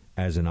it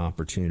as an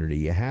opportunity.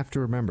 You have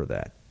to remember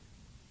that.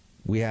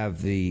 We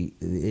have the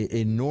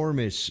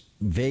enormous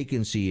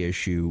vacancy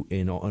issue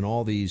in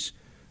all these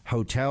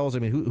hotels. I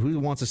mean, who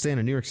wants to stay in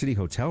a New York City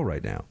hotel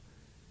right now?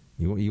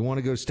 You want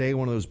to go stay in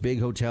one of those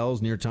big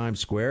hotels near Times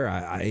Square?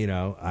 I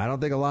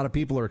don't think a lot of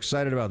people are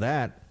excited about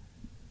that.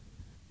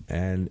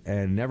 And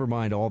never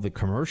mind all the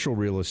commercial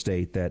real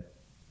estate that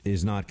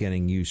is not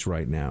getting use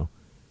right now.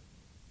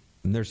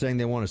 And they're saying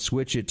they want to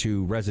switch it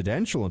to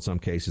residential in some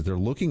cases. They're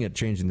looking at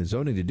changing the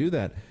zoning to do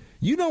that.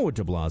 You know what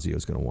de Blasio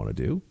is going to want to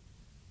do.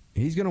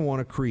 He's going to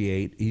want to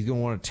he's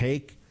going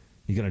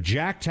to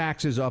jack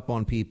taxes up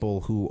on people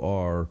who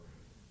are,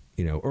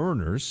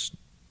 earners.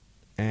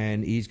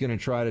 And he's going to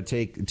try to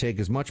take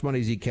as much money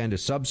as he can to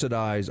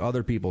subsidize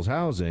other people's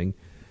housing.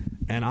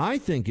 And I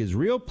think his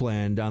real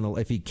plan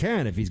if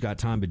he's got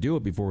time to do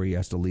it before he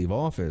has to leave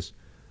office,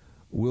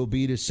 will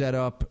be to set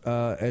up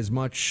as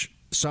much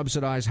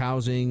subsidized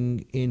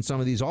housing in some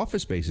of these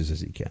office spaces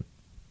as he can,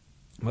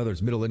 whether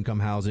it's middle income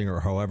housing or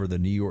however the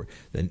NYCHA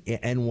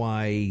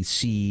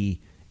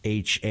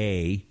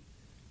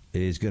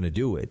is going to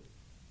do it.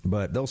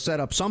 But they'll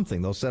set up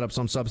something. They'll set up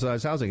some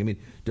subsidized housing. I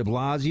mean, de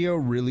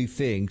Blasio really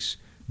thinks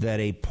that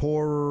a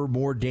poorer,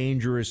 more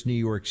dangerous New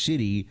York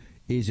City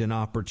is an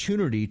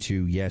opportunity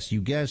to, yes,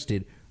 you guessed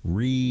it,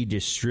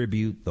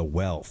 redistribute the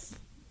wealth,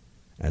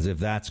 as if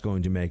that's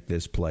going to make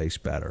this place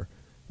better,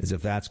 as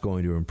if that's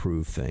going to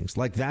improve things.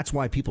 Like, that's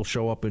why people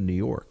show up in New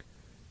York,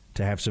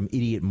 to have some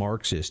idiot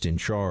Marxist in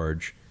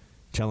charge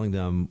telling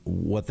them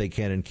what they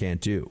can and can't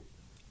do.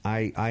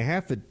 I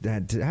have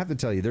to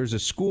tell you, there's a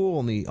school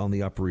on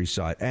the Upper East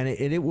Side, and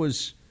it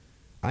was.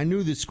 I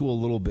knew this school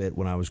a little bit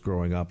when I was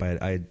growing up.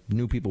 I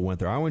knew people went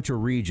there. I went to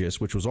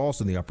Regis, which was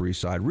also on the Upper East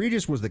Side.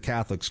 Regis was the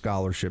Catholic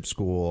scholarship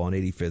school on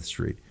 85th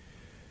Street.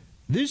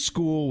 This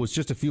school was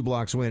just a few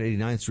blocks away on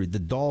 89th Street, the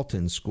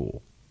Dalton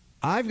School.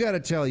 I've got to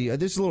tell you,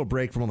 this is a little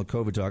break from all the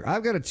COVID talk.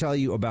 I've got to tell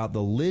you about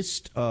the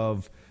list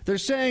of They're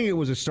saying it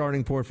was a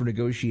starting point for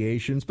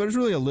negotiations, but it's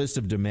really a list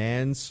of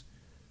demands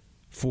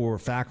for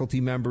faculty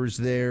members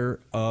there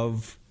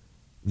of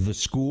the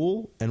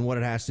school and what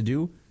it has to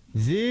do.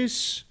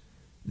 This,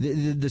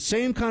 the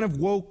same kind of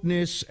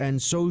wokeness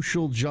and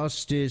social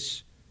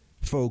justice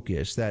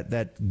focus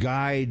that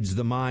guides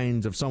the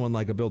minds of someone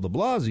like a Bill de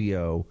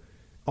Blasio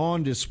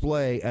on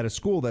display at a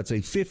school that's I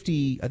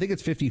think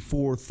it's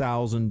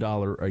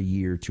 $54,000 a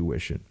year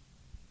tuition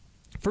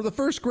for the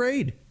first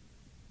grade.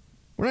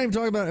 We're not even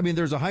talking about,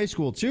 there's a high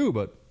school too,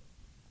 but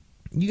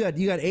you got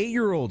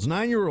 8-year-olds,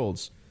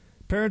 9-year-olds.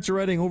 Parents are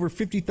writing over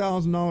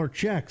 $50,000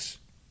 checks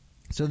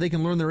so they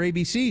can learn their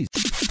ABCs.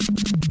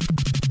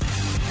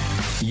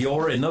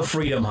 You're in the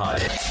Freedom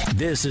Hut.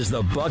 This is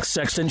the Buck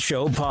Sexton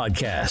Show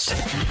podcast.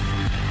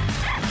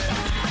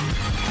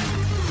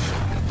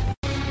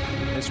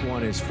 This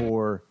one is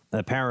for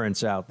the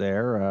parents out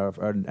there,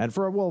 and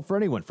for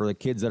anyone, for the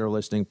kids that are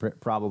listening,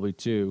 probably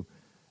too.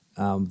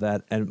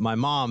 And my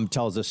mom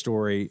tells a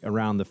story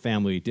around the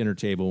family dinner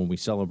table when we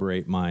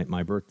celebrate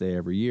my birthday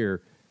every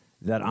year,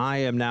 that I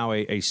am now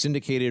a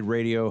syndicated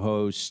radio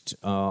host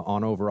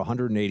on over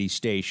 180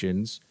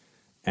 stations,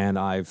 and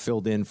I've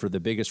filled in for the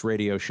biggest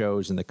radio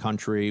shows in the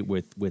country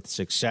with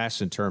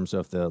success in terms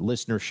of the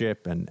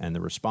listenership and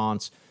the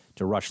response,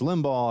 to Rush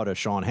Limbaugh, to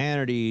Sean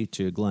Hannity,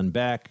 to Glenn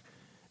Beck,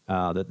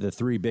 the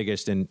three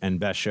biggest and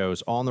best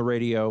shows on the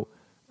radio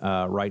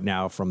right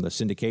now from the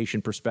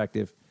syndication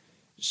perspective.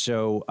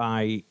 So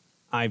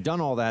I've done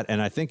all that,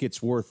 and I think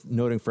it's worth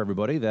noting for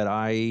everybody that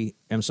I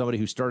am somebody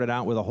who started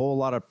out with a whole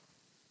lot of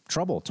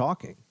trouble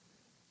talking.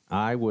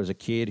 I was a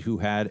kid who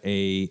had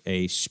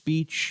a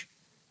speech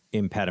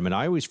impediment.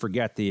 I always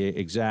forget the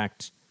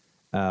exact,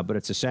 but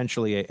it's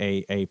essentially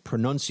a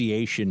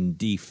pronunciation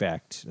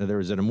defect. There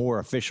is a more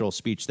official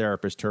speech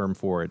therapist term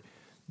for it,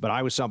 but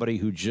I was somebody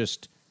who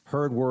just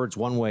heard words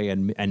one way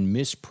and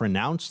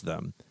mispronounced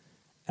them.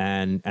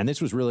 And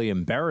this was really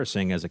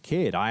embarrassing as a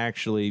kid. I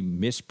actually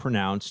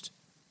mispronounced,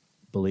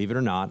 believe it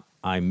or not,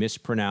 I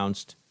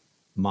mispronounced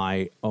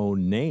my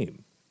own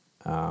name.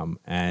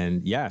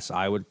 And yes,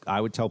 I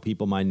would tell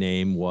people my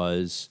name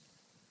was,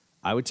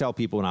 I would tell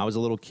people when I was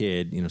a little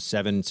kid,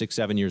 6,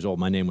 7 years old,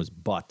 my name was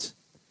Butt.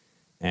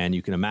 And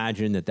you can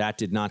imagine that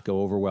did not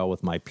go over well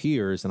with my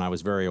peers, and I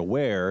was very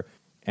aware.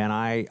 And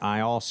I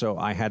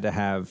had to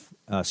have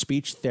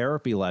speech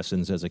therapy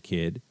lessons as a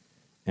kid.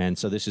 And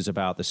so this is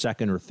about the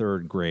second or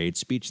third grade,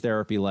 speech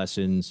therapy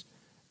lessons.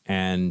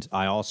 And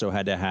I also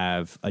had to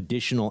have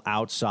additional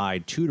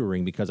outside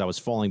tutoring because I was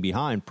falling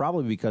behind,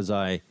 probably because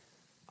I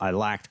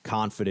lacked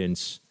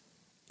confidence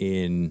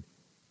in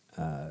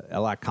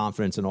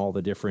all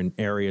the different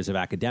areas of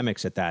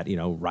academics at that,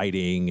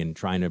 writing and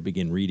trying to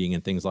begin reading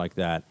and things like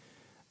that.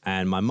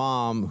 And my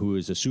mom, who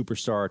is a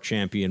superstar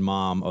champion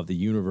mom of the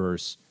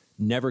universe,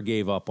 never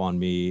gave up on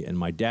me. And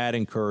my dad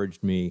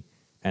encouraged me,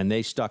 and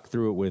they stuck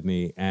through it with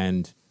me.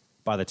 And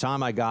by the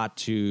time I got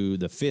to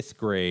the 5th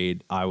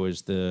grade, I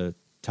was the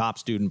top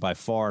student by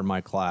far in my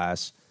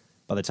class.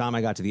 By the time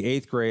I got to the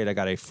 8th grade, I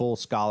got a full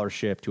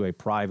scholarship to a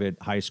private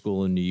high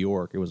school in New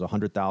York. It was a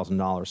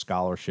 $100,000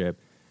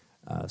 scholarship.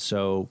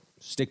 So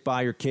stick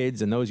by your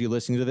kids, and those of you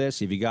listening to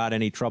this, if you got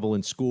any trouble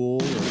in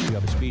school, or if you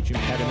have a speech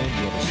impediment,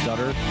 you have a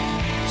stutter,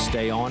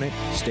 stay on it,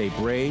 stay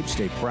brave,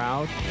 stay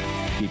proud,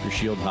 keep your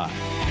shield high.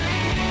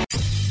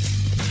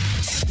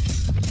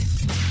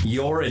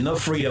 You're in the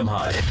Freedom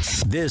Hut.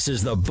 This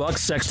is the Buck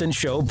Sexton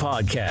Show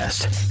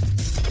podcast.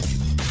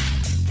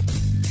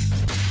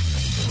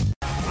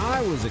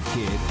 I was a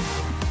kid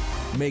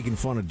making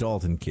fun of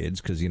Dalton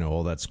kids because,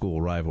 all that school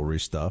rivalry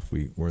stuff.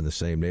 We were in the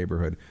same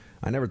neighborhood.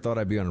 I never thought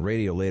I'd be on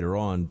radio later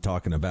on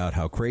talking about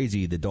how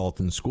crazy the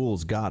Dalton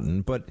school's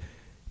gotten, but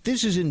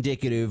this is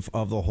indicative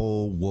of the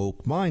whole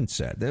woke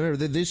mindset.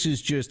 This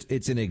is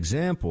it's an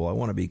example. I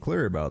want to be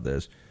clear about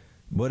this,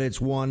 but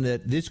it's one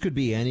that this could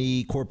be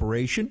any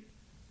corporation.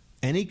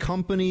 Any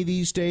company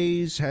these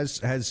days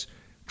has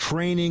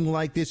training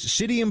like this.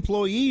 City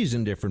employees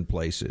in different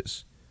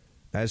places,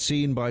 as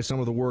seen by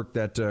some of the work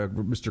that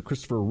Mr.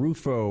 Christopher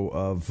Rufo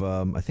of,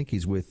 I think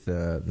he's with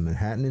the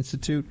Manhattan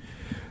Institute,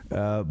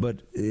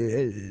 but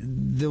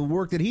the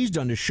work that he's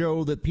done to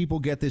show that people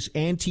get this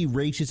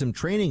anti-racism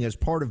training as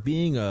part of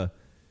being a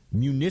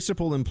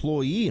municipal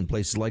employee in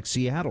places like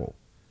Seattle.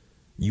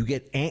 You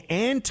get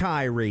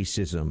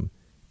anti-racism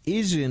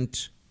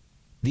isn't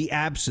the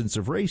absence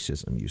of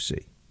racism, you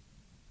see.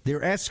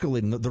 They're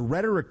escalating. The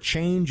rhetoric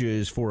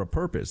changes for a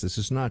purpose. This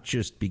is not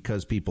just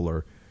because people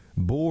are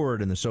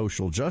bored in the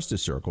social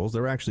justice circles.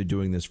 They're actually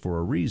doing this for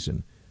a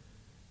reason.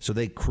 So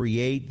they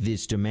create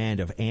this demand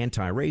of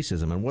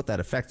anti-racism. And what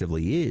that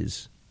effectively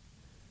is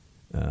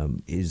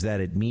that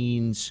it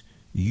means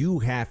you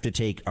have to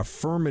take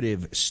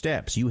affirmative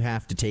steps. You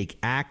have to take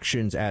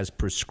actions as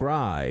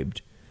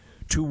prescribed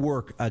to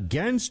work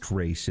against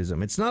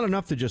racism. It's not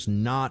enough to just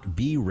not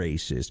be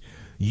racist.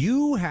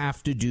 You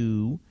have to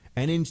do,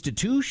 and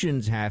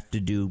institutions have to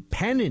do,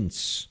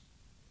 penance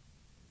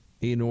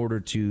in order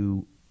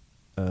to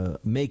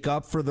make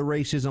up for the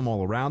racism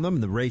all around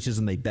them, the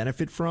racism they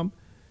benefit from,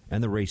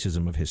 and the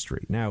racism of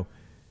history. Now,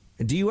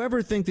 Do you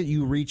ever think that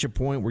you reach a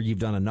point where you've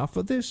done enough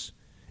of this?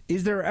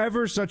 Is there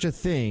ever such a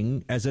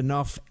thing as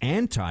enough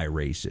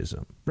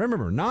anti-racism?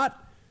 Remember,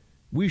 not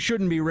we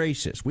shouldn't be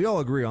racist. We all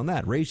agree on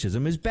that.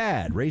 Racism is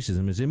bad.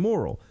 Racism is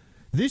immoral.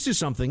 This is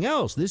something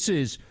else. This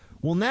is,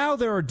 well, now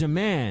there are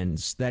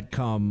demands that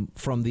come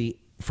from the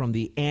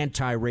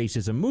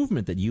anti-racism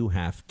movement that you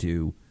have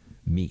to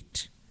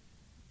meet.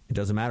 It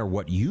doesn't matter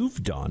what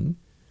you've done.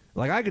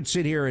 Like, I could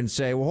sit here and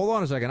say, well, hold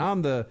on a second.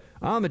 I'm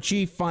the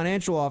chief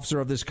financial officer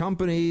of this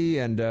company,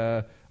 and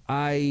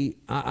I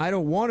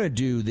don't want to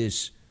do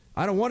this.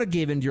 I don't want to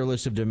give into your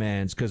list of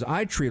demands because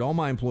I treat all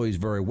my employees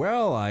very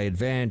well. I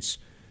advance,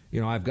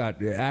 I've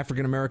got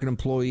African-American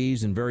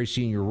employees in very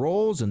senior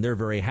roles, and they're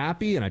very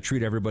happy, and I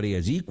treat everybody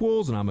as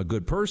equals, and I'm a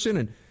good person.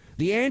 And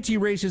the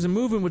anti-racism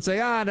movement would say,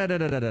 no. That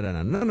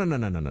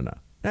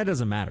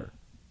doesn't matter.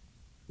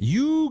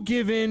 You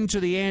give in to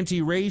the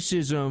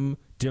anti-racism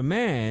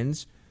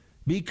demands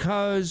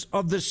because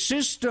of the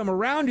system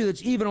around you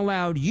that's even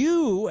allowed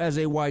you as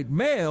a white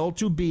male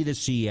to be the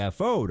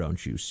CFO,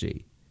 don't you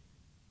see?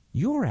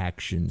 Your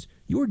actions,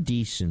 your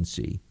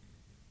decency,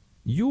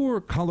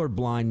 your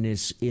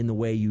colorblindness in the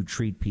way you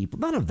treat people,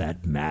 none of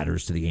that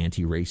matters to the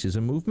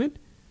anti-racism movement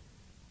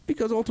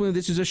because ultimately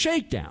this is a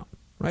shakedown,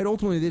 right?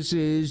 Ultimately this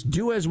is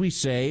do as we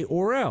say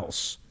or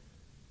else.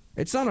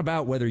 It's not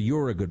about whether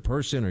you're a good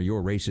person or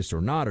you're racist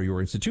or not or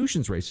your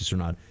institution's racist or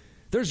not.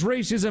 There's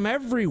racism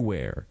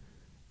everywhere.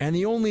 And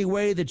the only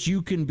way that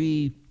you can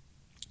be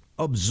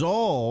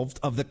absolved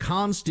of the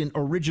constant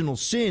original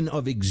sin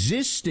of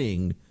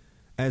existing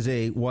as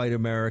a white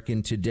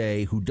American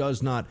today who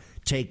does not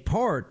take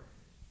part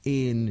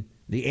in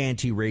the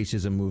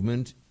anti-racism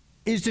movement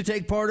is to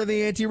take part in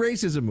the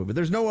anti-racism movement.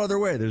 There's no other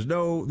way. There's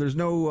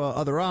no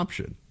other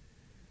option.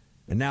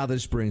 And now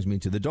this brings me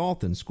to the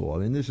Dalton School. I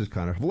mean, this is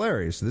kind of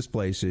hilarious. This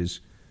place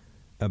is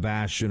a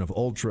bastion of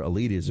ultra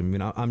elitism. I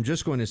mean, I'm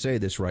just going to say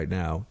this right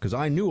now because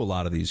I knew a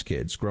lot of these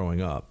kids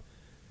growing up.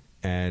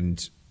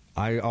 And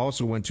I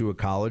also went to a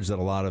college that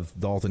a lot of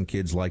Dalton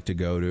kids like to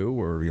go to,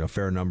 or a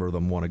fair number of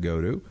them want to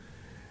go to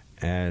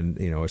and,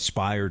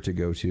 aspire to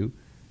go to.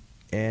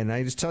 And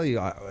I just tell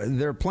you,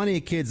 there are plenty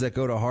of kids that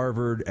go to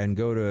Harvard and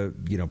go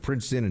to,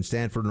 Princeton and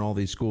Stanford and all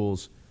these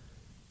schools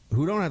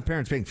who don't have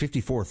parents paying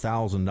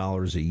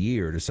 $54,000 a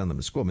year to send them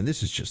to school. I mean,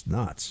 this is just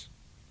nuts.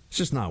 It's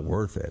just not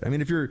worth it. I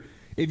mean, if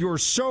you're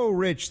so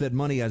rich that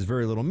money has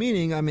very little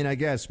meaning, I mean, I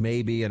guess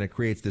maybe, and it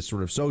creates this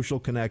sort of social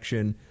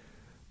connection.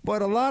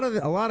 But a lot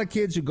of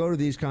kids who go to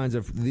these kinds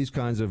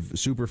of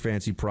super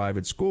fancy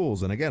private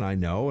schools, and again, I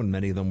know, and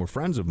many of them were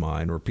friends of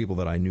mine or people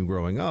that I knew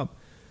growing up,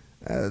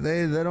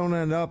 they don't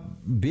end up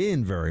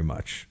being very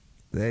much.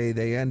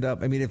 They end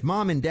up, I mean, if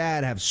mom and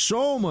dad have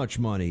so much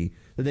money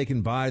that they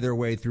can buy their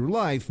way through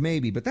life,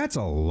 maybe, but that's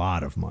a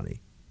lot of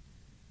money.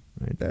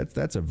 Right?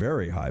 That's a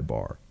very high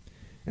bar.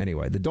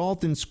 Anyway, the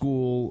Dalton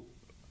School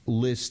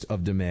list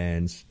of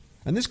demands,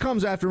 and this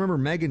comes after,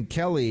 remember, Megyn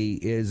Kelly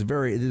is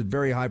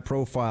very high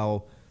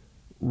profile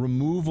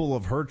removal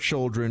of her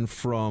children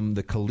from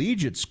the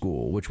collegiate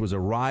school, which was a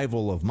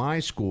rival of my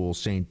school,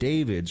 St.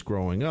 David's,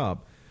 growing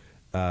up.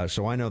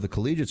 So I know the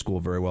collegiate school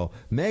very well.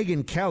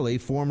 Megyn Kelly,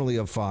 formerly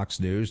of Fox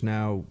News,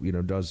 now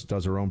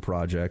does her own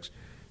projects.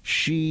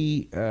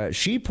 She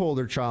pulled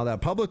her child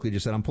out publicly.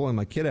 Just said, "I'm pulling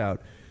my kid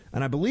out,"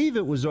 and I believe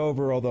it was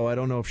over. Although I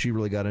don't know if she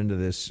really got into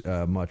this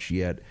much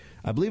yet.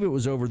 I believe it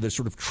was over the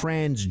sort of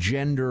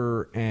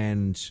transgender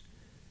and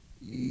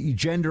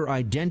gender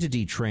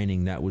identity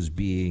training that was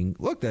being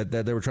looked at,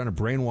 that they were trying to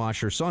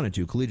brainwash her son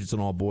into. Collegiate's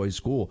an all-boys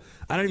school.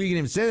 I don't know if you can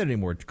even say that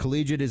anymore.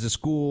 Collegiate is a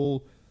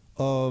school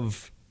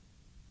of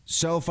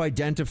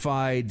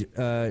self-identified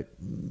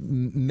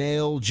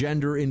male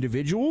gender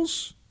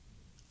individuals.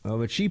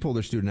 But she pulled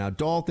her student out.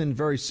 Dalton,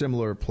 very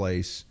similar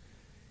place.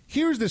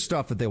 Here's the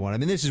stuff that they want. I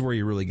mean, this is where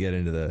you really get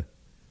into the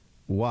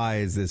why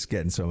is this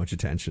getting so much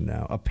attention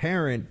now. A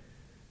parent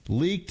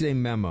leaked a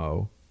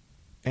memo,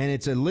 and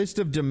it's a list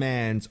of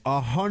demands.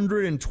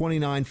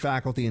 129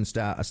 faculty and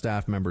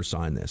staff members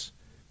signed this.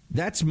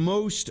 That's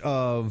most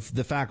of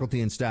the faculty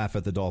and staff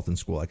at the Dalton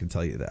School, I can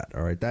tell you that.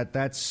 All right,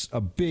 that's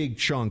a big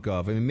chunk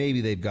of. I mean,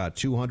 maybe they've got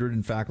 200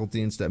 in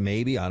faculty and staff.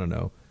 Maybe, I don't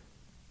know.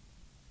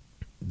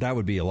 That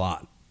would be a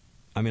lot.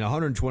 I mean,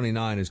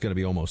 129 is going to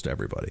be almost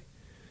everybody.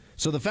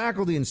 So the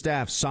faculty and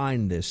staff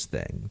signed this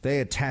thing. They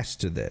attest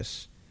to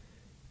this.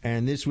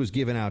 And this was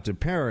given out to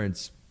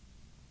parents.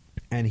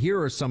 And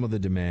here are some of the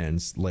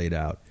demands laid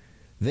out.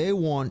 They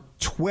want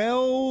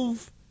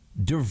 12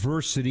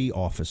 diversity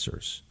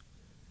officers.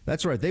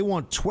 That's right. They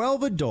want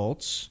 12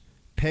 adults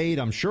paid,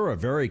 I'm sure, a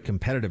very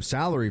competitive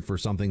salary for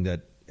something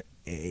that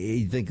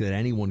you think that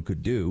anyone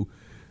could do.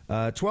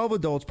 12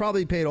 adults,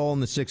 probably paid all in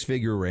the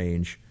six-figure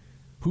range,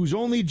 whose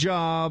only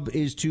job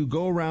is to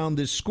go around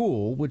this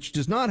school, which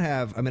does not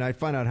have, I mean, I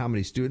find out how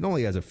many students, it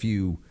only has a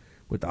few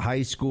with the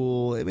high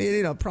school. I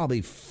mean,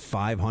 probably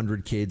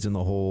 500 kids in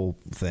the whole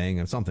thing,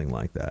 or something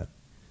like that.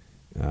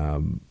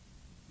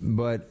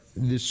 But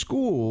the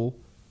school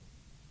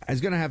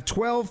is going to have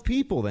 12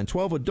 people, then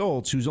 12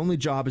 adults whose only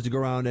job is to go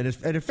around and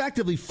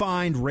effectively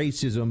find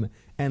racism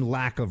and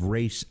lack of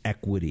race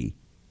equity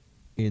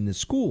in the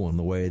school in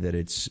the way that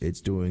it's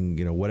doing,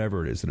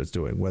 whatever it is that it's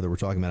doing, whether we're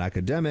talking about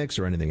academics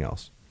or anything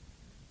else.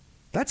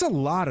 That's a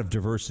lot of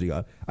diversity.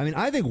 I mean,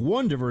 I think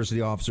one diversity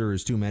officer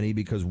is too many,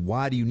 because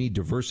why do you need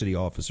diversity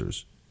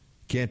officers?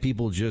 Can't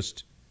people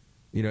just,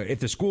 if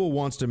the school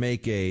wants to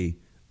make a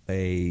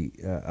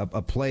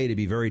play to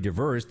be very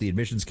diverse, the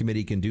admissions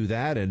committee can do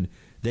that, and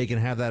they can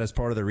have that as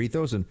part of their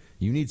ethos, and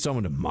you need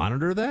someone to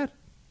monitor that?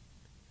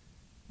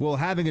 Well,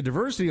 having a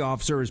diversity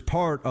officer is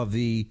part of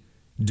the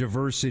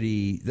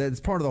diversity, that's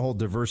part of the whole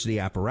diversity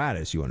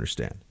apparatus, you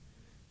understand.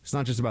 It's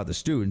not just about the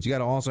students. You got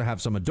to also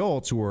have some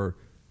adults who are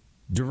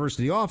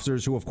diversity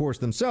officers who, of course,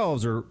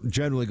 themselves are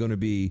generally going to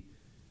be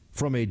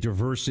from a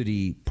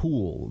diversity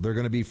pool. They're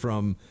going to be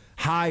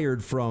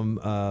hired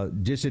from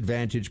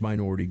disadvantaged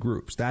minority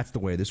groups. That's the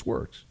way this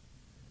works.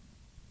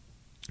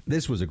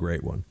 This was a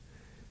great one.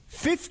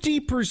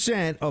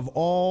 50% of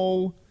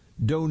all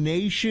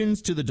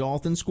donations to the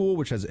Dalton School,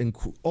 which has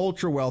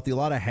ultra wealthy, a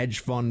lot of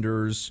hedge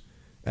funders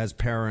as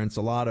parents,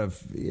 a lot of,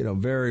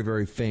 very,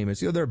 very famous,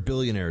 they're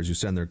billionaires who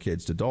send their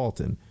kids to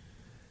Dalton.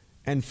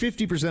 And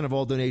 50% of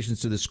all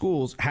donations to the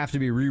schools have to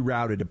be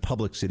rerouted to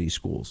public city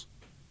schools.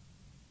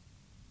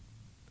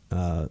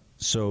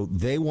 So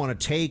they want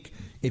to take,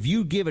 if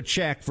you give a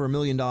check for $1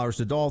 million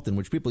to Dalton,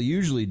 which people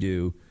usually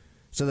do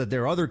so that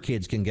their other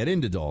kids can get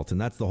into Dalton,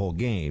 that's the whole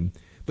game.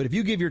 But if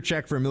you give your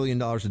check for $1 million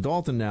to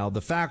Dalton now,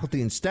 the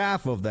faculty and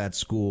staff of that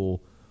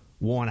school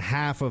want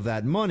half of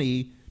that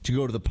money to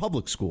go to the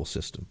public school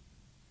system.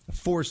 A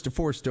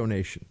forced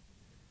donation.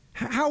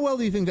 How well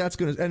do you think that's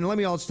going to, and let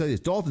me also tell you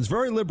this, Dalton's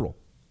very liberal.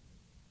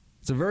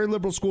 It's a very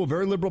liberal school,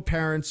 very liberal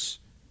parents.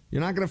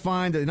 You're not going to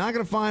find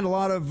a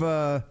lot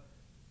of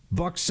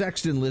Buck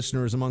Sexton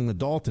listeners among the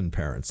Dalton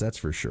parents, that's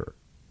for sure.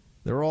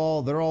 They're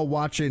all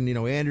watching,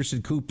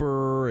 Anderson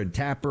Cooper and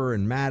Tapper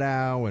and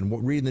Maddow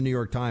and reading the New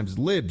York Times.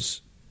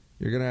 Libs.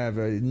 You're going to have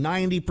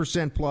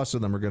 90% plus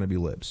of them are going to be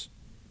libs.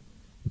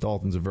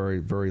 Dalton's a very,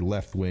 very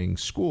left-wing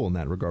school in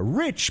that regard.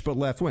 Rich, but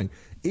left-wing.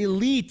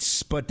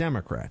 Elites, but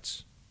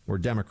Democrats, or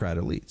Democrat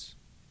elites.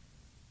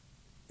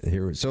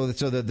 So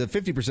the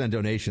 50%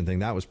 donation thing,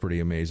 that was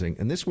pretty amazing.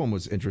 And this one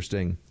was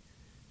interesting.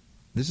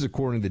 This is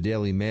according to the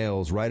Daily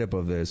Mail's write-up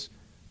of this.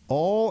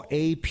 All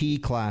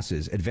AP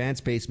classes,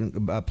 advanced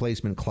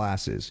placement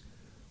classes,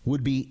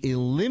 would be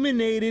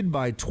eliminated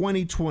by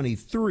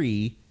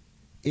 2023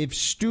 if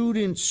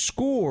student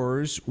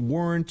scores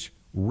weren't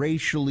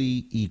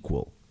racially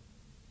equal.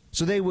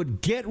 So they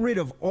would get rid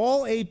of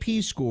all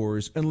AP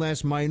scores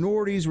unless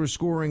minorities were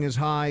scoring as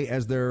high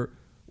as their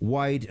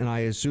white, and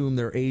I assume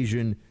their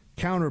Asian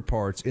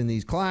counterparts in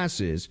these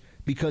classes,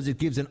 because it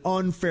gives an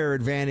unfair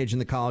advantage in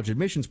the college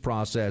admissions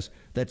process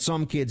that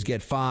some kids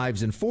get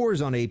 5s and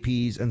 4s on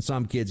APs and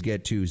some kids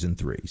get 2s and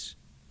 3s.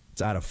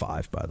 It's out of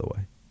 5, by the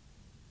way.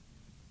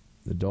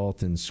 The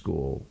Dalton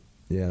School.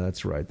 Yeah,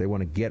 that's right. They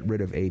want to get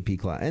rid of AP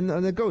class. And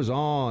it goes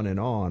on and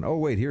on. Oh,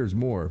 wait, here's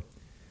more.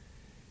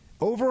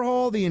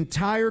 Overhaul the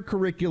entire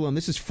curriculum.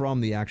 This is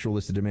from the actual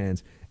list of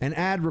demands. And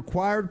add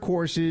required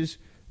courses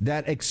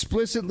that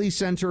explicitly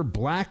center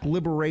black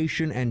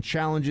liberation and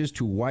challenges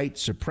to white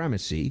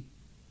supremacy.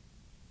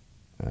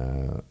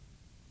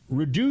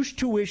 Reduce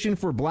tuition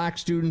for black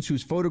students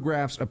whose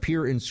photographs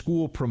appear in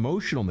school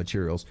promotional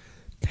materials.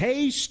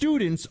 Pay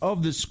students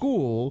of the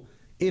school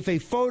if a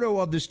photo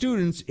of the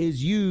students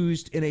is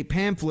used in a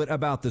pamphlet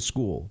about the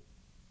school.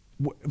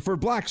 For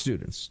black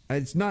students.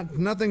 It's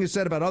nothing is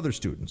said about other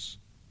students.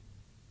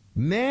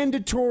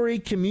 Mandatory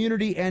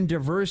community and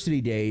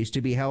diversity days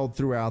to be held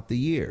throughout the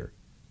year.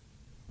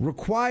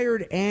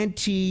 Required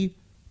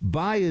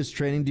anti-bias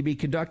training to be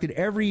conducted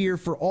every year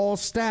for all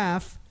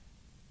staff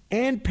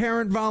and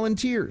parent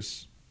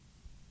volunteers.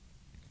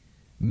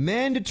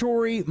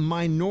 Mandatory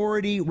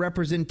minority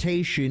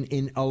representation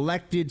in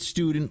elected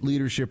student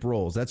leadership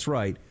roles. That's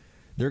right.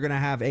 They're going to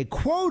have a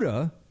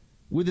quota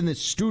within the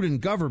student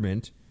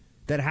government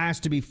that has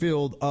to be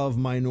filled of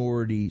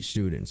minority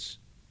students.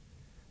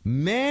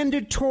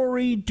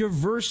 Mandatory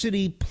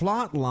diversity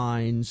plot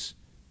lines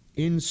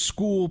in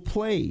school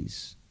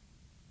plays.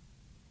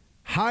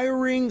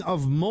 Hiring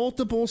of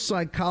multiple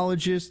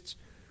psychologists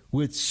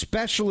with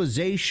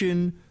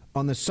specialization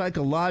on the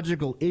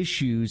psychological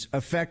issues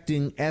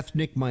affecting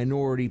ethnic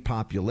minority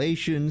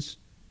populations.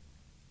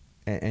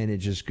 And it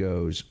just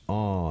goes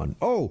on.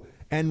 Oh,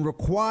 and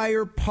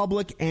require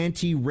public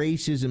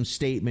anti-racism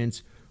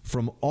statements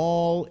from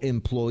all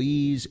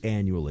employees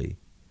annually.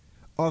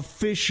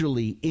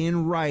 Officially,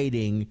 in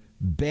writing,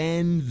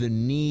 bend the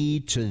knee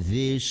to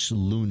this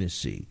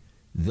lunacy.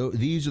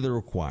 These are the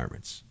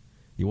requirements.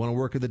 You want to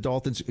work at the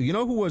Dalton? You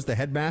know who was the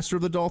headmaster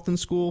of the Dalton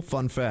School?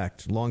 Fun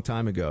fact, a long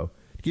time ago.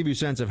 To give you a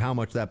sense of how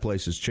much that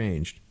place has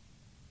changed.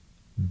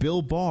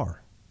 Bill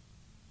Barr,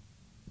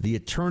 the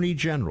Attorney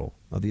General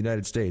of the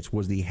United States,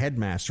 was the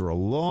headmaster a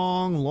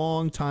long,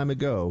 long time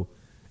ago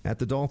at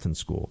the Dalton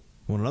School.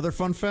 Want another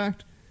fun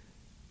fact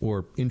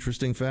or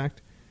interesting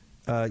fact?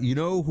 You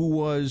know who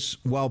was,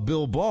 while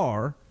Bill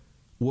Barr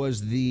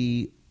was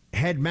the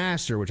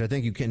headmaster, which I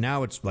think you can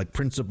now, it's like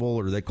principal,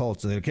 or they call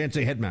it, they can't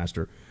say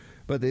headmaster,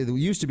 but they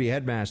used to be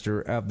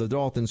headmaster of the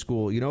Dalton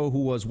School. You know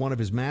who was one of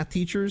his math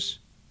teachers?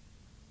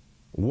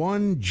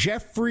 One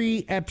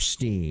Jeffrey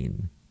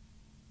Epstein,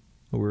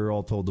 who we were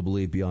all told to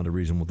believe beyond a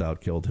reasonable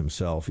doubt killed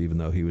himself, even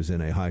though he was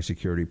in a high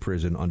security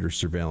prison under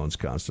surveillance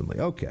constantly.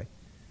 Okay.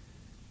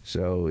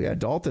 So, yeah,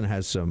 Dalton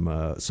has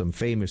some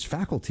famous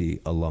faculty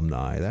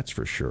alumni, that's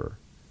for sure.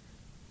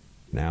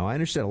 Now, I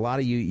understand a lot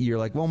of you're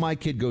like, well, my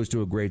kid goes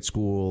to a great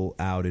school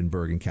out in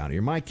Bergen County,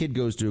 or my kid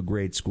goes to a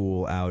great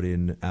school out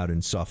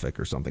in Suffolk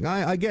or something.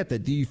 I get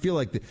that. Do you feel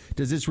like,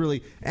 does this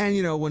really, and,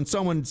 you know, when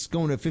someone's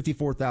going to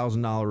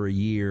 $54,000 a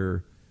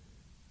year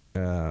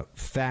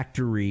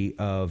factory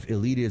of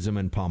elitism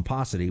and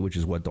pomposity, which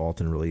is what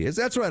Dalton really is,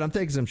 that's right, I'm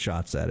taking some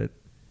shots at it.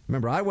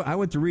 Remember, I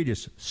went to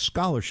Regis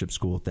Scholarship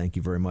School, thank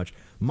you very much.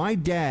 My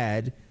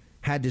dad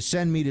had to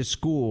send me to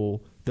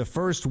school the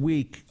first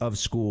week of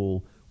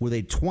school with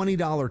a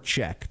 $20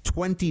 check,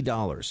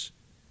 $20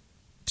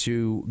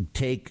 to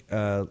take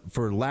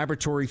for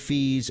laboratory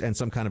fees and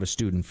some kind of a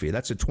student fee.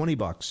 That's at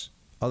 $20.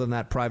 Other than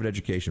that, private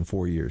education,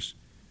 4 years.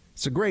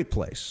 It's a great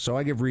place, so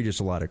I give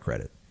Regis a lot of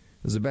credit.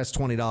 It's the best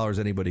 $20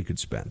 anybody could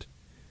spend.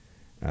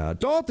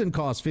 Dalton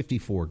costs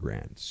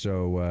 $54,000,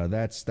 so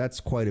that's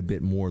quite a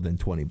bit more than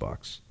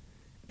 $20.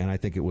 And I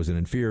think it was an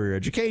inferior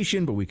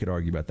education, but we could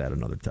argue about that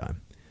another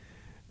time.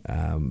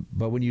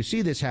 But when you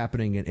see this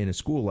happening in a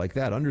school like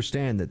that,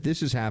 understand that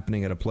this is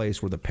happening at a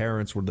place where the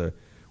parents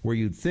where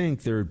you'd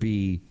think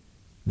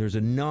there's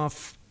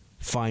enough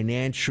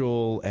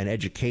financial and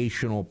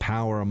educational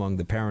power among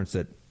the parents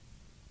that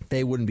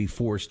they wouldn't be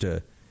forced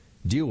to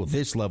deal with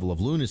this level of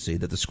lunacy,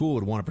 that the school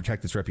would want to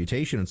protect its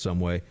reputation in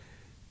some way.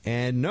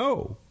 And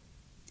no,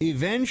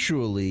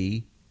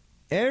 eventually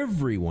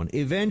everyone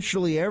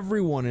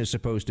is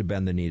supposed to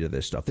bend the knee to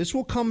this stuff. This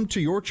will come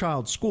to your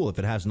child's school if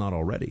it has not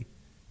already.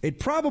 It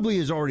probably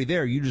is already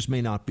there. You just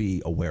may not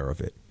be aware of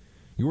it.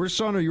 Your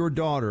son or your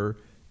daughter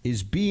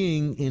is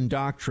being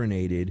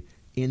indoctrinated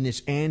in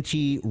this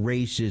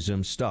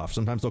anti-racism stuff.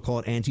 Sometimes they'll call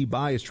it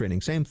anti-bias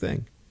training. Same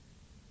thing.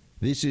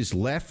 This is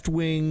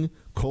left-wing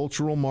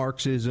cultural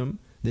Marxism.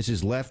 This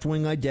is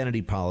left-wing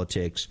identity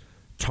politics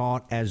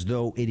taught as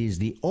though it is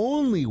the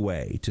only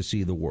way to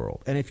see the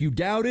world. And if you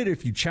doubt it,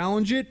 if you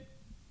challenge it,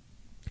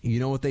 you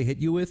know what they hit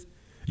you with?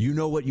 You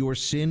know what your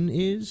sin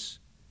is?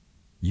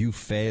 You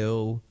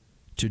fail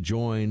to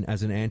join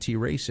as an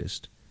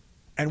anti-racist.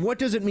 And what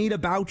does it mean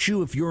about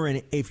you if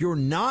you're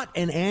not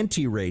an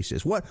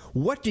anti-racist?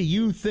 What do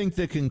you think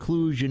the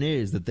conclusion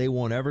is that they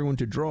want everyone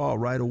to draw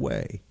right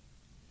away?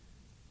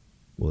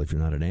 Well, if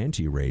you're not an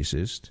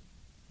anti-racist,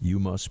 you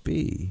must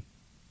be,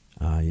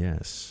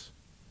 yes,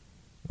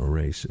 a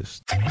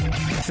racist.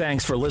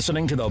 Thanks for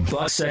listening to the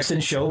Buck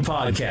Sexton Show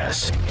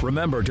podcast.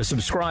 Remember to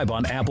subscribe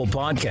on Apple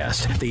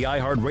Podcast, the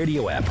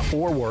iHeartRadio app,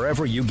 or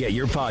wherever you get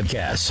your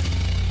podcasts.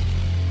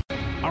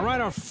 All right,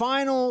 our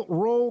final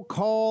roll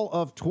call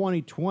of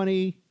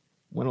 2020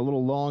 went a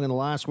little long in the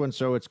last one,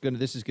 so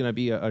this is going to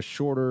be a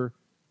shorter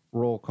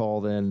roll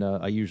call than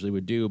I usually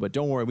would do. But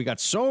don't worry, we got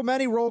so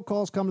many roll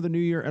calls coming to the new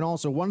year. And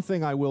also, one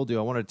thing I will do,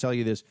 I want to tell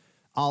you this: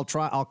 I'll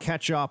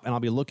catch up, and I'll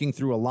be looking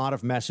through a lot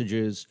of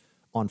messages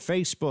on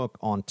Facebook,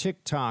 on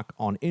TikTok,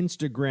 on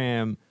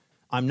Instagram.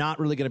 I'm not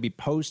really going to be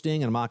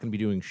posting, and I'm not going to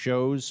be doing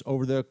shows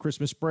over the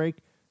Christmas break,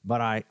 but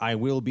I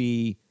will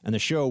be, and the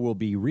show will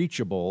be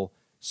reachable.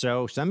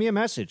 So send me a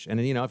message. And,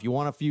 you know, if you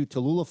want a few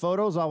Tallulah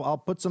photos, I'll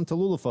put some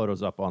Tallulah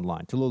photos up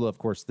online. Tallulah, of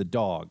course, the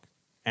dog.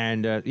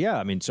 And,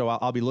 so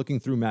I'll be looking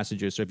through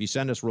messages. So if you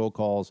send us roll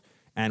calls,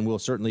 and we'll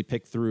certainly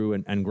pick through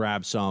and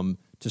grab some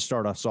to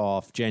start us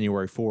off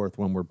January 4th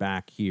when we're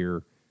back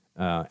here.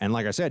 And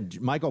like I said,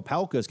 Mike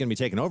Opelka is going to be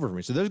taking over for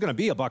me. So there's going to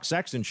be a Buck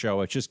Sexton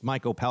show. It's just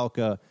Mike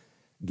Opelka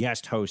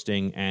guest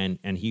hosting,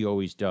 and he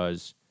always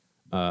does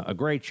a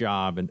great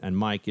job. And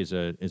Mike is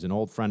an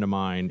old friend of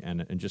mine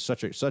and just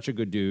such a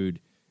good dude.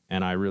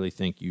 And I really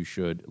think you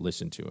should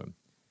listen to him.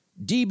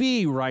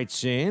 DB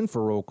writes in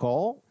for roll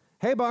call.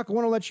 Hey, Buck, I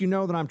want to let you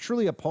know that I'm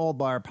truly appalled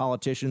by our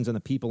politicians and the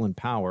people in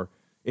power.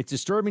 It's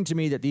disturbing to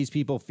me that these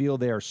people feel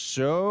they are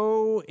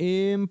so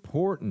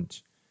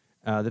important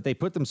that they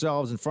put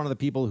themselves in front of the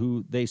people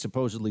who they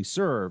supposedly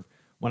serve.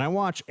 When I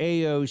watch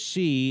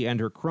AOC and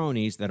her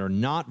cronies that are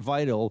not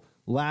vital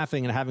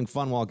laughing and having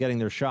fun while getting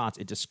their shots,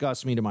 it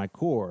disgusts me to my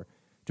core.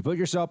 To put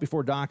yourself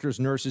before doctors,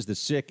 nurses, the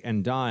sick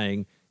and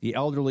dying, the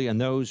elderly, and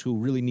those who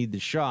really need the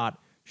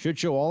shot should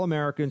show all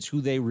Americans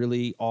who they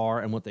really are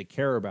and what they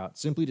care about.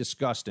 Simply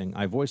disgusting.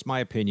 I voice my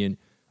opinion.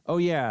 Oh,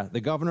 yeah,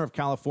 the governor of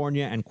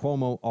California and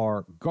Cuomo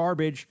are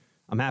garbage.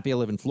 I'm happy I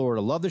live in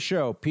Florida. Love the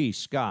show. Peace,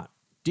 Scott.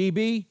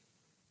 DB,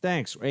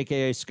 thanks,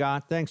 a.k.a.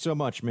 Scott. Thanks so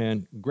much,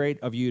 man. Great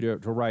of you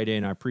to write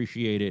in. I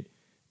appreciate it.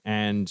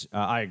 And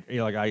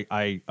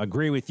I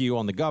agree with you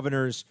on the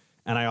governors,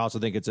 and I also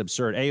think it's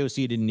absurd.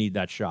 AOC didn't need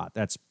that shot.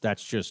 That's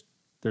just,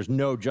 there's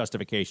no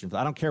justification for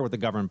that. I don't care what the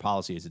government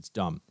policy is. It's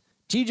dumb.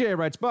 TJ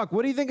writes, Buck,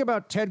 what do you think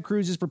about Ted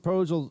Cruz's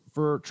proposal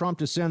for Trump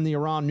to send the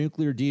Iran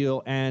nuclear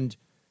deal and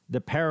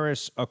the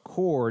Paris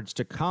Accords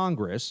to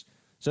Congress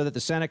so that the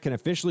Senate can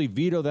officially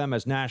veto them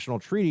as national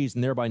treaties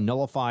and thereby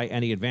nullify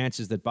any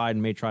advances that Biden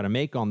may try to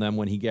make on them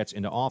when he gets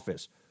into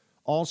office.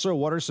 Also,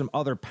 what are some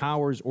other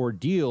powers or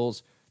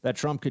deals that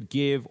Trump could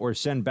give or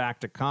send back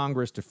to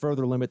Congress to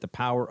further limit the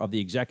power of the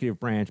executive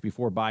branch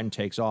before Biden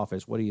takes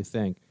office? What do you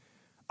think?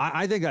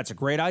 I think that's a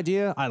great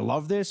idea. I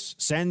love this.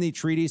 Send the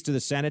treaties to the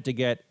Senate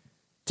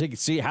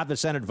have the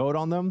Senate vote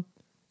on them,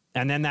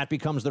 and then that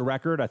becomes the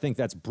record. I think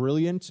that's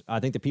brilliant. I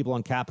think the people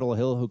on Capitol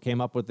Hill who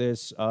came up with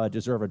this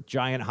deserve a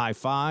giant high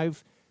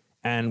five,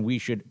 and we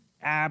should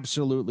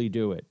absolutely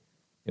do it.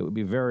 It would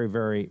be very,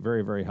 very,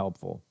 very, very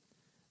helpful.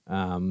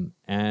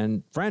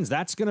 And friends,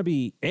 that's going to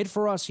be it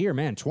for us here,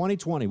 man.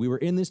 2020, we were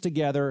in this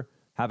together.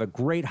 Have a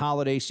great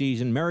holiday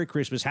season. Merry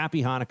Christmas.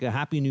 Happy Hanukkah.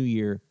 Happy New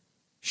Year.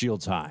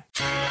 Shields high.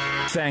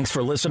 Thanks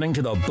for listening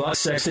to the Buck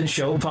Sexton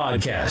Show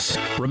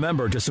podcast.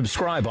 Remember to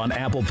subscribe on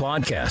Apple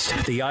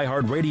Podcasts, the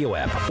iHeartRadio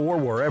app, or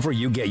wherever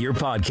you get your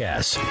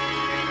podcasts.